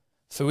Mortimer,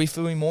 Fui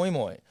Fui Moi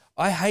Moi.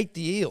 I hate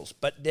the Eels,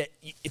 but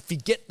if you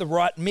get the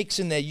right mix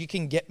in there, you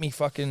can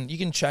you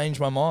can change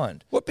my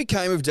mind. What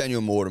became of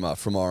Daniel Mortimer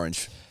from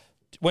Orange?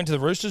 Went to the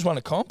Roosters, won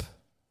a comp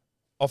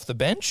off the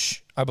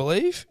bench, I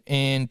believe,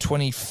 in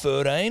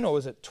 2013, or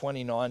was it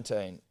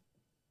 2019?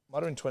 Might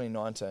have been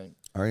 2019.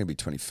 I reckon it'd be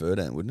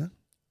 2013, wouldn't it?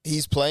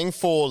 He's playing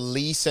for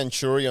Lee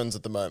Centurions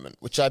at the moment,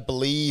 which I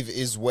believe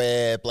is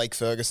where Blake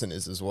Ferguson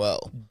is as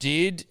well.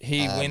 Did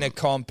he win a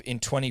comp in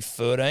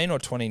 2013 or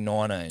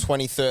 2019?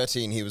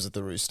 2013, he was at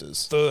the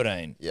Roosters.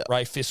 13. Yeah.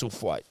 Ray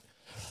Fisselthwaite.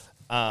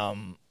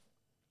 Right.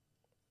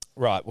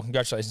 Well,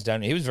 congratulations,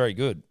 Daniel. He was very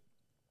good.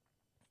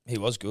 He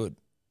was good.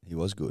 He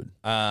was good.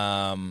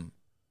 But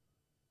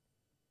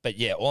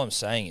yeah, all I'm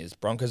saying is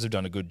Broncos have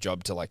done a good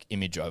job to like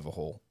image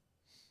overhaul.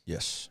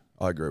 Yes,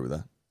 I agree with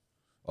that.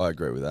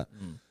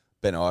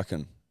 Ben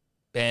Eichen,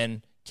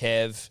 Ben,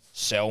 Kev,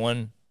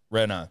 Selwyn,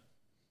 Reno.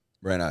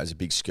 Reno's a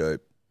big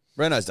scoop.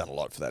 Reno's done a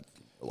lot for that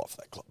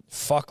club.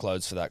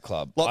 Fuckloads for that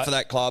club. A lot for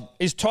that club.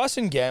 Is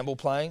Tyson Gamble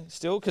playing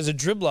still? Because a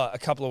dribbler a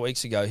couple of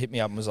weeks ago hit me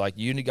up and was like,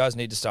 you guys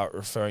need to start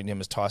referring to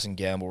him as Tyson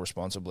Gamble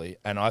responsibly.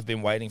 And I've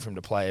been waiting for him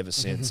to play ever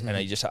since, and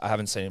I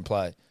haven't seen him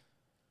play.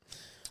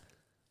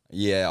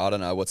 Yeah, I don't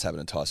know what's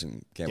happened to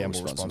Tyson Gamble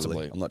Gamble responsibly.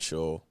 responsibly. I'm not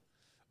sure.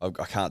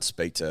 I can't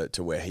speak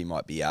to where he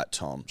might be at,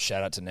 Tom.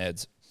 Shout out to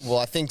Neds. Well,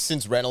 I think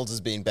since Reynolds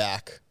has been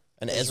back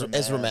and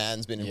Ezra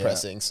Mann's been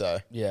impressing, so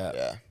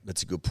Yeah.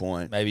 That's a good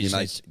point. Maybe you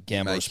just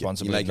gamble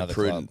responsibly You with make another a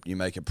prudent. club. You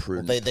make a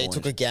prudent. they point.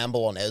 took a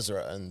gamble on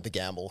Ezra, and the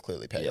gamble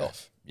clearly paid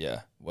off.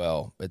 Yeah.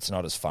 Well, it's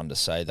not as fun to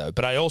say, though.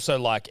 But I also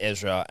like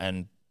Ezra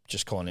and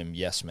just calling him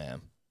yes,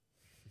 ma'am.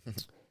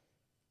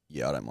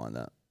 Yeah, I don't mind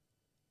that.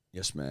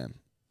 Yes, ma'am.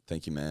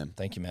 Thank you, ma'am.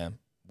 Thank you, ma'am.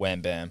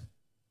 Wham, bam.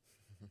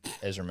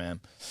 Ezra,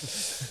 ma'am.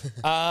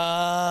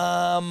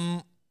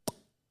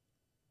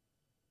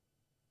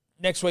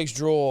 Next week's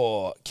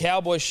draw.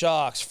 Cowboys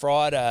Sharks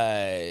Friday.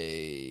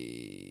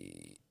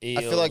 I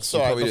feel like,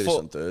 sorry, probably do this before,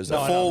 on Thursday.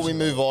 before we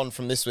move on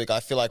from this week, I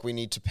feel like we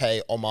need to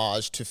pay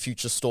homage to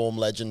future Storm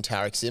legend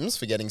Tarek Sims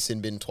for getting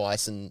sin bin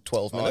twice in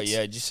 12 minutes. Oh,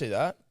 yeah. Did you see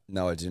that?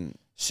 No, I didn't.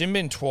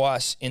 Simbin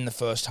twice in the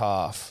first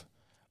half.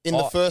 In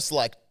the first,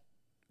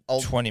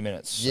 20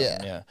 minutes.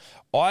 Yeah.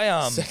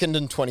 I second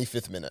and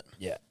 25th minute.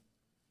 Yeah.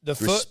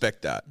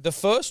 Respect that. The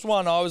first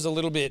one, I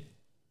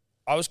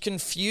was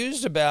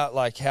confused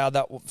about how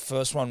that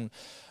first one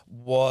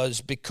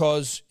was,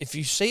 because if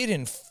you see it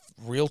in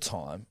real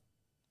time,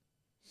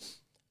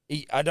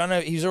 I don't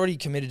know, he was already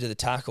committed to the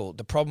tackle.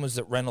 The problem was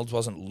that Reynolds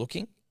wasn't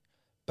looking.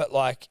 But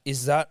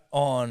is that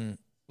on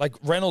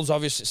Reynolds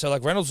obviously, so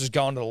Reynolds was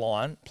going to the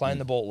line, playing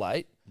the ball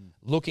late,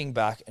 looking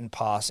back and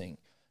passing.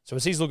 So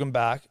as he's looking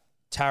back,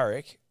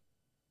 Tarek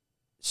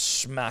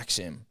smacks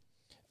him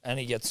and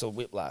he gets a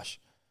whiplash.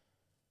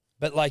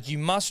 But you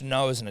must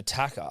know as an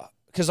attacker,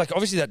 because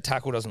obviously that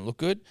tackle doesn't look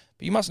good,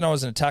 but you must know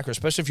as an attacker,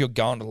 especially if you're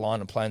going to the line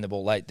and playing the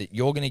ball late, that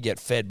you're going to get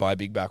fed by a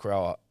big back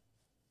rower.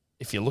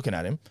 If you're looking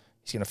at him,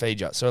 he's going to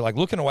feed you. So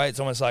looking away, it's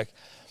almost like,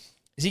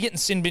 is he getting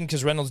sin bin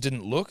because Reynolds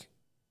didn't look?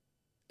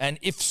 And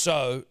if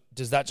so,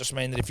 does that just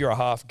mean that if you're a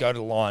half, go to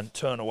the line,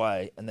 turn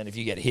away, and then if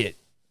you get hit,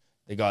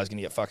 the guy's going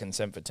to get fucking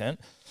sent for 10?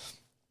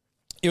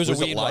 It was a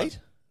weird late?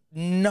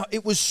 One. No,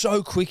 it was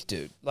so quick,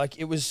 dude.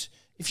 It was,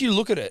 if you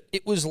look at it,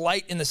 it was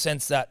late in the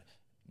sense that,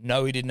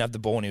 no, he didn't have the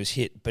ball and he was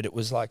hit, but it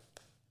was like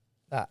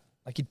that.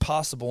 He'd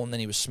passed the ball and then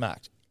he was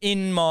smacked,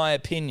 in my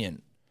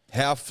opinion.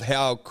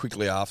 How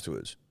quickly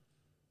afterwards?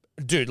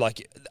 Dude, what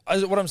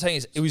I'm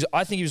saying is,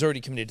 I think he was already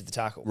committed to the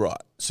tackle.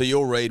 Right. So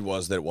your read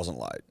was that it wasn't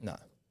late. No.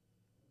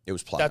 It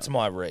was played. That's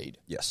my read.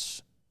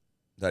 Yes.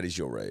 That is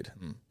your read.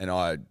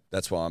 And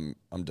that's why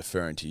I'm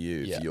deferring to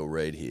you for your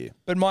read here.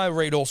 But my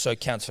read also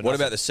counts for What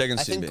nothing. about the second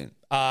sin bin?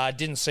 I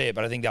didn't see it,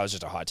 but I think that was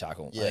just a high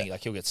tackle. Yeah. I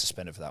think he'll get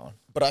suspended for that one.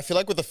 But I feel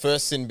like with the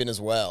first sin bin as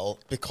well,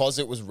 because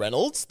it was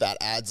Reynolds, that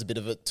adds a bit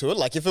of it to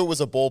it. If it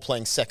was a ball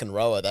playing second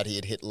rower that he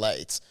had hit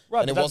late,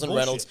 Right, and it but that's wasn't bullshit.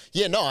 Reynolds.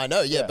 Yeah, no, I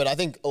know, yeah, but I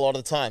think a lot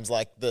of the times,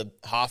 the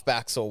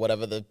halfbacks or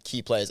whatever, the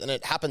key players, and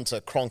it happened to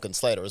Cronk and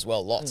Slater as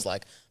well, lots,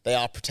 they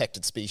are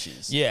protected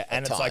species. Yeah,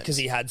 and at it's because times.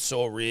 he had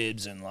sore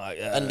ribs and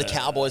And the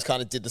Cowboys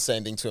kind of did the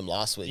same thing to him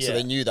last week, so Yeah.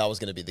 they knew that was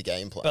going to be the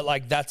game plan.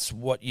 But that's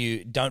what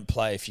you don't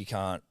play if you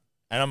can't.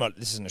 And I'm not.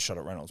 This isn't a shot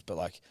at Reynolds, but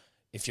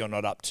if you're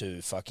not up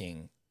to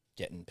fucking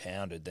getting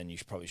pounded, then you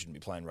probably shouldn't be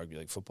playing rugby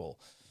league football.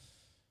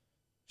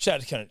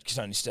 Shout out to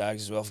Tony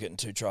Staggs as well for getting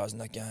 2 tries in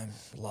that game.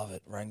 Love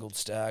it. Wrangled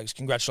Staggs.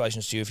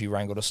 Congratulations to you if you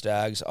wrangled a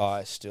Staggs.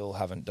 I still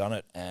haven't done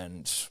it,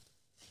 and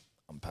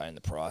I'm paying the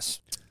price.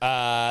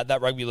 That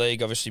rugby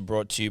league obviously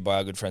brought to you by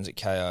our good friends at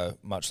KO.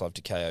 Much love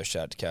to KO.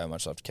 Shout out to KO.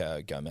 Much love to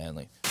KO. Go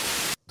Manly.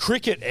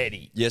 Cricket,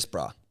 Eddie. Yes,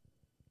 bruh.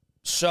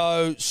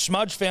 So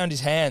Smudge found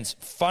his hands.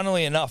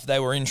 Funnily enough, they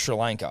were in Sri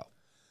Lanka.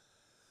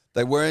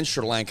 They were in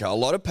Sri Lanka. A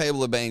lot of people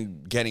have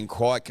been getting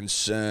quite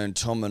concerned.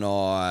 Tom and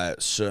I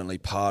certainly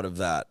part of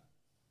that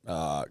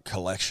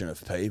collection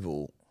of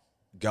people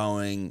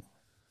going,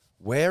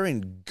 where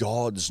in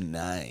God's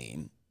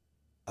name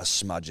are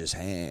Smudge's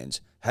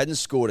hands? Hadn't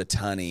scored a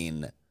ton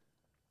in.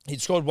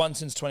 He'd scored one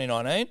since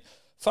 2019.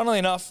 Funnily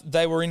enough,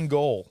 they were in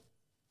Gaul,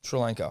 Sri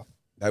Lanka.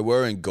 They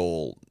were in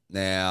Gaul.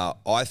 Now,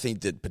 I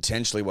think that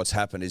potentially what's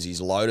happened is he's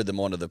loaded them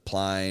onto the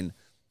plane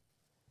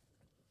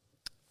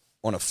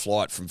on a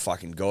flight from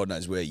fucking God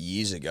knows where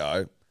years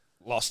ago.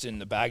 Lost in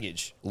the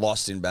baggage.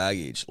 Lost in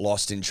baggage,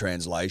 lost in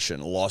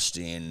translation, lost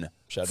in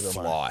Shout out to Bill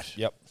Murray. flight.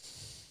 Yep.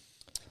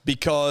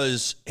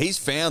 Because he's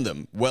found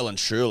them well and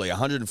truly.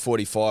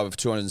 145 of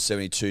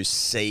 272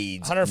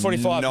 seeds.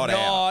 145, not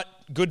out.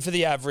 good for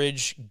the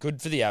average.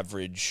 Good for the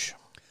average.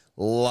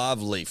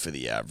 Lovely for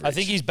the average. I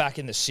think he's back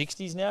in the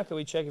 60s now. Can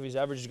we check if his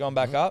average has gone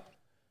back up?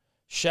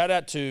 Shout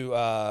out to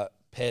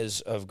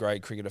Pez of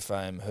Great Cricketer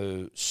fame,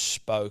 who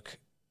spoke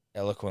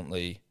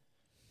eloquently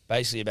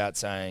basically about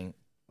saying,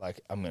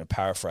 I'm going to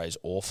paraphrase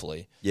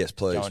awfully. Yes,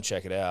 please. Go and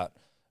check it out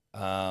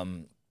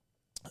on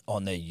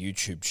their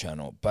YouTube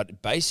channel.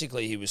 But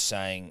basically he was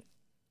saying,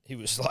 he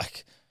was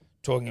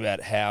talking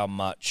about how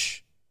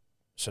much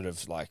sort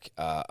of like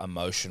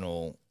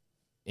emotional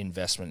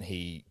investment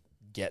he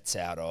gets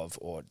out of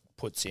or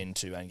puts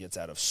into and gets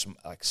out of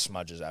like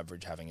Smudge's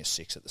average having a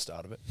 6 at the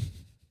start of it.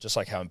 Just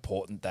like how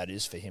important that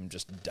is for him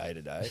just day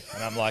to day.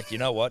 And I'm like, you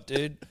know what,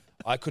 dude?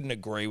 I couldn't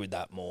agree with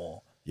that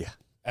more. Yeah.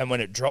 And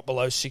when it dropped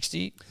below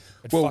 60,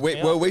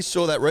 we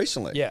saw that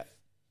recently. Yeah.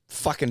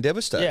 Fucking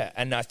devastating. Yeah,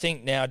 and I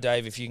think now,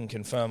 Dave, if you can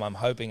confirm, I'm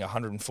hoping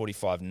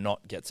 145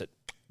 not gets it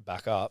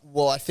back up.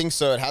 Well, I think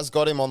so. It has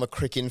got him on the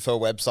Cricinfo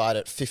website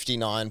at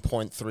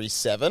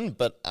 59.37,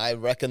 but I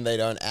reckon they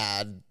don't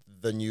add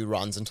the new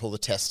runs until the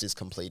test is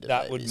completed.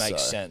 That would make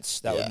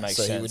sense. That would make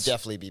sense. So he would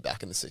definitely be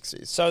back in the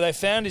 60s. So they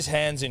found his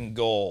hands in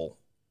gall.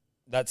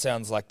 That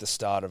sounds like the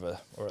start of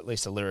or at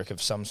least a lyric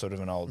of some sort of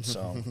an old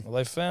song. Well,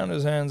 they found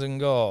his hands in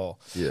gall.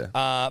 Yeah.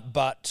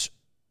 But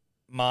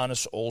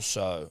Marnus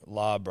also,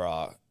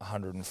 Labra,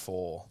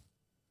 104.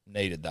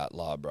 Needed that,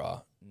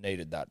 Labra.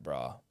 Needed that,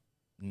 brah.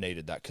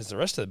 Needed that. Because the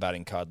rest of the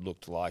batting card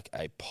looked like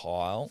a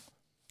pile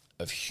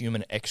of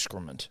human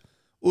excrement.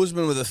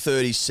 Usman with a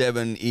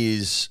 37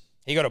 is...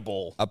 He got a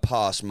ball. A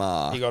pass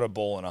mark. He got a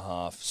ball and a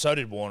half. So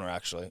did Warner,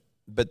 actually.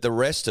 But the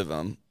rest of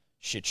them...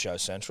 Shit show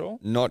central.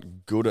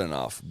 Not good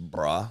enough,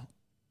 bruh.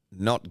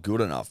 Not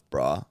good enough,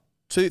 bruh.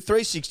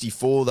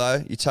 364,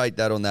 though. You take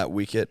that on that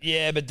wicket.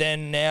 Yeah, but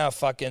then now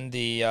fucking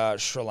the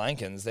Sri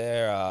Lankans,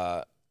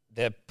 they're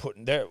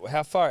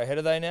how far ahead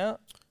are they now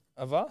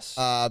of us?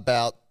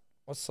 About...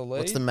 What's the lead?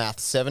 What's the math?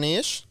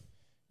 70-ish?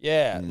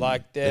 Yeah,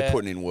 like they're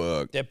putting in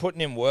work. They're putting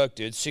in work,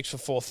 dude. 6 for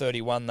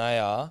 431 they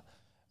are.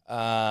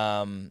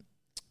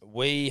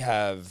 We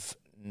have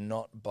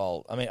not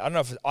bowled. I mean,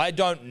 I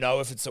don't know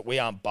if it's that we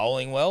aren't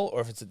bowling well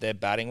or if it's that they're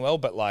batting well,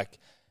 but like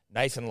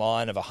Nathan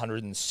Lyon of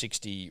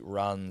 160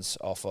 runs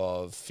off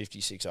of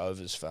 56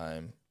 overs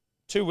fame.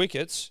 2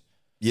 wickets.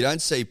 You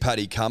don't see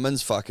Paddy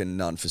Cummins fucking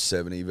none for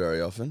 70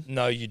 very often.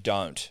 No, you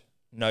don't.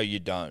 No, you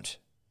don't.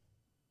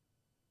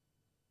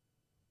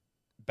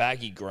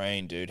 Baggy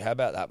Green, dude. How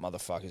about that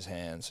motherfucker's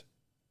hands?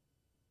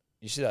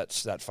 You see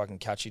that fucking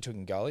catch he took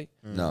in gully?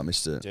 No, I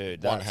missed it.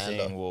 Dude, that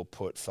thing will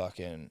put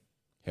fucking...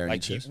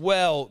 Herring chest?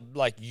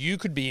 You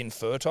could be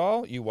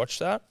infertile. You watch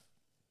that?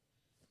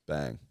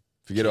 Bang.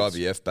 Forget Kids.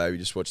 IVF, baby.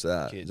 Just watch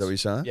that. Kids. Is that what you're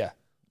saying? Yeah.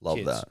 Love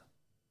Kids.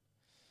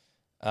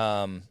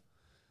 that.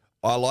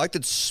 I like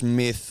that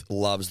Smith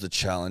loves the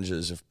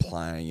challenges of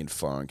playing in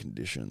foreign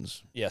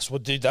conditions. Yes. Well,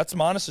 dude, that's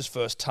Marnus's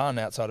first ton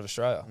outside of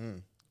Australia.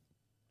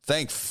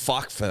 Thank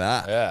fuck for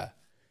that. Yeah.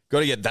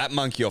 Got to get that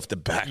monkey off the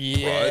back, bro.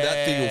 Yeah,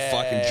 That thing will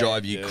fucking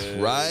drive you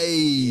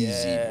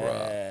crazy, bro.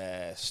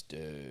 Yes,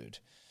 dude.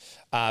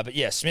 But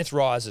yeah, Smith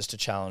rises to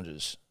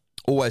challenges.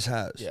 Always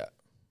has. Yeah.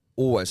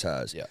 Always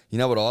has. Yeah. You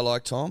know what I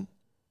like, Tom?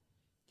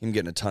 Him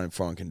getting a ton in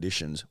foreign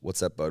conditions. What's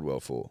that bode well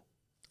for?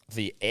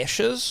 The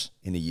Ashes?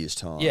 In a year's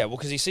time. Yeah, well,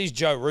 because he sees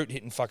Joe Root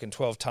hitting fucking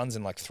 12 tons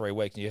in like 3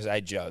 weeks. And he goes, hey,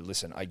 Joe,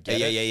 listen, I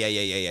get it.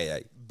 Yeah.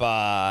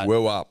 But...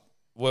 Woo up.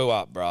 Woo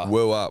up, bro.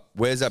 Woo up.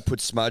 Where's that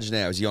put Smudge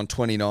now? Is he on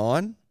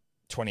 29?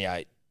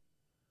 28.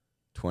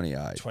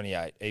 28.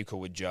 28, equal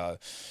with Joe.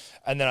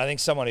 And then I think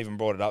someone even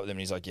brought it up with him,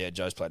 and he's like, yeah,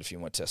 Joe's played a few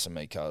more tests than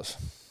me, cuz.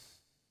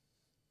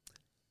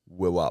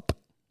 Woo up.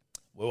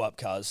 Woo up,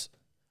 cuz.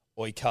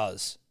 Oi,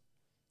 cuz.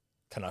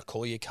 Can I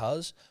call you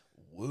cuz?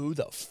 Woo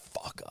the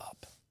fuck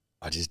up.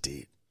 I just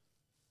did.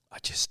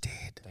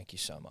 Thank you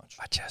so much.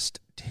 I just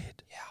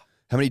did. Yeah.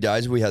 How many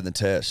days have we had in the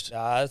test?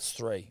 That's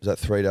 3. Is that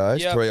 3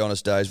 days? Yep. 3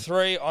 honest days.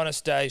 3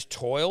 honest days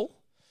toil.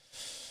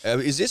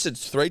 Is this a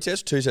 3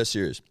 test, 2 test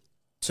series?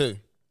 2.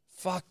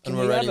 Fuck. And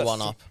we're already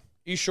 1 up.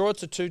 You sure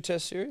it's a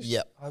 2-test series?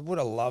 Yep. I would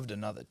have loved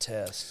another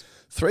test.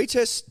 2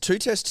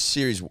 test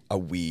series are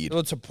weird.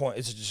 What's the point?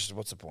 It's just,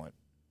 what's the point?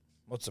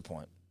 What's the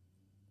point?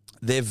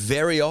 They're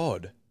very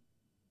odd.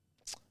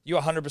 You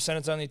 100%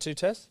 it's only 2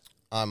 tests?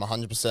 I'm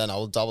 100%. I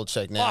will double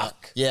check now.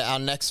 Fuck. Yeah, our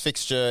next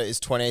fixture is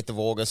 28th of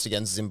August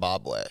against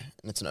Zimbabwe,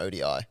 and it's an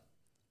ODI.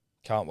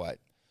 Can't wait.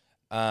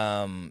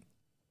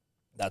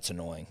 That's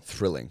annoying.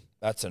 Thrilling.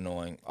 That's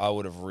annoying. I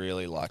would have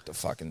really liked a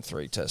fucking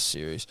 3-test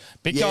series.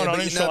 Bit going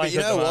on in Sri Lanka but you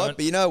know at the what? moment.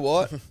 But you know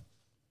what?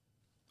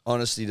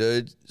 Honestly,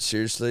 dude,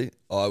 seriously,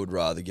 I would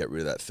rather get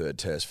rid of that 3rd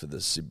test for the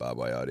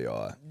Zimbabwe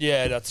ODI.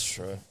 Yeah, that's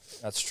true.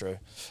 That's true.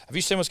 Have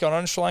you seen what's going on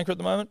in Sri Lanka at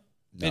the moment?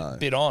 No.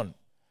 Bit on.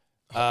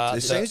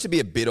 There seems to be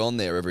a bit on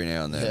there every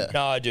now and then. Yeah.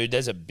 No, dude,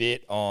 there's a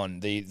bit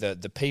on.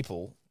 The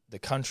people, the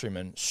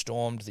countrymen,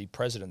 stormed the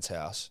president's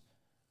house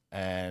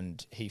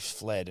and he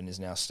fled and is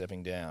now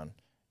stepping down.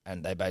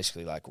 And they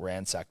basically like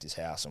ransacked his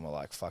house and were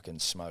like fucking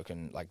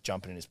smoking, like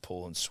jumping in his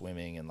pool and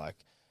swimming and like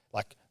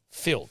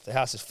filled. The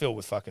house is filled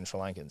with fucking Sri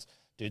Lankans.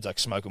 Dude's like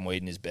smoking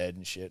weed in his bed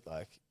and shit.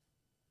 Like,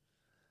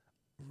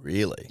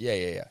 Really?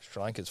 yeah.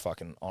 Sri Lanka's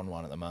fucking on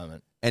one at the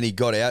moment. And he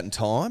got out in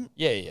time?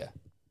 Yeah.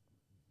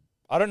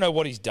 I don't know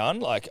what he's done.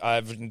 Like, I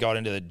haven't got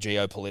into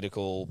the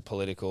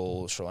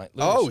political Sri Lanka.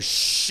 Oh,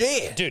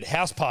 shit. Dude,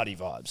 house party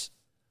vibes.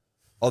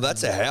 Oh,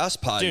 that's a house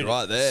party Dude,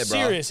 right there, bro.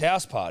 Serious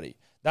house party.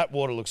 That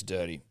water looks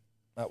dirty.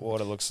 That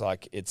water looks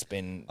like it's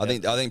been... I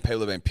think people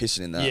have been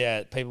pissing in that.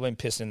 Yeah, people have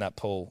been pissing in that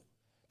pool.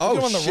 Oh,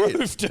 Look at him on the shit.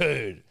 roof,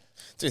 dude.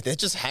 Dude, they're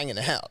just hanging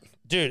out.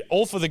 Dude,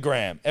 all for the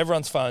gram.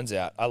 Everyone's phone's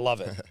out. I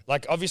love it.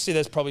 Like, obviously,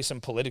 there's probably some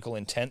political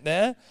intent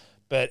there,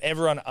 but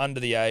everyone under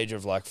the age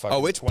of like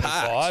fucking it's 25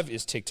 packed.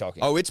 is TikToking.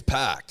 Oh, it's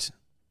packed.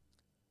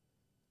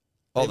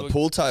 Oh, the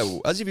pool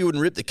table. As if you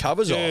wouldn't rip the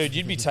covers off. Dude,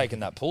 you'd be taking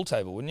that pool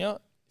table, wouldn't you?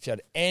 If you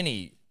had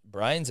any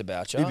brains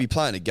about you. You'd be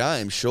playing a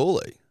game,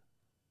 surely.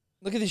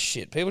 Look at this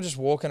shit. People just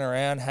walking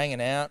around,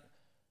 hanging out.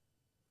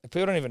 Like,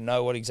 people don't even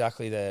know what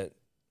exactly they're...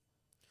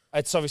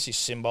 It's obviously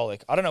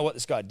symbolic. I don't know what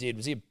this guy did.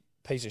 Was he a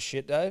piece of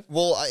shit, Dave?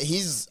 Well, I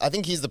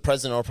think he's the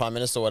president or prime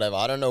minister or whatever.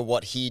 I don't know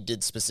what he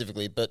did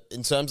specifically, but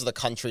in terms of the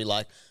country,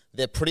 like,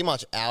 they're pretty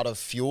much out of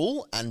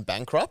fuel and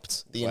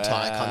bankrupt, the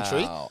entire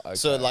country. Okay.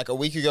 So, like, a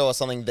week ago or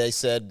something, they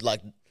said,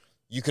 like,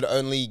 you could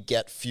only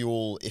get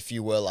fuel if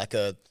you were, like,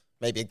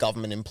 maybe a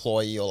government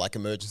employee or, like,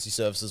 emergency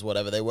services,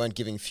 whatever. They weren't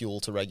giving fuel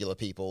to regular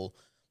people.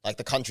 Like,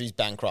 the country's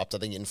bankrupt. I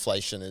think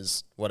inflation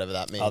is whatever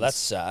that means. Oh, that's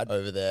sad.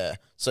 Over there.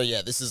 So,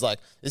 yeah, this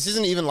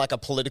isn't even like a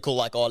political,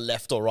 like,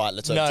 left or right,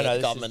 let's overtake the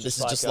government. This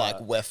is just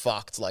like, we're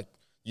fucked. Like,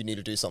 you need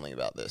to do something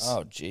about this.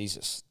 Oh,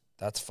 Jesus.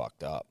 That's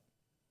fucked up.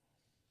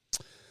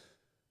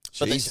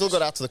 But they still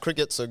got out to the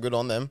cricket, so good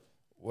on them.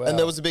 Well, And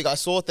there was I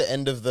saw at the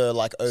end of the,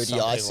 like, some people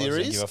ODI don't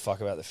series, give a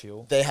fuck about the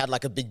fuel. they had,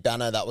 like, a big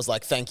banner that was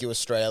like, thank you,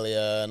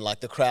 Australia. And,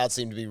 like, the crowd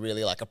seemed to be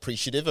really, like,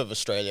 appreciative of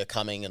Australia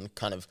coming and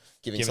kind of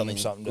giving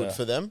something good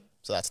for them.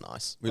 So that's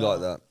nice. We like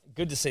that.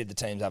 Good to see the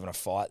teams having a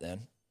fight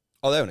then.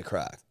 Oh, they're having a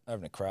crack.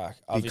 Having a crack.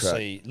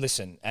 Obviously,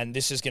 listen, and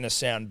this is going to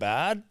sound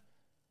bad,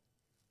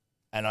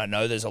 and I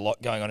know there's a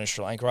lot going on in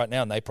Sri Lanka right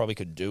now, and they probably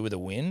could do with a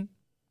win,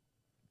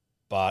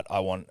 but I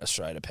want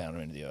Australia to pound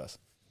them into the earth.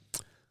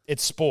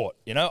 It's sport,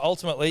 you know.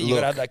 Ultimately, you got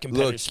to have that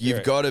competitive spirit.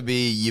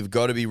 You've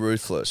got to be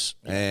ruthless,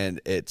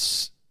 and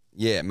it's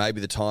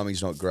maybe the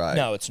timing's not great.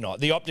 No, it's not.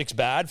 The optics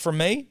bad from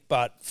me,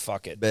 but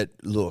fuck it. But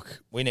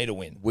look, we need a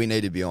win. We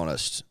need to be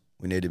honest.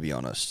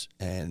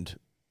 And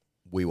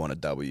we want a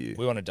W.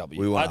 We want a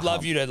W. I'd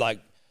love you to, like,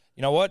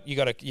 you know what? You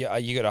got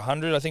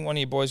 100. I think one of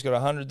your boys got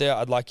 100 there.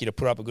 I'd like you to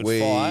put up a good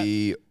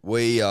fight.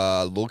 We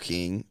are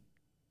looking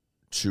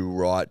to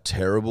right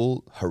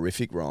terrible,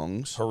 horrific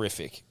wrongs.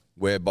 Horrific.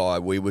 Whereby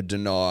we were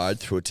denied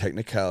through a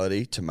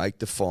technicality to make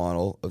the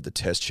final of the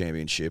Test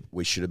Championship.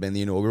 We should have been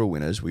the inaugural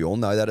winners. We all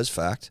know that as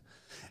fact.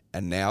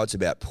 And now it's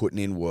about putting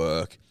in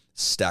work,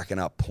 stacking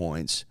up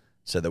points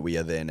so that we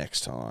are there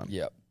next time.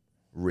 Yep.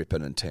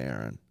 Ripping and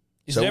tearing.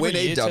 Is it every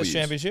year, W's. Test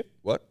Championship?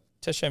 What?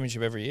 Test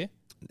Championship every year?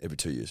 Every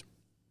 2 years.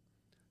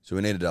 So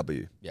we need a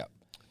W. Yep.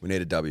 We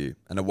need a W.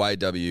 An away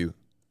W,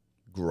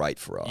 great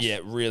for us. Yeah,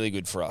 really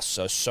good for us.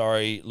 So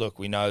sorry. Look,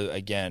 we know,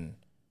 again,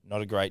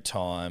 not a great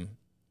time,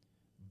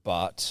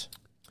 but...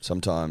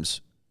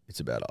 Sometimes it's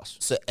about us.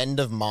 So end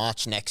of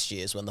March next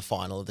year is when the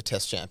final of the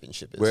Test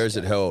Championship is. Where is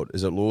it held?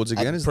 Is it Lords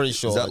again? I'm pretty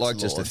sure Is that it's like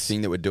just a Lords.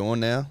 thing that we're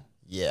doing now?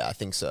 Yeah, I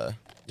think so.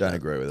 Don't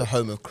agree with The it.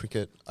 home of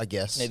cricket, I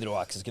guess. Neither do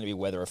I, because it's going to be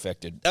weather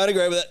affected. Don't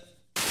agree with it.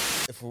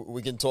 If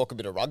we can talk a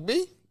bit of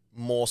rugby,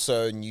 more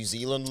so New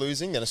Zealand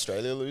losing than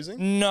Australia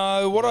losing.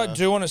 No, what I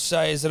do want to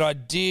say is that I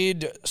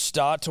did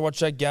start to watch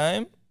that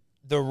game.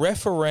 The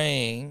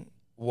refereeing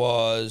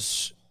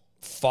was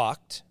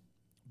fucked,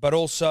 but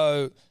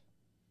also,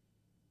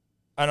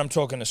 and I'm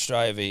talking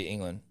Australia v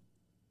England.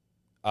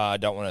 I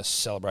don't want to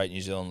celebrate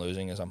New Zealand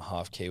losing as I'm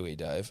half Kiwi,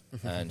 Dave,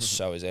 and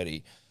so is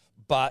Eddie.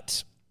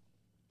 But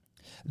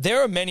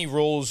there are many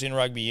rules in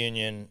rugby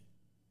union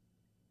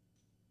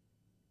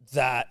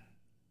that,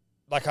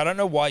 like, I don't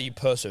know why you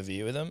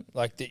persevere with them.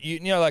 Like, you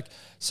know, like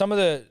some of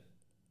the,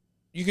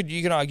 you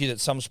can argue that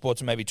some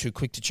sports are maybe too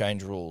quick to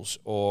change rules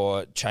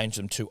or change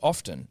them too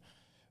often.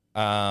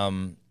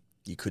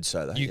 You could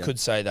say that. You could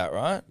say that,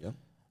 right? Yeah.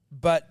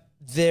 But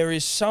there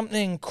is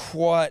something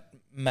quite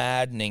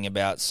maddening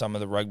about some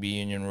of the rugby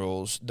union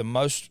rules. The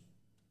most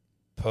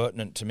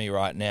pertinent to me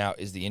right now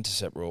is the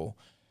intercept rule,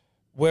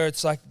 where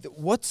it's like,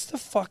 what's the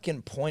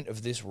fucking point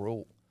of this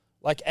rule?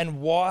 Like,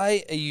 and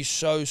why are you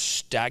so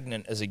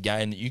stagnant as a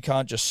game that you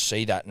can't just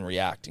see that and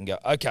react and go,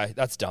 okay,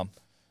 that's dumb?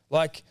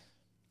 Like,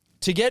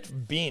 to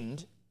get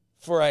binned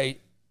for a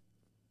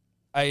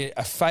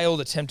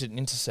failed attempt at an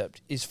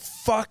intercept is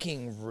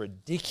fucking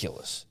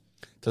ridiculous.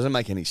 Doesn't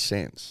make any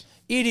sense.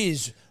 It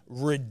is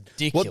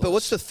ridiculous. But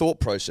what's the thought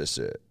process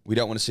there? We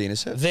don't want to see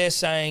intercepts? They're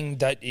saying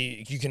that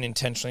you can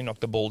intentionally knock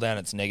the ball down.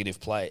 It's negative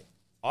play.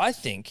 I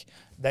think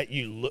that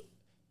you look.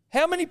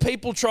 How many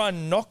people try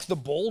and knock the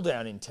ball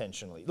down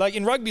intentionally? Like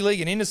in rugby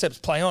league and intercepts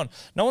play on,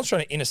 no one's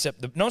trying to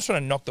no one's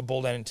trying to knock the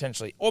ball down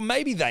intentionally. Or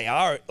maybe they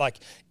are, like,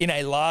 in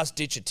a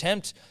last-ditch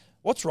attempt.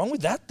 What's wrong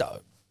with that,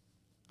 though?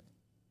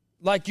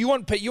 Like, you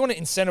want to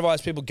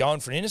incentivize people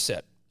going for an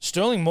intercept.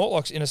 Sterling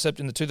Mortlock's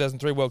intercept in the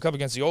 2003 World Cup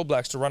against the All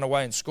Blacks to run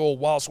away and score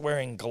whilst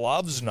wearing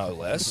gloves, no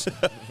less,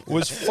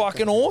 was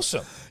fucking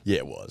awesome. Yeah,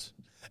 it was.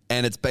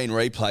 And it's been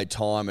replayed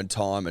time and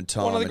time and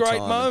time One of the and great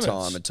time moments. and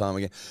time and time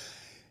again.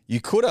 You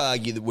could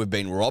argue that we've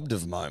been robbed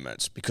of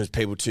moments because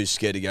people are too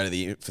scared to go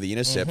to for the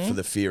intercept for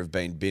the fear of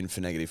being binned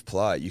for negative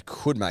play. You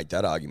could make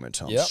that argument,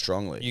 Tom,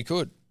 strongly. You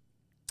could.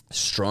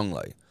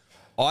 Strongly.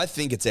 I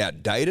think it's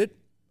outdated.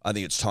 I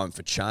think it's time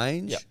for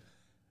change. Yep.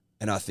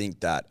 And I think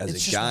that as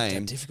It's a just not game,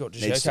 that difficult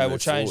to needs say. Okay, we'll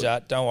move change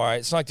forward. that. Don't worry.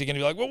 It's not like they're going to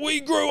be like, well, we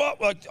grew up.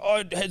 Like,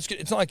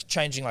 it's not like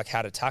changing like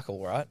how to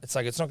tackle, right? It's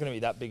like it's not going to be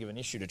that big of an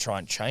issue to try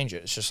and change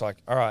it. It's just like,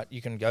 all right,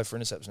 you can go for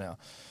intercepts now.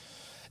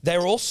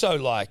 They're also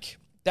like,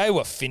 they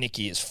were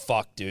finicky as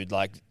fuck, dude.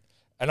 Like,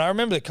 and I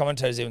remember the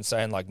commentators even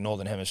saying like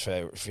Northern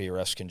Hemisphere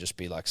refs can just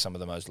be like some of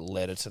the most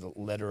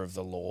letter of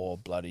the law,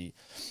 bloody.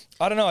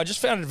 I don't know. I just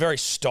found it very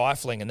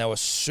stifling, and they were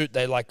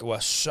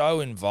so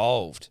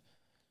involved.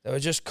 They were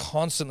just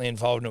constantly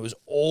involved, and it was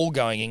all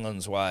going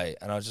England's way.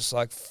 And I was just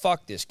like,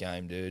 fuck this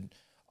game, dude.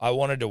 I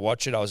wanted to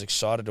watch it. I was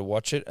excited to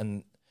watch it.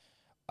 And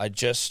I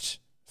just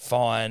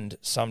find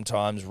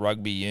sometimes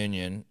rugby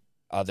union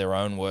are their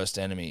own worst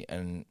enemy.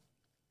 And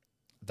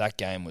that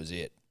game was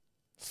it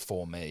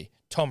for me.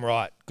 Tom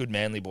Wright, good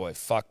Manly boy.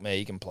 Fuck me,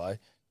 he can play. Did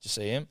you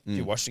see him? Did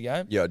you watch the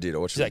game? Yeah, I did. I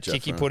watched That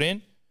kick he put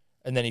in?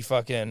 And then he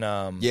fucking...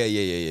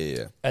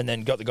 Yeah. And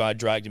then got the guy,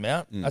 dragged him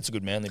out. That's a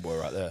good Manly boy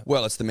right there.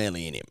 Well, it's the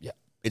Manly in him. Yeah.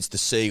 It's the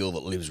seagull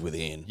that lives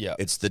within. Yeah.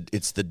 It's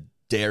the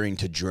daring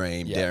to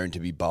dream, Yeah. daring to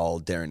be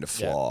bold, daring to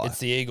fly. Yeah. It's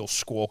the eagle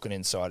squawking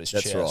inside his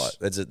That's chest.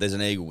 right. There's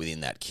an eagle within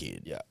that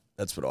kid. Yeah.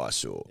 That's what I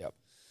saw. Yep.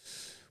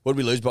 What did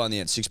we lose by in the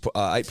end?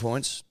 8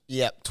 points?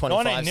 Yep,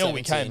 25 19-0,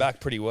 we came back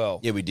pretty well.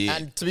 Yeah, we did.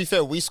 And to be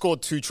fair, we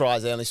scored 2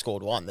 tries. They only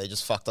scored 1. They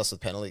just fucked us with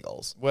penalty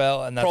goals.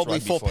 Well, and that's Probably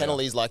rugby 4 for you.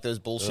 penalties like those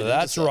bullshit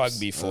That's intercepts.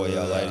 rugby for you,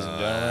 ladies and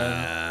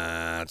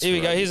gentlemen. That's Here we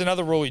go. right. Here's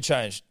another rule we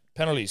changed.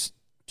 Penalties,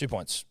 2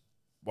 points.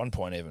 1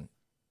 point even.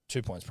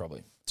 2 points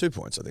probably. 2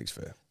 points, I think is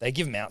fair. They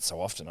give them out so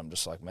often. I'm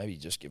just like, maybe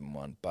just give them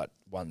 1, but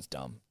 1's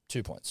dumb.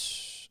 2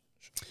 points.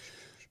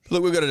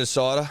 Look, we've got a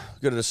decider.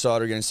 We've got a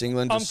decider against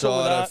England. I'm cool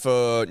with Decider that.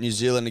 for New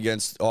Zealand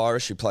against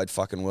Irish, who played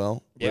fucking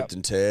well. Yep. Ripped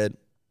and teared.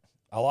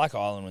 I like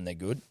Ireland when they're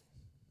good,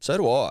 So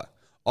do I.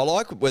 I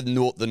like when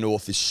the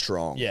North is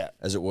strong, Yeah.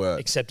 as it were.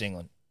 except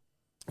England.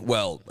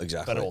 Well,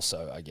 exactly. But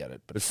also, I get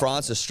it. But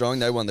France is strong.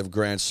 They won the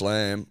Grand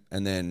Slam,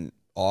 and then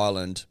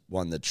Ireland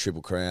won the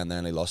Triple Crown. They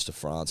only lost to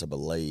France, I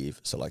believe.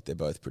 So, like, they're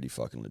both pretty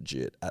fucking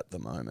legit at the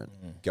moment.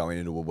 Going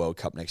into a World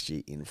Cup next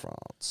year in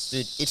France.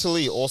 Dude,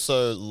 Italy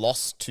also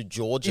lost to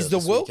Georgia. Is the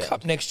this World weekend.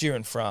 Cup next year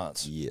in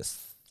France?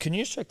 Yes. Can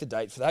you just check the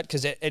date for that?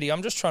 Because, Eddie,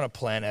 I'm just trying to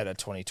plan out a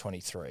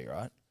 2023,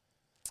 right?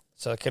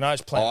 So can I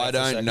just plan I that for a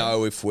don't second?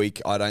 know if we.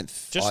 I don't.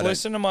 Just I don't-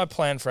 listen to my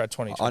plan for our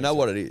 2023. I know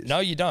what it is. No,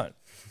 you don't.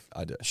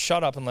 I do.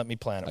 Shut up and let me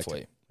plan it for Okay.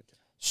 you.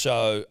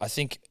 So I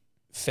think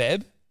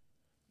Feb,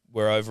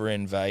 we're over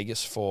in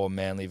Vegas for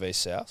Manly v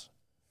South.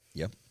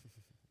 Yep.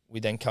 We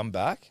then come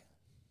back.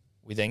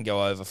 We then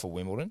go over for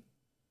Wimbledon.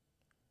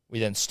 We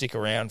then stick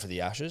around for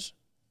the Ashes,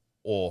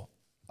 or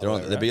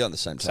They'll be on the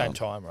same time. same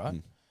time,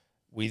 right?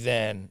 We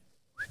then,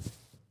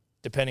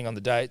 depending on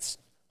the dates,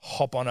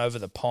 hop on over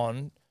the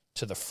pond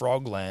to the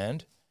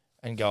Frogland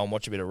and go and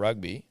watch a bit of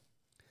rugby.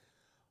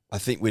 I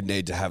think we'd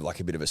need to have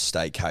like a bit of a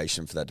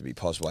staycation for that to be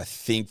possible. I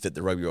think that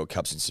the Rugby World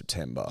Cup's in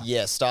September.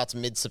 Yeah, starts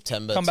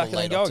mid-September Come till back and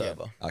late then go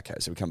October. again. Okay,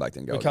 so we come back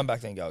then go. We again. come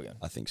back then go again.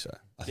 I think so.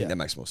 I think Yeah. that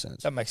makes more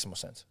sense. That makes more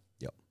sense.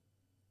 Yep.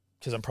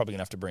 Because I'm probably going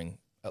to have to bring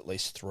at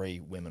least 3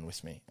 women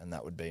with me, and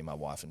that would be my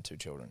wife and 2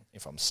 children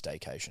if I'm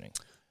staycationing.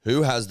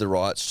 Who has the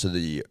rights to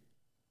the?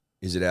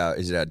 Is it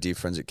our dear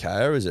friends at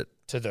KO? Or is it?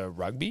 To the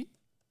rugby?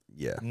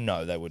 Yeah.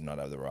 No, they would not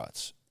have the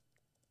rights.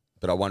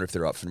 But I wonder if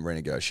they're up for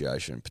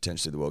renegotiation.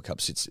 Potentially, the World Cup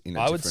sits in.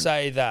 I would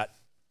say that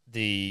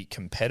the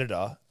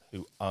competitor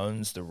who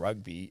owns the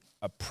rugby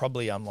are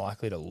probably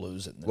unlikely to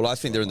lose it. Well, I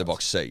think they're in the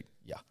box seat.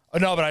 Yeah. Oh,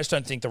 no, but I just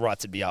don't think the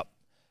rights would be up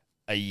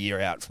a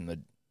year out from the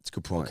It's a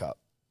good World point. Cup.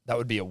 That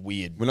would be a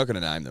weird... We're not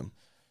going to name them.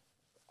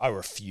 I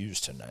refuse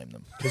to name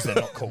them because they're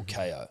not called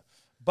KO.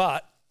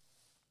 But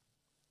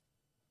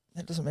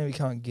that doesn't mean we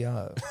can't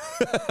go.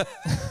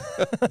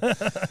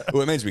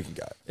 Well, it means we can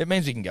go. It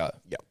means we can go.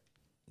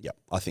 Yep.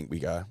 I think we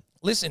go.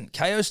 Listen,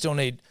 KO's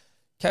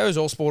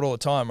all sport all the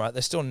time, right?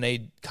 They still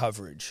need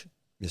coverage.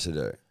 Yes, I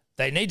do.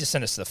 They need to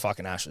send us to the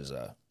fucking Ashes,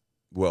 though.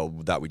 Well,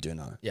 that we do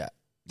know. Yeah.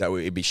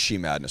 It'd be sheer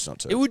madness not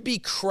to. It would be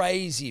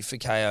crazy for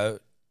KO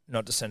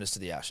not to send us to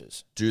the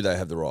Ashes. Do they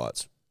have the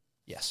rights?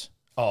 Yes.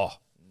 Oh,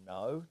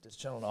 no. Does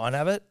Channel 9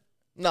 have it?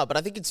 No, but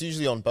I think it's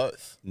usually on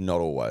both. Not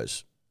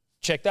always.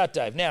 Check that,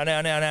 Dave.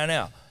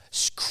 Now.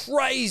 It's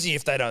crazy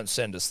if they don't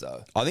send us,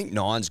 though. I think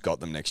Nine's got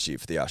them next year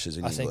for the Ashes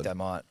in I England. think they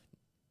might.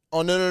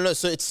 Oh, no.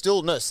 So it's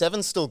still... No,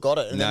 Seven's still got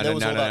it. And No. then there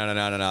was all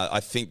that... No. I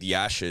think the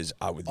Ashes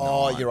are with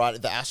Oh, Nine. you're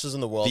right. The Ashes in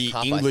the World The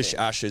Cup, English I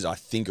think. Ashes, I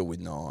think, are with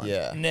Nine.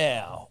 Yeah.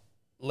 Now,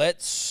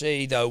 let's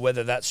see, though,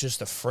 whether that's just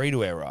the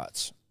free-to-air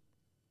rights.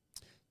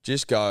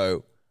 Just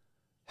go,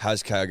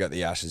 has KO got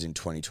the Ashes in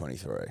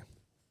 2023?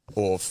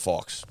 Or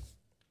Fox?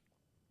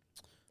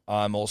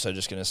 I'm also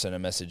just going to send a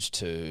message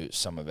to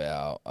some of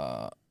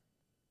our...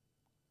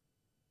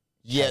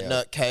 Yeah, KO.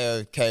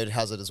 no, KO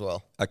has it as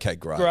well. Okay,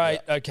 great. Great.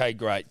 Okay,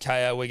 great.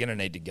 KO, we're going to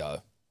need to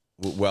go.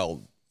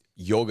 Well,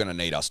 you're going to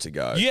need us to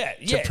go. Yeah,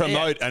 To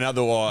promote and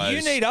otherwise...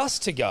 You need us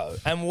to go,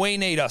 and we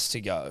need us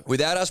to go.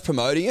 Without us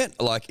promoting it,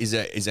 like, is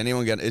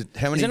anyone going to...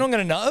 How many... Is anyone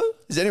going to know?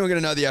 Is anyone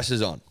going to know the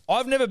Ashes on?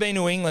 I've never been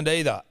to England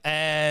either,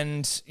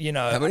 and, you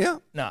know... Haven't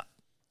you? No.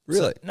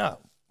 Really? No.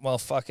 Well,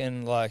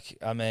 fucking,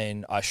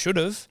 I should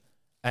have.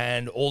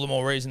 And all the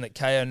more reason that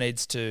KO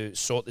needs to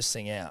sort this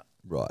thing out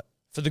Right.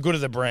 for the good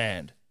of the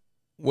brand,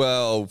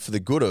 Well, for the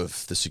good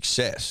of the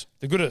success.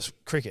 the good of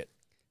cricket.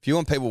 If you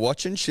want people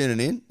watching, tuning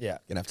in, Yeah. you're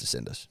going to have to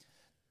send us.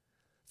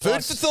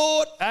 Plus- Food for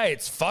thought. Hey,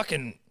 it's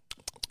fucking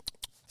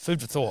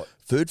food for thought.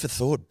 Food for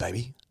thought,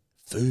 baby.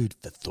 Food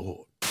for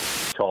thought.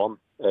 Tom,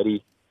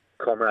 Eddie,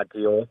 Comrade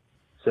Dior,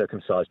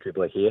 circumcised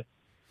dribbler here.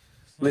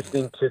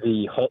 Listening to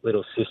the hot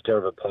little sister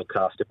of a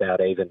podcast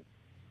about even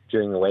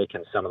during the week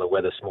and some of the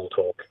weather small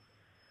talk.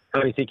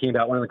 Had me thinking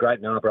about one of the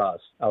great Narbras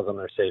I was on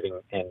the receiving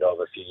end of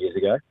a few years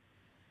ago.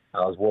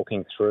 I was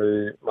walking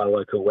through my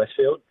local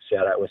Westfield,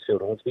 shout out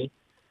Westfield Hornsby,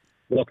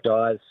 locked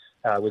eyes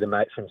with a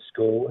mate from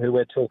school who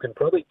we're talking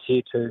probably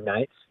tier 2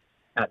 mates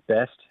at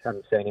best.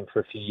 Haven't seen him for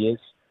a few years.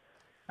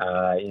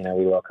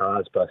 We lock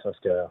eyes, both of us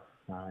go,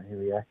 here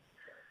we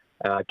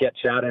go. Get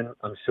chatting.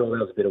 I'm sure there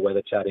was a bit of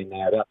weather chat in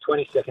there. About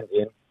 20 seconds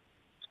in,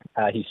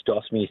 he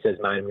stops me. He says,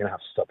 mate, I'm going to have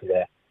to stop you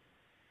there.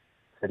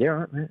 I said, yeah, all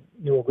right, mate.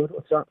 You all good?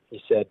 What's up?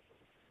 He said,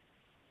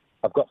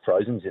 I've got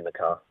Frozens in the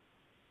car.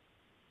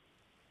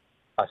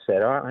 I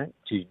said, all right, mate.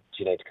 Do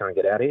you need to come and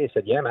get out of here? He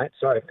said, yeah, mate.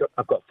 Sorry,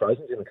 I've got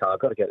Frozens in the car. I've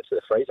got to get it to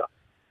the freezer.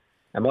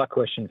 And my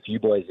question for you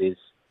boys is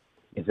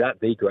that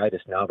the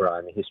greatest Narborough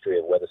in the history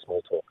of weather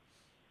small talk?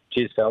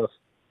 Cheers, fellas.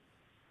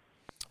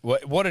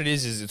 What it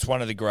is it's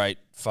one of the great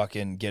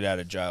fucking get out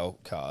of jail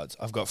cards.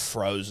 I've got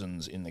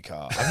Frozens in the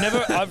car. I've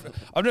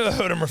never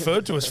heard them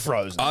referred to as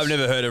Frozens. I've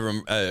never heard of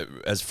them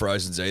as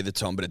Frozens either,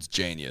 Tom, but it's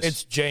genius.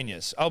 It's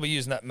genius. I'll be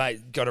using that,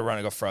 mate. Got to run.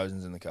 I got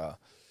Frozens in the car.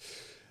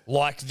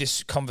 Like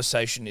this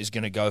conversation is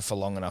going to go for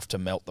long enough to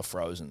melt the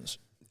Frozens.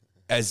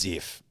 As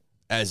if.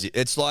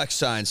 It's like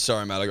saying,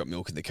 sorry, mate, I got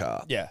milk in the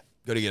car. Yeah.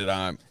 Got to get it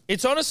home.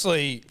 It's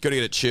honestly, Got to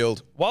get it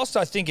chilled. whilst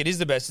I think it is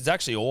the best, it's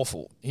actually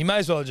awful. He may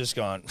as well have just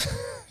gone,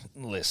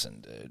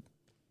 listen, dude,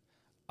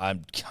 I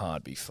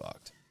can't be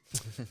fucked.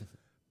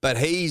 But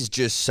he's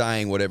just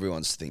saying what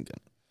everyone's thinking.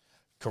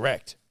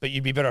 Correct. But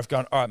you'd be better off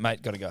going, all right,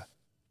 mate, got to go.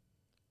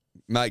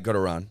 Mate, got to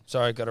run.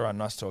 Sorry, got to run.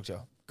 Nice to talk to you.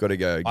 Got to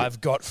go.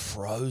 I've got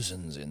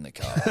Frozens in the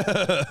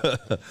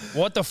car.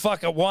 What the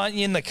fuck? Why aren't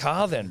you in the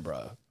car then,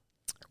 bro?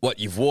 What,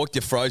 you've walked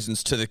your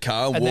Frozens to the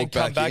car and And then walked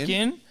come back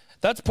in?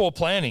 That's poor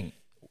planning.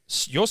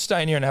 You're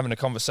staying here and having a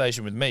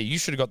conversation with me. You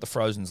should have got the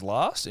Frozens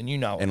last, and you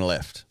know it. And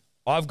left.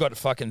 I've got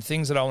fucking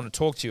things that I want to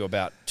talk to you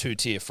about,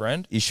 two-tier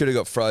friend. You should have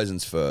got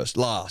Frozens first.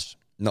 Last,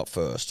 not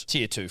first.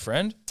 Tier 2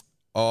 friend.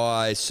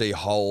 I see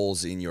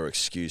holes in your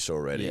excuse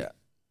already. Yeah.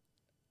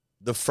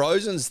 The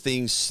Frozens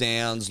thing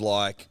sounds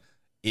like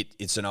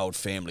it's an old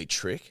family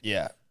trick.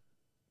 Yeah.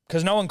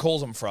 Because no one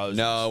calls them Frozens.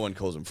 No one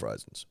calls them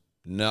Frozens.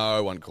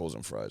 No one calls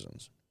them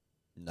Frozens.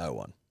 No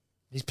one.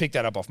 He's picked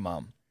that up off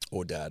mum.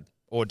 Or dad.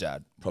 Or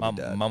dad.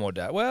 Probably dad. Mum or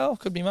dad. Well,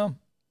 could be mum.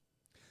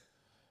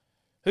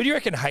 Who do you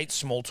reckon hates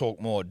small talk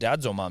more,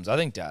 dads or mums? I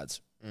think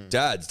dads.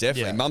 Dads,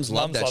 definitely. Mums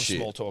love that shit.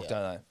 Small talk,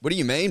 don't What do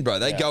you mean, bro?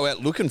 They go out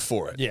looking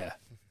for it. they? Yeah.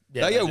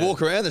 They go do.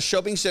 walk around the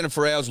shopping centre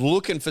for hours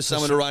looking for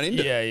someone to run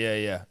into.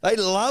 Yeah. They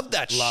love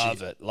that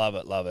shit. Love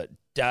it.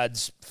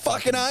 Dads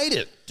Fucking hate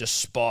it.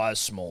 despise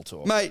small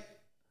talk. Mate,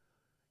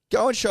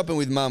 going shopping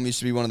with mum used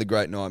to be one of the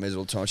great nightmares of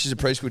all time. She's a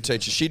preschool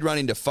teacher. She'd run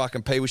into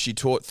fucking people she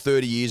taught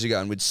 30 years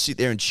ago and would sit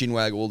there and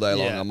chinwag all day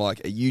long. Yeah. I'm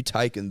like, are you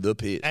taking the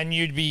piss? And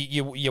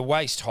you're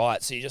waist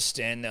height, so you just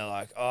stand there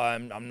like, oh,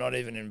 I'm not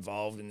even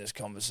involved in this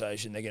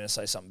conversation. They're going to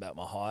say something about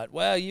my height.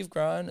 Well, you've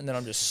grown, and then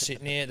I'm just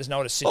sitting here. There's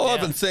nowhere to sit I down.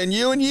 haven't seen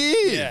you in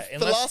years. Yeah, The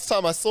unless, last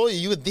time I saw you,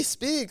 you were this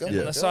big. Oh my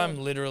unless God. I'm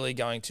literally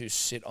going to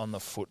sit on the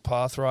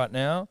footpath right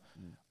now,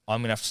 I'm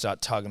going to have to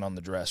start tugging on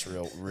the dress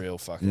real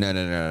fucking.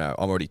 No.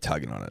 I'm already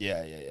tugging on it.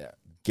 Yeah.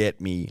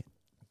 Get me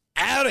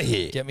out of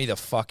here. Get me the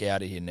fuck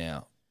out of here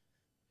now.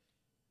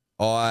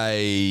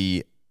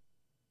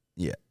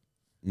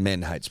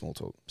 Men hate small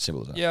talk.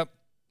 Simple as that. Yep.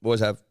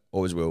 Always have,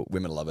 always will.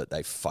 Women love it.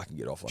 They fucking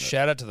get off on it.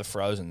 Shout out to the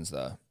Frozens,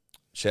 though.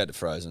 Shout out to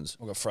Frozens.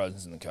 We've got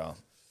Frozens in the car.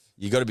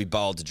 You got to be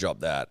bold to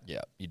drop that.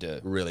 Yeah, you do.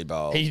 Really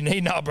bold. He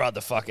Narbrad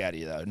the fuck out of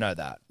you, though. Know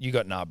that. You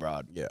got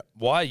Narbrad. Yeah.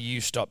 Why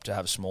you stopped to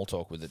have small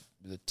talk with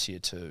the tier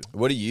 2?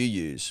 What do you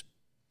use?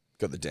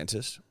 Got the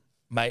dentist?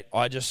 Mate,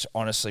 I just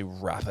honestly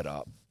wrap it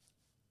up.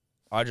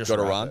 I just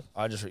Gotta wrap run? it.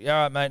 I just, yeah,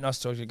 all right, mate, nice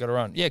to talk to you. Got to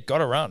run. Yeah, got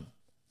to run.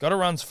 Got to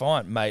run's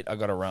fine. Mate, I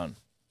got to run.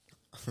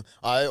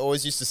 I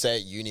always used to say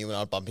at uni when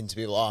I'd bump into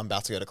people, oh, I'm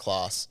about to go to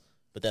class.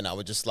 But then I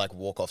would just like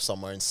walk off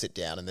somewhere and sit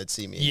down and they'd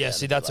see me. Yeah, again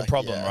see, and be that's a like,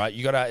 problem, yeah. right?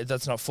 You got to,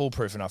 that's not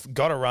foolproof enough.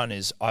 Got to run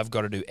is I've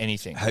got to do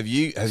anything. Have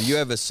you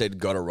ever said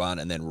got to run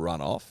and then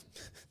run off?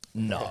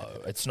 No,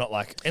 it's not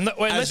like, unless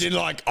As in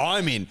like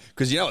I'm in,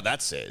 because you know what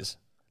that says?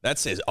 That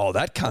says, oh,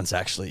 that cunt's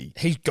actually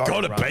he's got to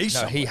gotta run. be No,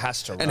 somewhere. he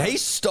has to run. And he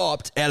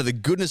stopped out of the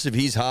goodness of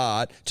his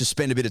heart to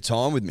spend a bit of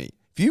time with me.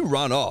 If you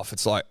run off,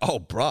 it's like, oh,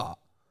 bruh.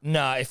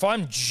 Nah, if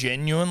I'm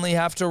genuinely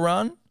have to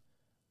run,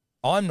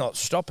 I'm not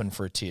stopping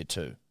for a tier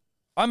 2.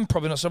 I'm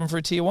probably not stopping for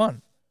a tier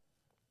 1.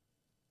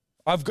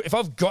 If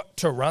I've got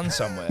to run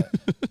somewhere,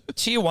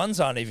 tier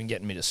 1s aren't even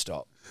getting me to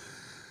stop.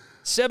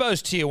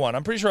 Sebo's tier 1.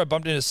 I'm pretty sure I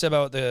bumped into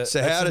Sebo at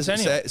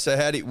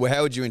the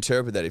How would you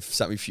interpret that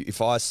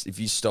if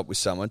you stop with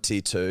someone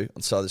tier 2 on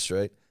the side of the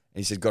street And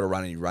he said, got to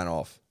run, and he ran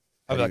off.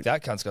 I'd be like,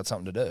 that cunt's got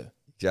something to do.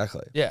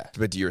 Exactly. Yeah.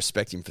 But do you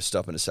respect him for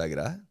stopping to say good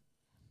day?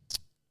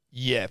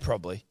 Yeah,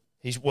 probably.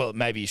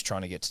 Maybe he's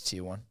trying to get to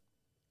tier 1.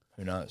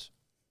 Who knows?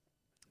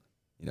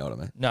 You know what I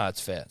mean? No,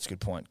 it's fair. It's a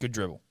good point. Good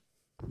dribble.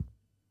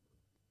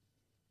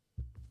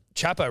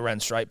 Chapo ran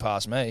straight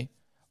past me.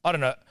 I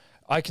don't know.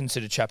 I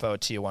consider Chapo a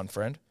tier 1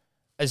 friend.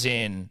 As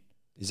in...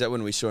 Is that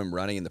when we saw him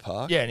running in the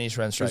park? Yeah, and he's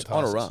ran straight past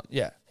on a us. run.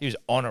 Yeah, he was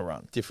on a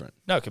run. Different.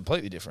 No,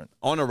 completely different.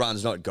 On a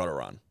run's not got to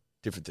run.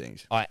 Different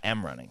things. I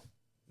am running.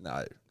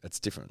 No, that's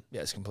different.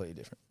 Yeah, it's completely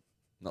different.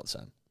 Not the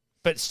same.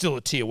 But it's still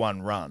a tier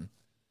 1 run.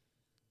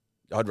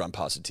 I'd run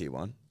past a tier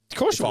 1. Of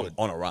course if you I'm would.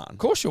 on a run. Of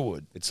course you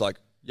would. It's like,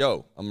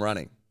 yo, I'm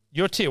running.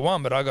 You're tier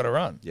 1, but I got to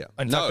run. Yeah.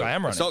 In fact, I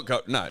am running. It's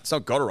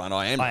not got to run.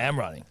 I am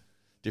running.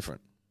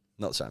 Different.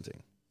 Not the same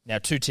thing. Now,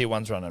 2 tier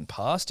 1s running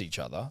past each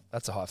other,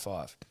 that's a high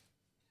five.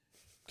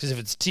 Because if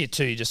it's tier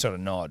 2, you just sort of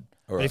nod.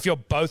 All But right. if you're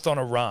both on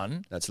a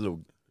run, That's a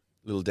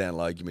little down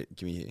low. Give me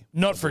here.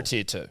 not for a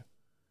tier 2.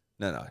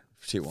 No,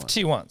 tier 1.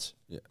 Tier 1s.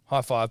 Yeah.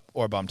 High five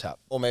or a bum tap.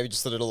 Or maybe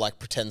just a little like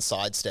pretend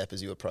sidestep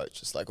as you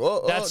approach. Just like,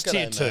 whoa, That's g'day,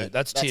 tier 2. mate.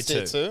 That's tier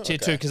 2. Tier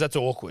 2 because that's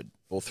awkward.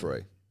 Or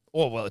 3.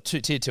 Or, well, tier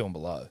 2 and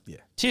below. Yeah.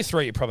 Tier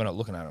 3, you're probably not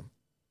looking at them.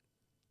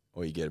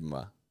 Or you get him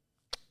a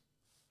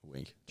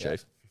wink. Yeah.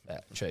 Chief. Yeah,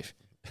 Chief.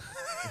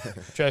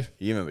 Chief.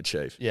 You remember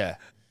Chief? Yeah.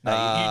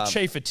 No, you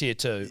chief a tier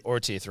 2 or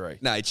a tier 3.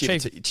 No,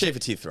 chief for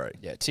tier 3.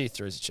 Yeah, tier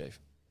 3 is a chief.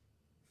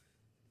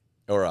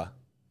 Or a...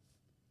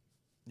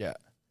 Yeah.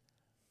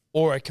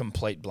 Or a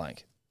complete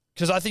blank.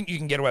 Because I think you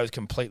can get away with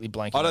completely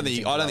blanking. I don't think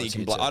you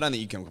tier 2. I don't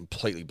think you can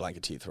completely blank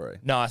a tier 3.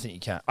 No, I think you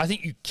can. I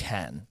think you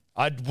can.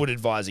 I would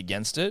advise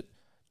against it,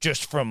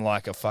 just from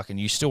like a fucking.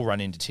 You still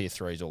run into tier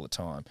 3s all the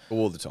time,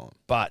 All the time.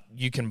 but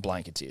you can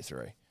blank a tier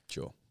 3.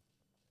 Sure.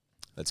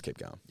 Let's keep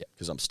going. Yeah.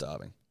 Because I'm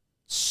starving.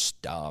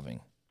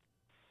 Starving.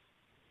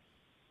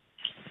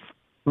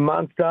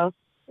 Munster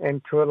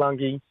and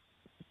Tuolungi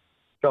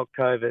got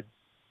COVID.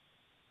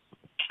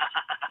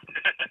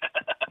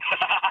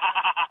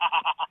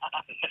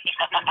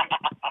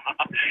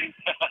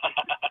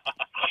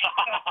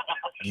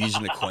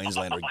 Using a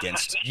Queenslander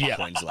against Yeah.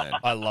 Queensland.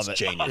 I love it. It's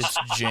genius.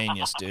 It's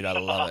genius, dude. I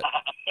love it.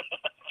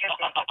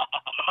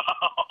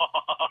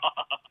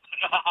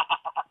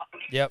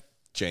 Yep.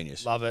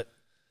 Genius. Love it.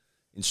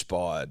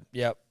 Inspired.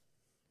 Yep.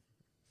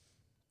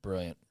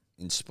 Brilliant.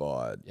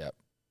 Inspired. Yep.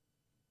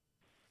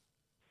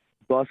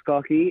 Boss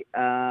Cocky,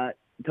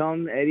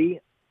 Tom, Eddie,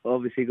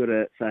 obviously got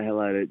to say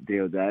hello to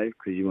Deal Dave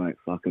because you won't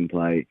fucking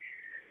play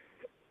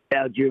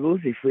our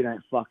dribbles if we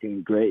don't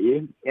fucking greet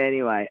you.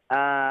 Anyway,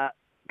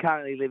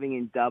 currently living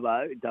in Dub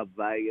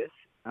Vegas.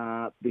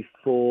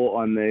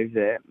 Before I moved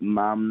there,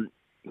 Mum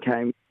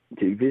came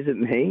to visit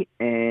me,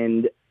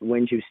 and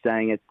when she was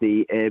staying at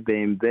the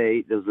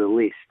Airbnb, there was a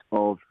list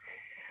of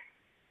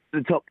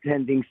the top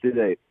 10 things to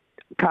do.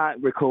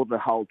 Can't recall the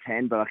whole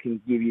 10, but I can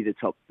give you the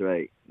top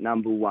 3.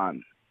 Number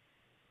 1,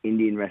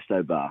 Indian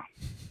Resto Bar.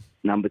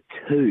 Number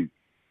 2,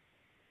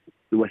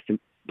 the Western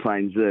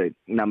Plains Zoo.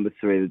 Number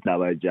 3, the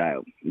Dubbo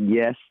Jail.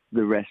 Yes,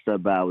 the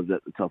Resto Bar was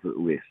at the top of the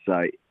list.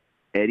 So,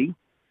 Eddie,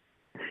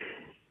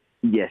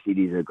 yes, it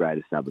is a great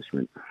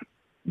establishment.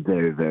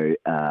 Very, very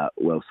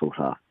well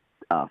sought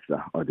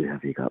after. I do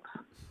have hiccups.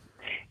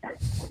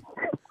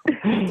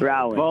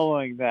 Rowan.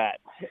 Following that,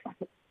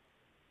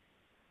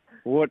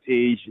 what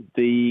is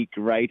the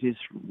greatest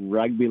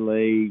rugby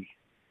league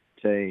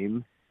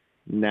team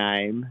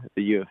name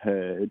that you have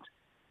heard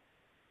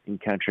in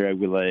country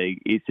rugby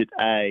league? Is it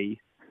A,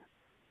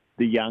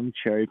 the Young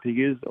Cherry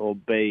Pickers, or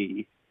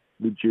B,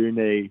 the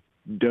Juni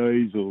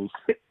Dozels,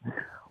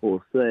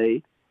 Or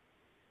C,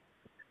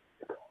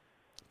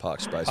 Park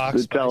Space. Park the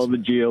Space.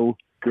 Talbot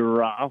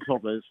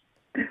Grasshoppers?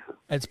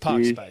 It's Park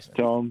Here's Space. Man.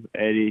 Tom,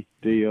 Eddie,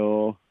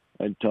 Dior,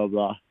 and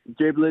Tobler.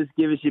 dribblers,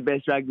 give us your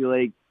best rugby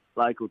league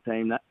local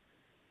team.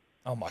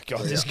 Oh my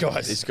god, this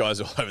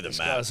guy's all over the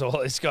map.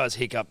 this guy's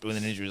hiccuped with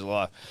an injury in his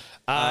life.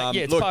 Yeah,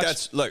 it's look,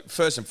 Park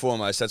first and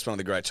foremost, that's one of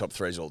the great top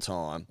 3s all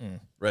time. Mm.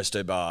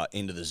 Resto Bar,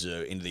 into the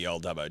zoo, into the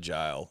old Dubbo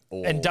Jail.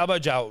 Or And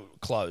Dubbo Jail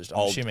closed,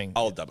 I'm assuming.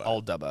 Old Dubbo.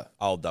 Old Dubbo.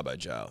 Old Dubbo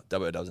Jail.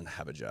 Dubbo doesn't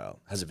have a jail.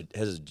 It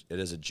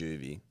has a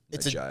juvie.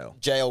 It's a a jail.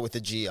 jail with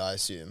a G, I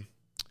assume.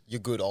 Your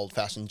good old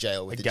fashioned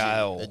jail with a G.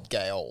 gaol. A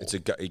gaol. It's a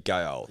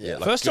gaol. Yeah.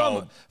 like First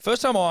gold.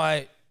 time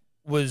I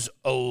was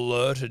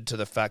alerted to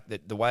the fact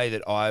that the way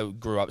that I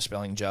grew up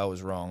spelling jail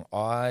was wrong,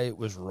 I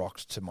was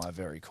rocked to my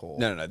very core.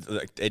 No.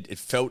 It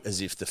felt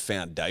as if the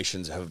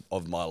foundations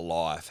of my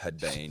life had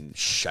been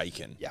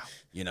shaken. Yeah.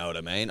 You know what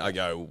I mean? I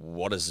go,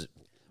 what is it?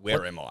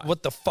 Where am I?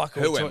 What the fuck?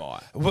 Who am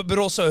I? But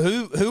also,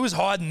 who was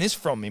hiding this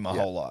from me my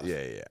whole life?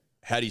 Yeah.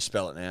 How do you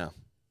spell it now?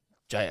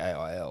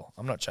 Jail.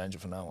 I'm not changing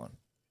for no one.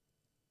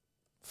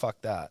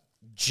 Fuck that.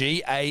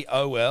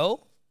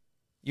 Gaol?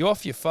 You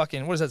off your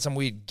fucking, what is that, some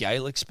weird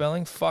Gaelic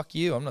spelling? Fuck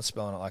you. I'm not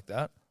spelling it like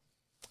that.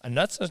 And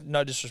that's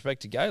no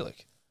disrespect to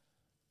Gaelic.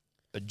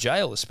 But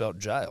jail is spelled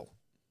jail.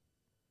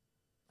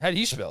 How do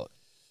you spell it?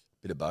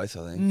 Bit of both,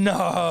 I think.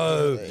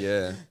 No.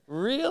 Yeah.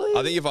 Really?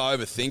 I think if I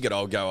overthink it,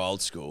 I'll go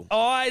old school.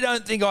 I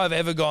don't think I've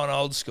ever gone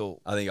old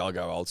school. I think I'll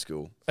go old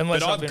school. Unless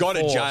but I've I've been got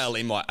forced. a jail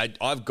in my.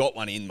 I've got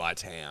one in my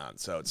town,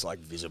 so it's like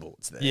visible.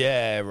 It's there.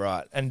 Yeah,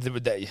 right. And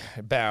with that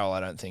Barrel,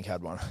 I don't think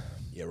had one.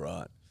 Yeah,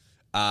 right.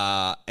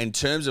 In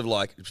terms of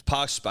like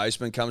Park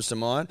Spaceman comes to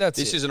mind. This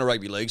it. isn't a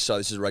rugby league side.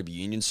 This is a rugby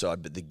union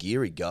side. But the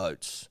Geary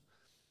Goats,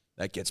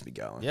 that gets me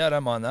going. Yeah, I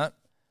don't mind that.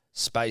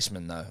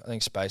 Spaceman though, I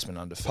think Spaceman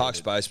undefeated. Park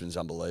Spaceman's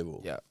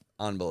unbelievable. Yeah,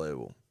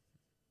 unbelievable.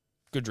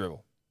 Good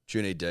dribble. Do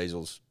you need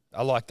diesels?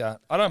 I like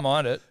that. I don't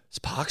mind it. It's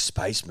Park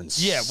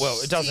Spaceman's. Yeah, well,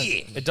 it doesn't.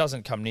 It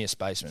doesn't come near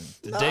Spaceman.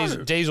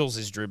 The Diesels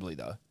is dribbly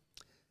though.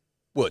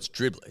 Well, it's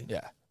dribbly.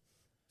 Yeah.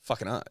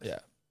 Fucking oath. Yeah.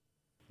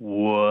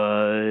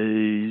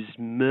 Wise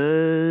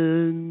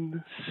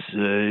men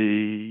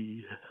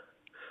say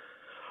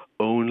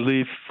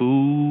only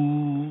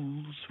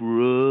fools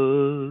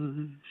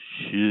rush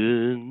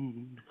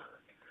in,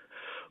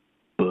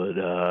 but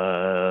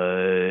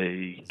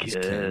I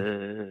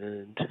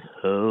can't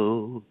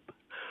help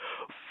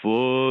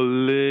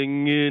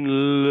falling in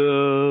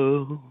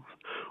love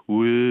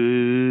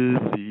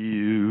with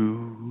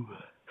you.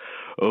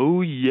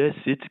 Oh yes,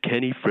 it's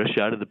Kenny, fresh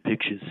out of the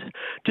pictures.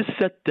 Just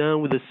sat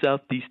down with a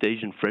Southeast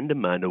Asian friend of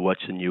mine to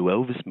watch the new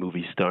Elvis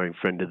movie starring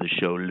friend of the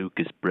show,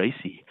 Lucas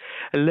Bracey.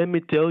 And let me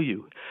tell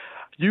you,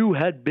 you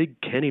had Big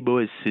Kenny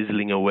Boy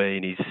sizzling away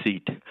in his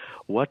seat.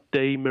 What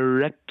a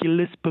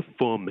miraculous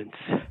performance.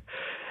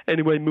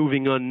 Anyway,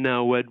 moving on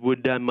now,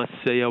 Edward, I must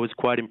say I was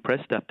quite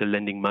impressed after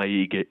lending my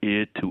eager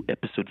ear to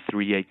episode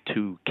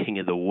 382, King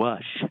of the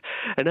Wash.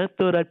 And I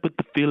thought I'd put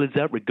the feelers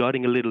out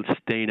regarding a little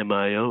stain of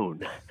my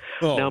own.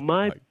 Now,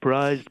 my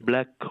prized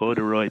black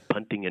corduroy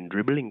punting and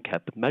dribbling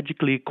cap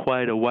magically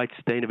acquired a white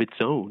stain of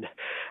its own.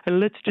 And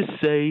let's just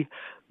say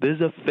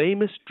there's a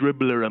famous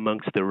dribbler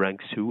amongst the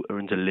ranks who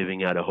earns a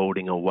living out of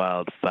holding a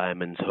wild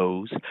fireman's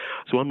hose.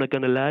 So I'm not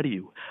going to lie to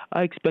you.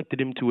 I expected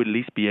him to at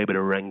least be able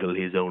to wrangle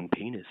his own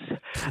penis.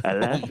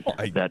 Alas,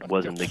 that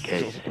wasn't the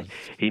case.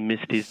 He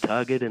missed his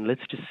target, and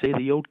let's just say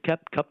the old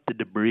cap cupped the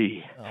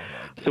debris.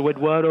 So,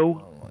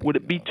 Eduardo, would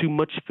it be too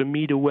much for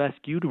me to ask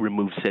you to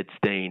remove said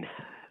stain?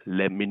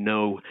 Let me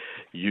know.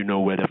 You know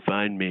where to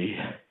find me.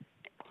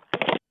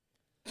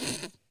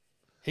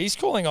 He's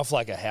calling off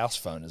like a house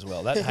phone as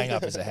well. That hang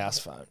up is a house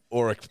phone.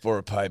 Or a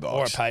pay box.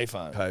 Or a pay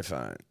phone. Pay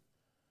phone.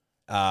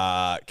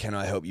 Can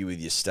I help you with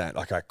your stain?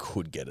 Like, I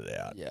could get it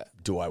out. Yeah.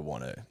 Do I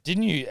want to?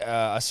 Didn't you?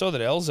 I saw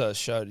that Elza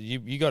showed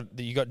you got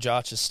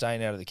Jarch's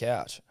stain out of the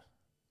couch.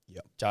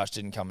 Yep. Jarch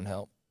didn't come and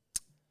help.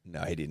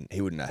 No, he didn't. He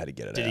wouldn't know how to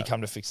get it out. Did he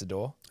come to fix the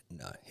door?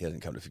 No, he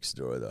hasn't come to fix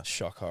the door either.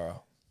 Shock horror.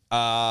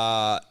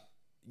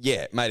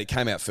 Yeah, mate, it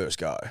came out first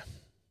go.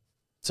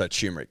 So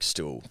turmeric's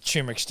still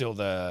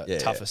the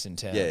toughest in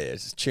town. Yeah,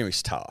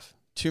 turmeric's tough.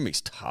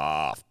 Turmeric's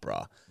tough,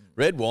 bruh.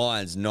 Red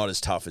wine's not as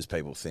tough as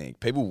people think.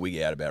 People wig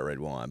out about red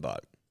wine,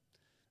 but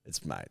it's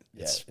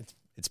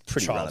it's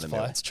pretty run of the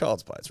mill. It's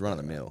child's play. It's run of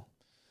the mill.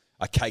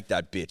 I cake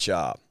that bitch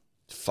up,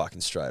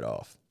 fucking straight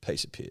off.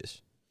 Piece of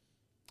piss.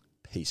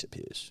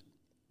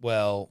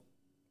 Well,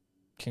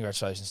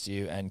 congratulations to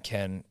you, and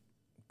Ken,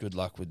 good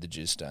luck with the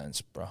jizz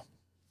stones, bro.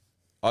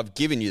 I've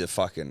given you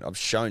I've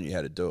shown you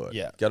how to do it.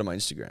 Yeah. Go to my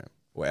Instagram,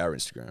 or our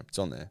Instagram. It's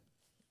on there.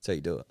 That's how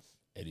you do it.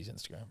 Eddie's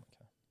Instagram.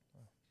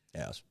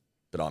 Okay. Ours.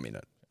 But I'm in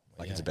it.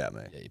 Like, it's about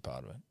me. Yeah, you're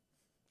part of it.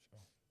 Sure.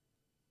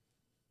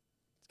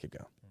 Let's keep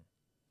going.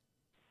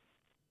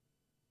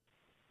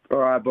 All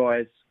right,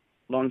 boys.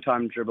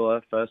 Long-time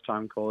dribbler,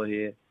 first-time caller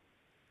here.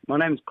 My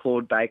name's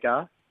Claude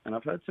Baker, and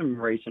I've heard some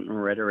recent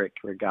rhetoric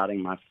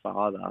regarding my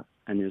father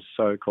and his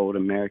so-called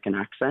American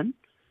accent.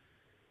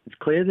 It's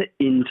clear that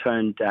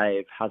intern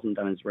Dave hasn't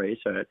done his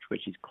research,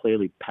 which he's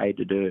clearly paid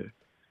to do.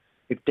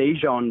 If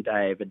Dijon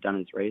Dave had done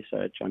his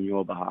research on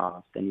your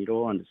behalf, then you'd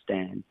all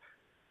understand.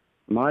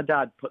 My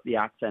dad put the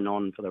accent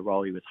on for the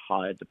role he was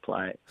hired to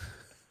play.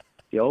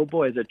 The old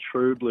boy is a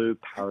true blue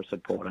para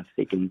supporter,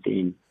 thick and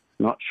thin.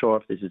 Not sure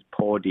if this is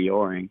poor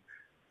Dioring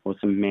or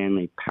some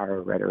manly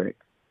para rhetoric.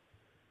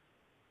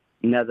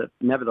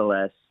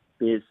 Nevertheless,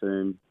 beer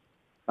soon,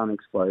 sun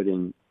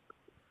exploding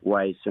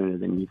way sooner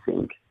than you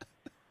think.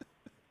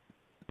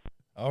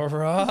 All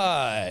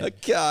right.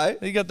 Okay.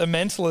 You got the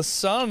mentalist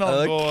son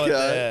on board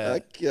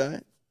there. Okay.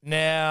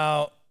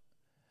 Now,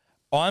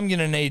 I'm going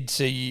to need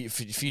for you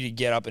to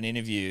get up an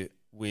interview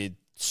with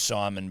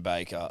Simon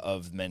Baker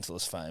of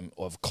Mentalist fame,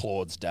 or of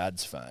Claude's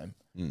dad's fame.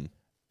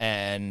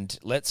 And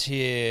let's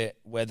hear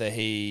whether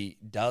he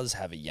does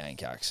have a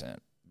Yank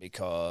accent,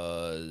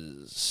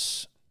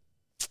 because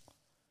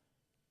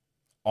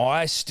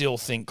I still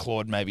think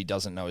Claude maybe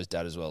doesn't know his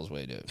dad as well as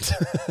we do.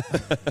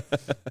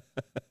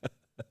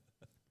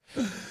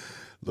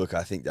 Look,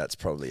 I think that's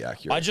probably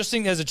accurate. I just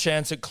think there's a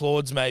chance that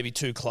Claude's maybe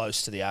too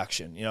close to the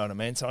action. You know what I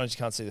mean? Sometimes you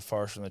can't see the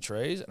forest from the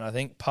trees. And I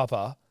think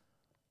Papa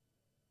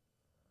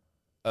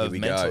Here of we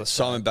Mentalist go.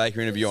 Simon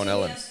Baker interview on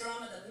Ellen.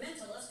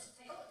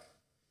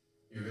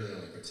 You really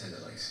only pretend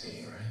to like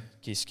skiing, right?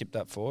 Can you skip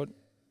that forward?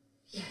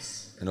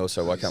 Yes. And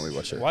also, why can't we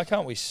watch it? Why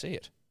can't we see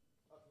it?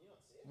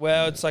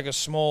 Well, it's like a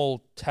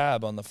small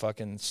tab on the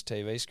fucking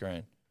TV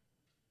screen.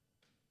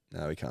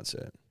 No, we can't see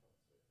it.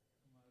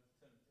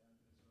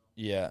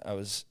 Yeah, I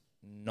was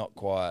not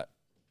quite.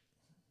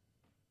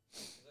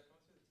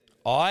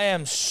 I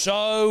am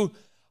so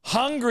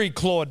hungry,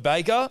 Claude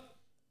Baker.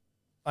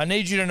 I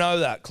need you to know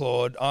that,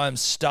 Claude. I'm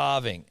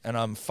starving, and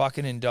I'm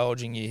fucking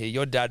indulging you here.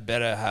 Your dad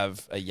better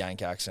have a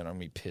Yank accent. I'm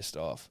going to be pissed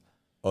off.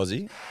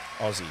 Aussie?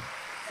 Aussie.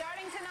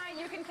 Starting tonight,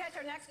 you can catch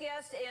our next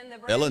guest in the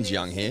Ellen's brand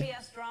young new here.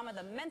 CBS drama,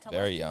 The Mentalist.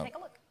 Very young. Take a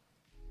look.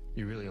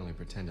 You really only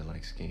pretend to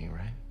like skiing,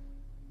 right?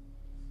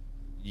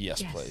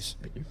 Yes, please.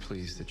 But you're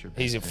pleased that your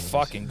He's a best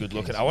friend is fucking good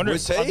looking. I wonder.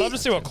 Was I'd he? love to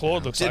see what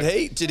Claude looks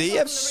like. Did he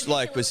have,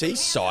 like, was he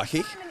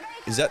psychic?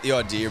 Is that the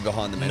idea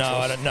behind the No,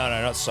 Mentalist? no,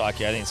 not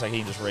psychic. I think it's like he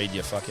can just read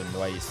your fucking the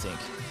way you think.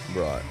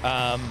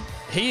 Right.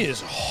 He is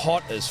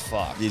hot as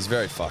fuck. He's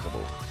very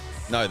fuckable.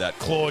 Know that.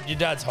 Claude, your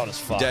dad's hot as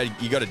fuck. Dad,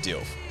 you got a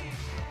dilf.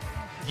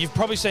 You've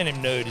probably seen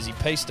him nude. Is he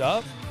pieced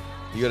up?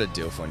 You got a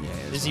dilf on your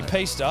hands. Is he mate.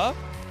 pieced up?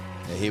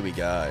 Yeah, here we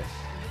go.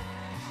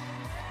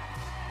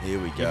 Here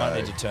we You might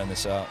need go. to turn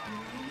this up.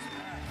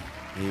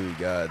 Here we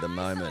go. The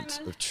moment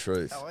of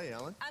truth. How are you,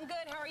 Alan? I'm good.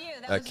 How are you?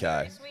 That was Okay.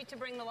 very sweet to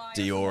bring the line.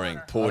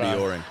 Dioring. Poor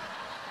Hello. Dioring.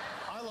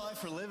 I lie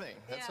for a living.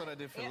 That's what I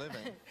do for a living.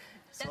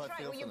 So That's I right.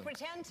 feel Well, you for them.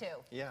 pretend to.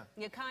 Yeah.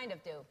 You kind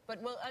of do.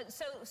 But well,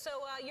 so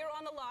you're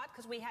on the lot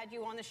because we had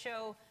you on the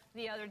show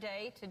the other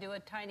day to do a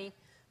tiny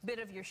bit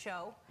of your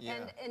show. Yeah.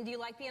 And do you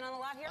like being on the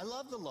lot here? I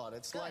love the lot.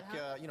 It's Good, like,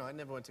 huh? I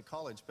never went to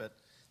college, but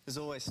there's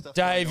always stuff.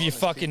 Dave, going on you as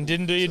fucking people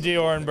didn't do your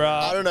sort of Dioring,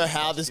 bruh. I don't know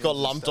how this got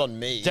lumped on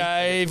me.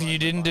 Dave, you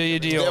didn't do your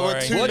There were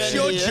two Dioring. What's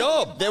men your here-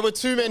 job? There were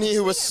two men here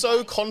who were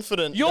so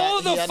confident. You're that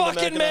he the had an fucking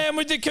American man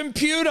with the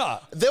computer.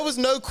 There was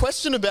no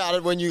question about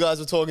it when you guys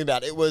were talking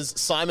about it. It was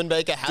Simon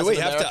Baker has an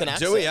American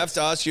accent. Do we have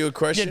to ask you a Yeah,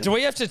 question? do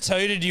we have to tell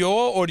you to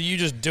Dior, or do you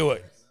just do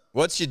it?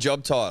 What's your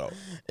job title?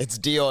 It's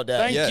Dior Day.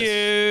 Thank Yes.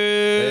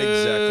 you.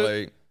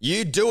 Exactly.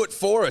 You do it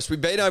for us.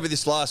 We've been over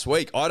this last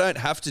week. I don't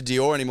have to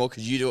Dior anymore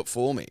because you do it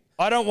for me.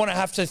 I don't want to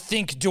have to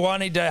think, do I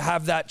need to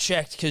have that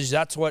checked? Because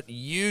that's what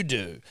you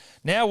do.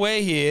 Now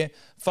we're here,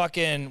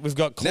 fucking, we've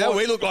got Claude. Now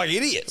we look like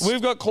idiots.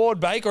 We've got Claude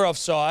Baker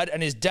offside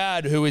and his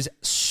dad, who is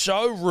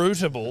so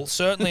rootable,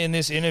 certainly in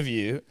this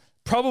interview,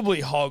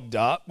 probably hogged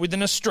up with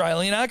an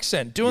Australian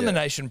accent, doing the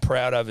nation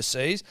proud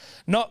overseas.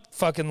 Not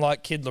fucking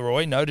like Kid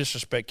Leroy. No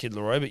disrespect, Kid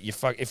Leroy, but you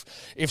fuck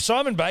if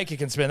Simon Baker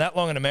can spend that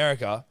long in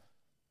America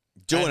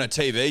Doing a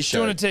TV show.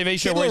 doing a TV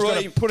show Kid where he's Leroy-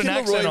 got to put an Kid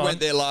accent Leroy on. went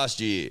there last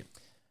year.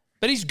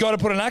 But he's got to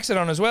put an accent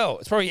on as well.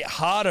 It's probably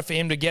harder for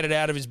him to get it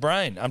out of his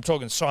brain. I'm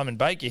talking Simon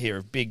Baker here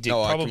of Big Dick,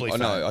 probably. I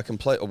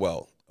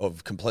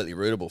of completely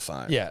rootable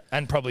fame. Yeah,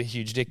 and probably a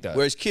huge dick though.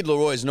 Whereas Kid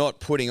Leroy's not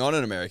putting on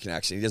an American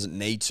accent. He doesn't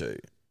need to.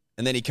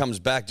 And then he comes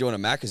back doing a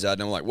Macca's ad,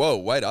 and I'm like, whoa,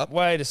 wait up.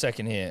 Wait a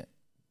second here.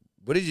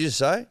 What did you just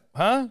say?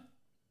 Huh?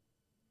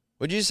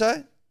 What did you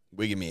say?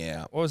 Wigging me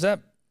out. What was that?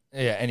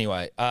 Yeah,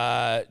 anyway.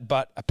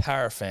 But a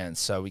para fan,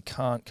 so we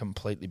can't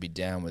completely be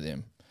down with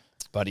him.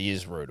 But he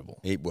is rootable.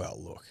 Well,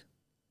 look.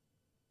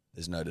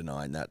 There's no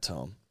denying that,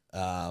 Tom.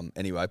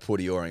 Anyway, poor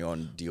Dioring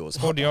on Dior's.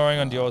 Poor Dioring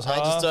on Dior's I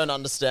just heart. don't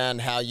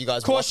understand how you guys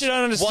Of course you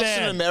don't understand. watched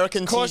an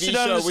American Course TV you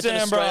don't show with an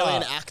understand, bruh.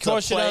 Australian actor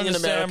Course you don't playing an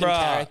understand, American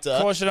bruh. character.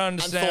 Course you don't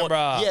and understand, thought,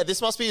 bruh. yeah,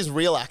 this must be his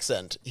real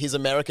accent, his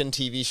American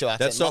TV show accent.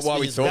 That's not Must why be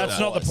we his thought real That's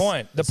not the voice.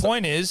 point. The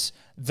point is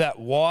that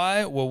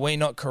why were we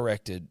not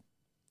corrected?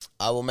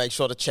 I will make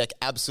sure to check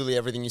absolutely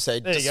everything you say,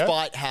 There you go.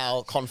 despite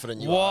how confident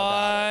you are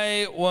about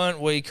it. Why weren't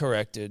we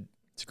corrected?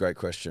 It's a great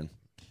question.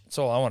 That's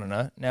all I want to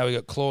know. Now we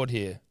got Claude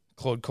here.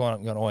 Claude calling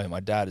up going, oh, my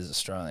dad is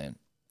Australian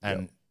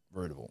and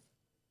rootable.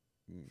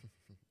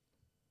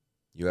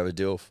 You have a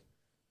DILF.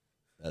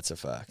 That's a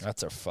fact.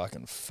 That's a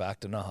fucking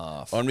fact and a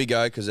half. On we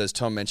go, because as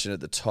Tom mentioned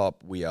at the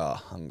top, we are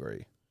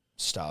hungry.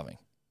 Starving.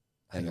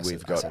 And I we've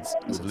said- got, I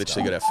we've said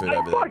literally got our food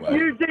over Fuck there.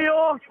 you,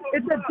 Dior.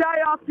 It's a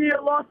day after you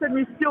lost and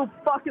you still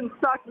fucking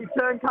suck, you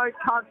turncoat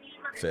cunt.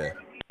 Fair.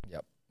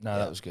 Yep. No,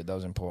 that was good. That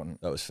was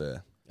important. That was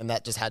fair. And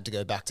that just had to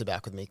go back to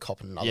back with me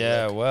copping another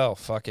Yeah, leg. well,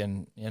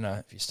 fucking,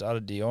 if you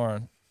started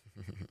Dioring,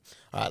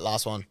 All right,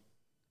 last one.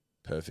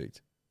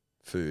 Perfect.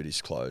 Food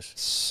is close.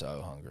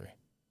 so hungry.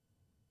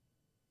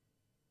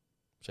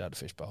 Shout out to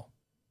Fishbowl.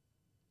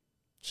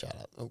 Shout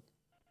out. Oh.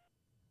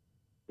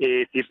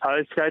 If your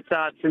postcode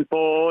starts in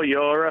 4,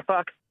 you're a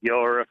fuck.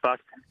 You're a fuck.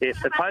 If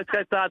the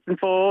postcode starts in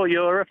 4,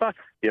 you're a fuck.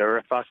 You're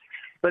a fuck.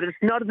 But it's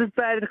not as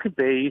bad as it could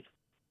be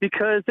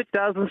because it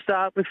doesn't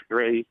start with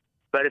 3.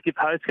 But if your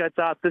postcode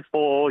starts with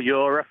 4,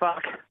 you're a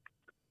fuck.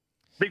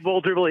 Big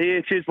ball dribble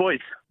here. Cheers, boys.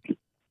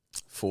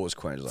 4's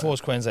Queensland.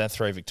 4's Queensland,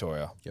 3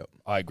 Victoria. Yep.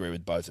 I agree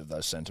with both of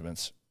those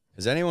sentiments.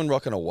 Is anyone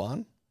rocking a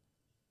 1?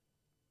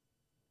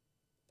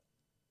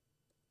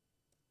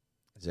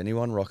 Is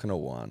anyone rocking a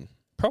 1?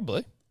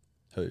 Probably.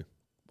 Who?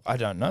 I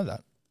don't know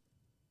that.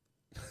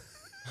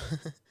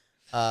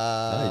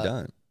 No, you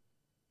don't.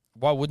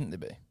 Why wouldn't there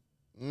be?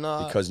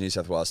 No. Because New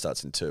South Wales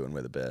starts in 2 and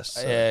we're the best.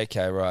 So Yeah,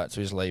 okay, right.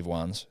 So just leave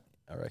ones.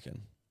 I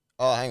reckon.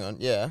 Oh, hang on.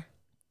 Yeah.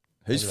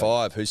 Who's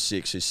 5? Who's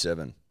 6? Who's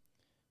 7?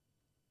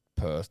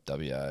 Perth,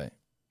 WA.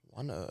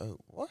 100.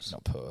 What?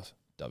 Not Perth,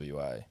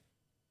 WA.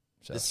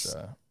 South This-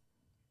 Australia.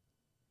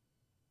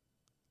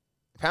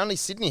 Apparently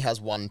Sydney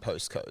has 1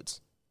 postcodes,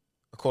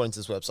 according to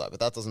this website, but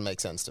that doesn't make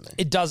sense to me.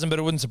 It doesn't, but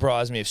it wouldn't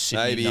surprise me if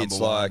Sydney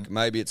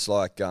Maybe it's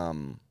like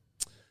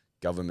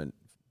government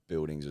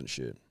buildings and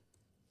shit.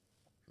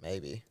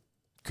 Maybe.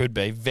 Could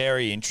be.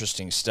 Very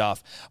interesting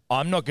stuff.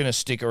 I'm not going to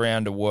stick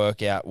around to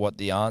work out what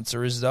the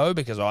answer is, though,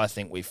 because I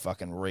think we've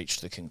fucking reached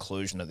the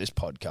conclusion of this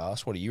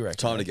podcast. What do you reckon?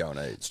 Time to go and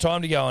eat. It's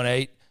time to go and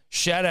eat.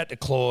 Shout out to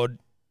Claude.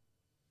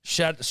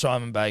 Shout out to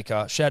Simon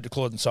Baker. Shout out to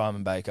Claude and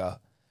Simon Baker.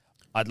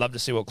 I'd love to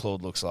see what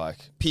Claude looks like.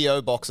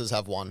 PO boxes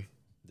have 1.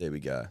 There we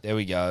go. There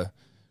we go.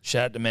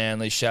 Shout out to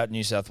Manly. Shout out to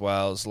New South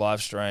Wales.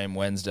 Live stream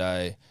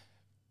Wednesday.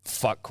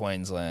 Fuck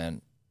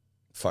Queensland.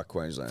 Fuck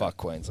Queensland. Fuck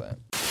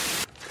Queensland.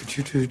 Could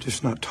you two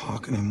just not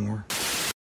talk anymore?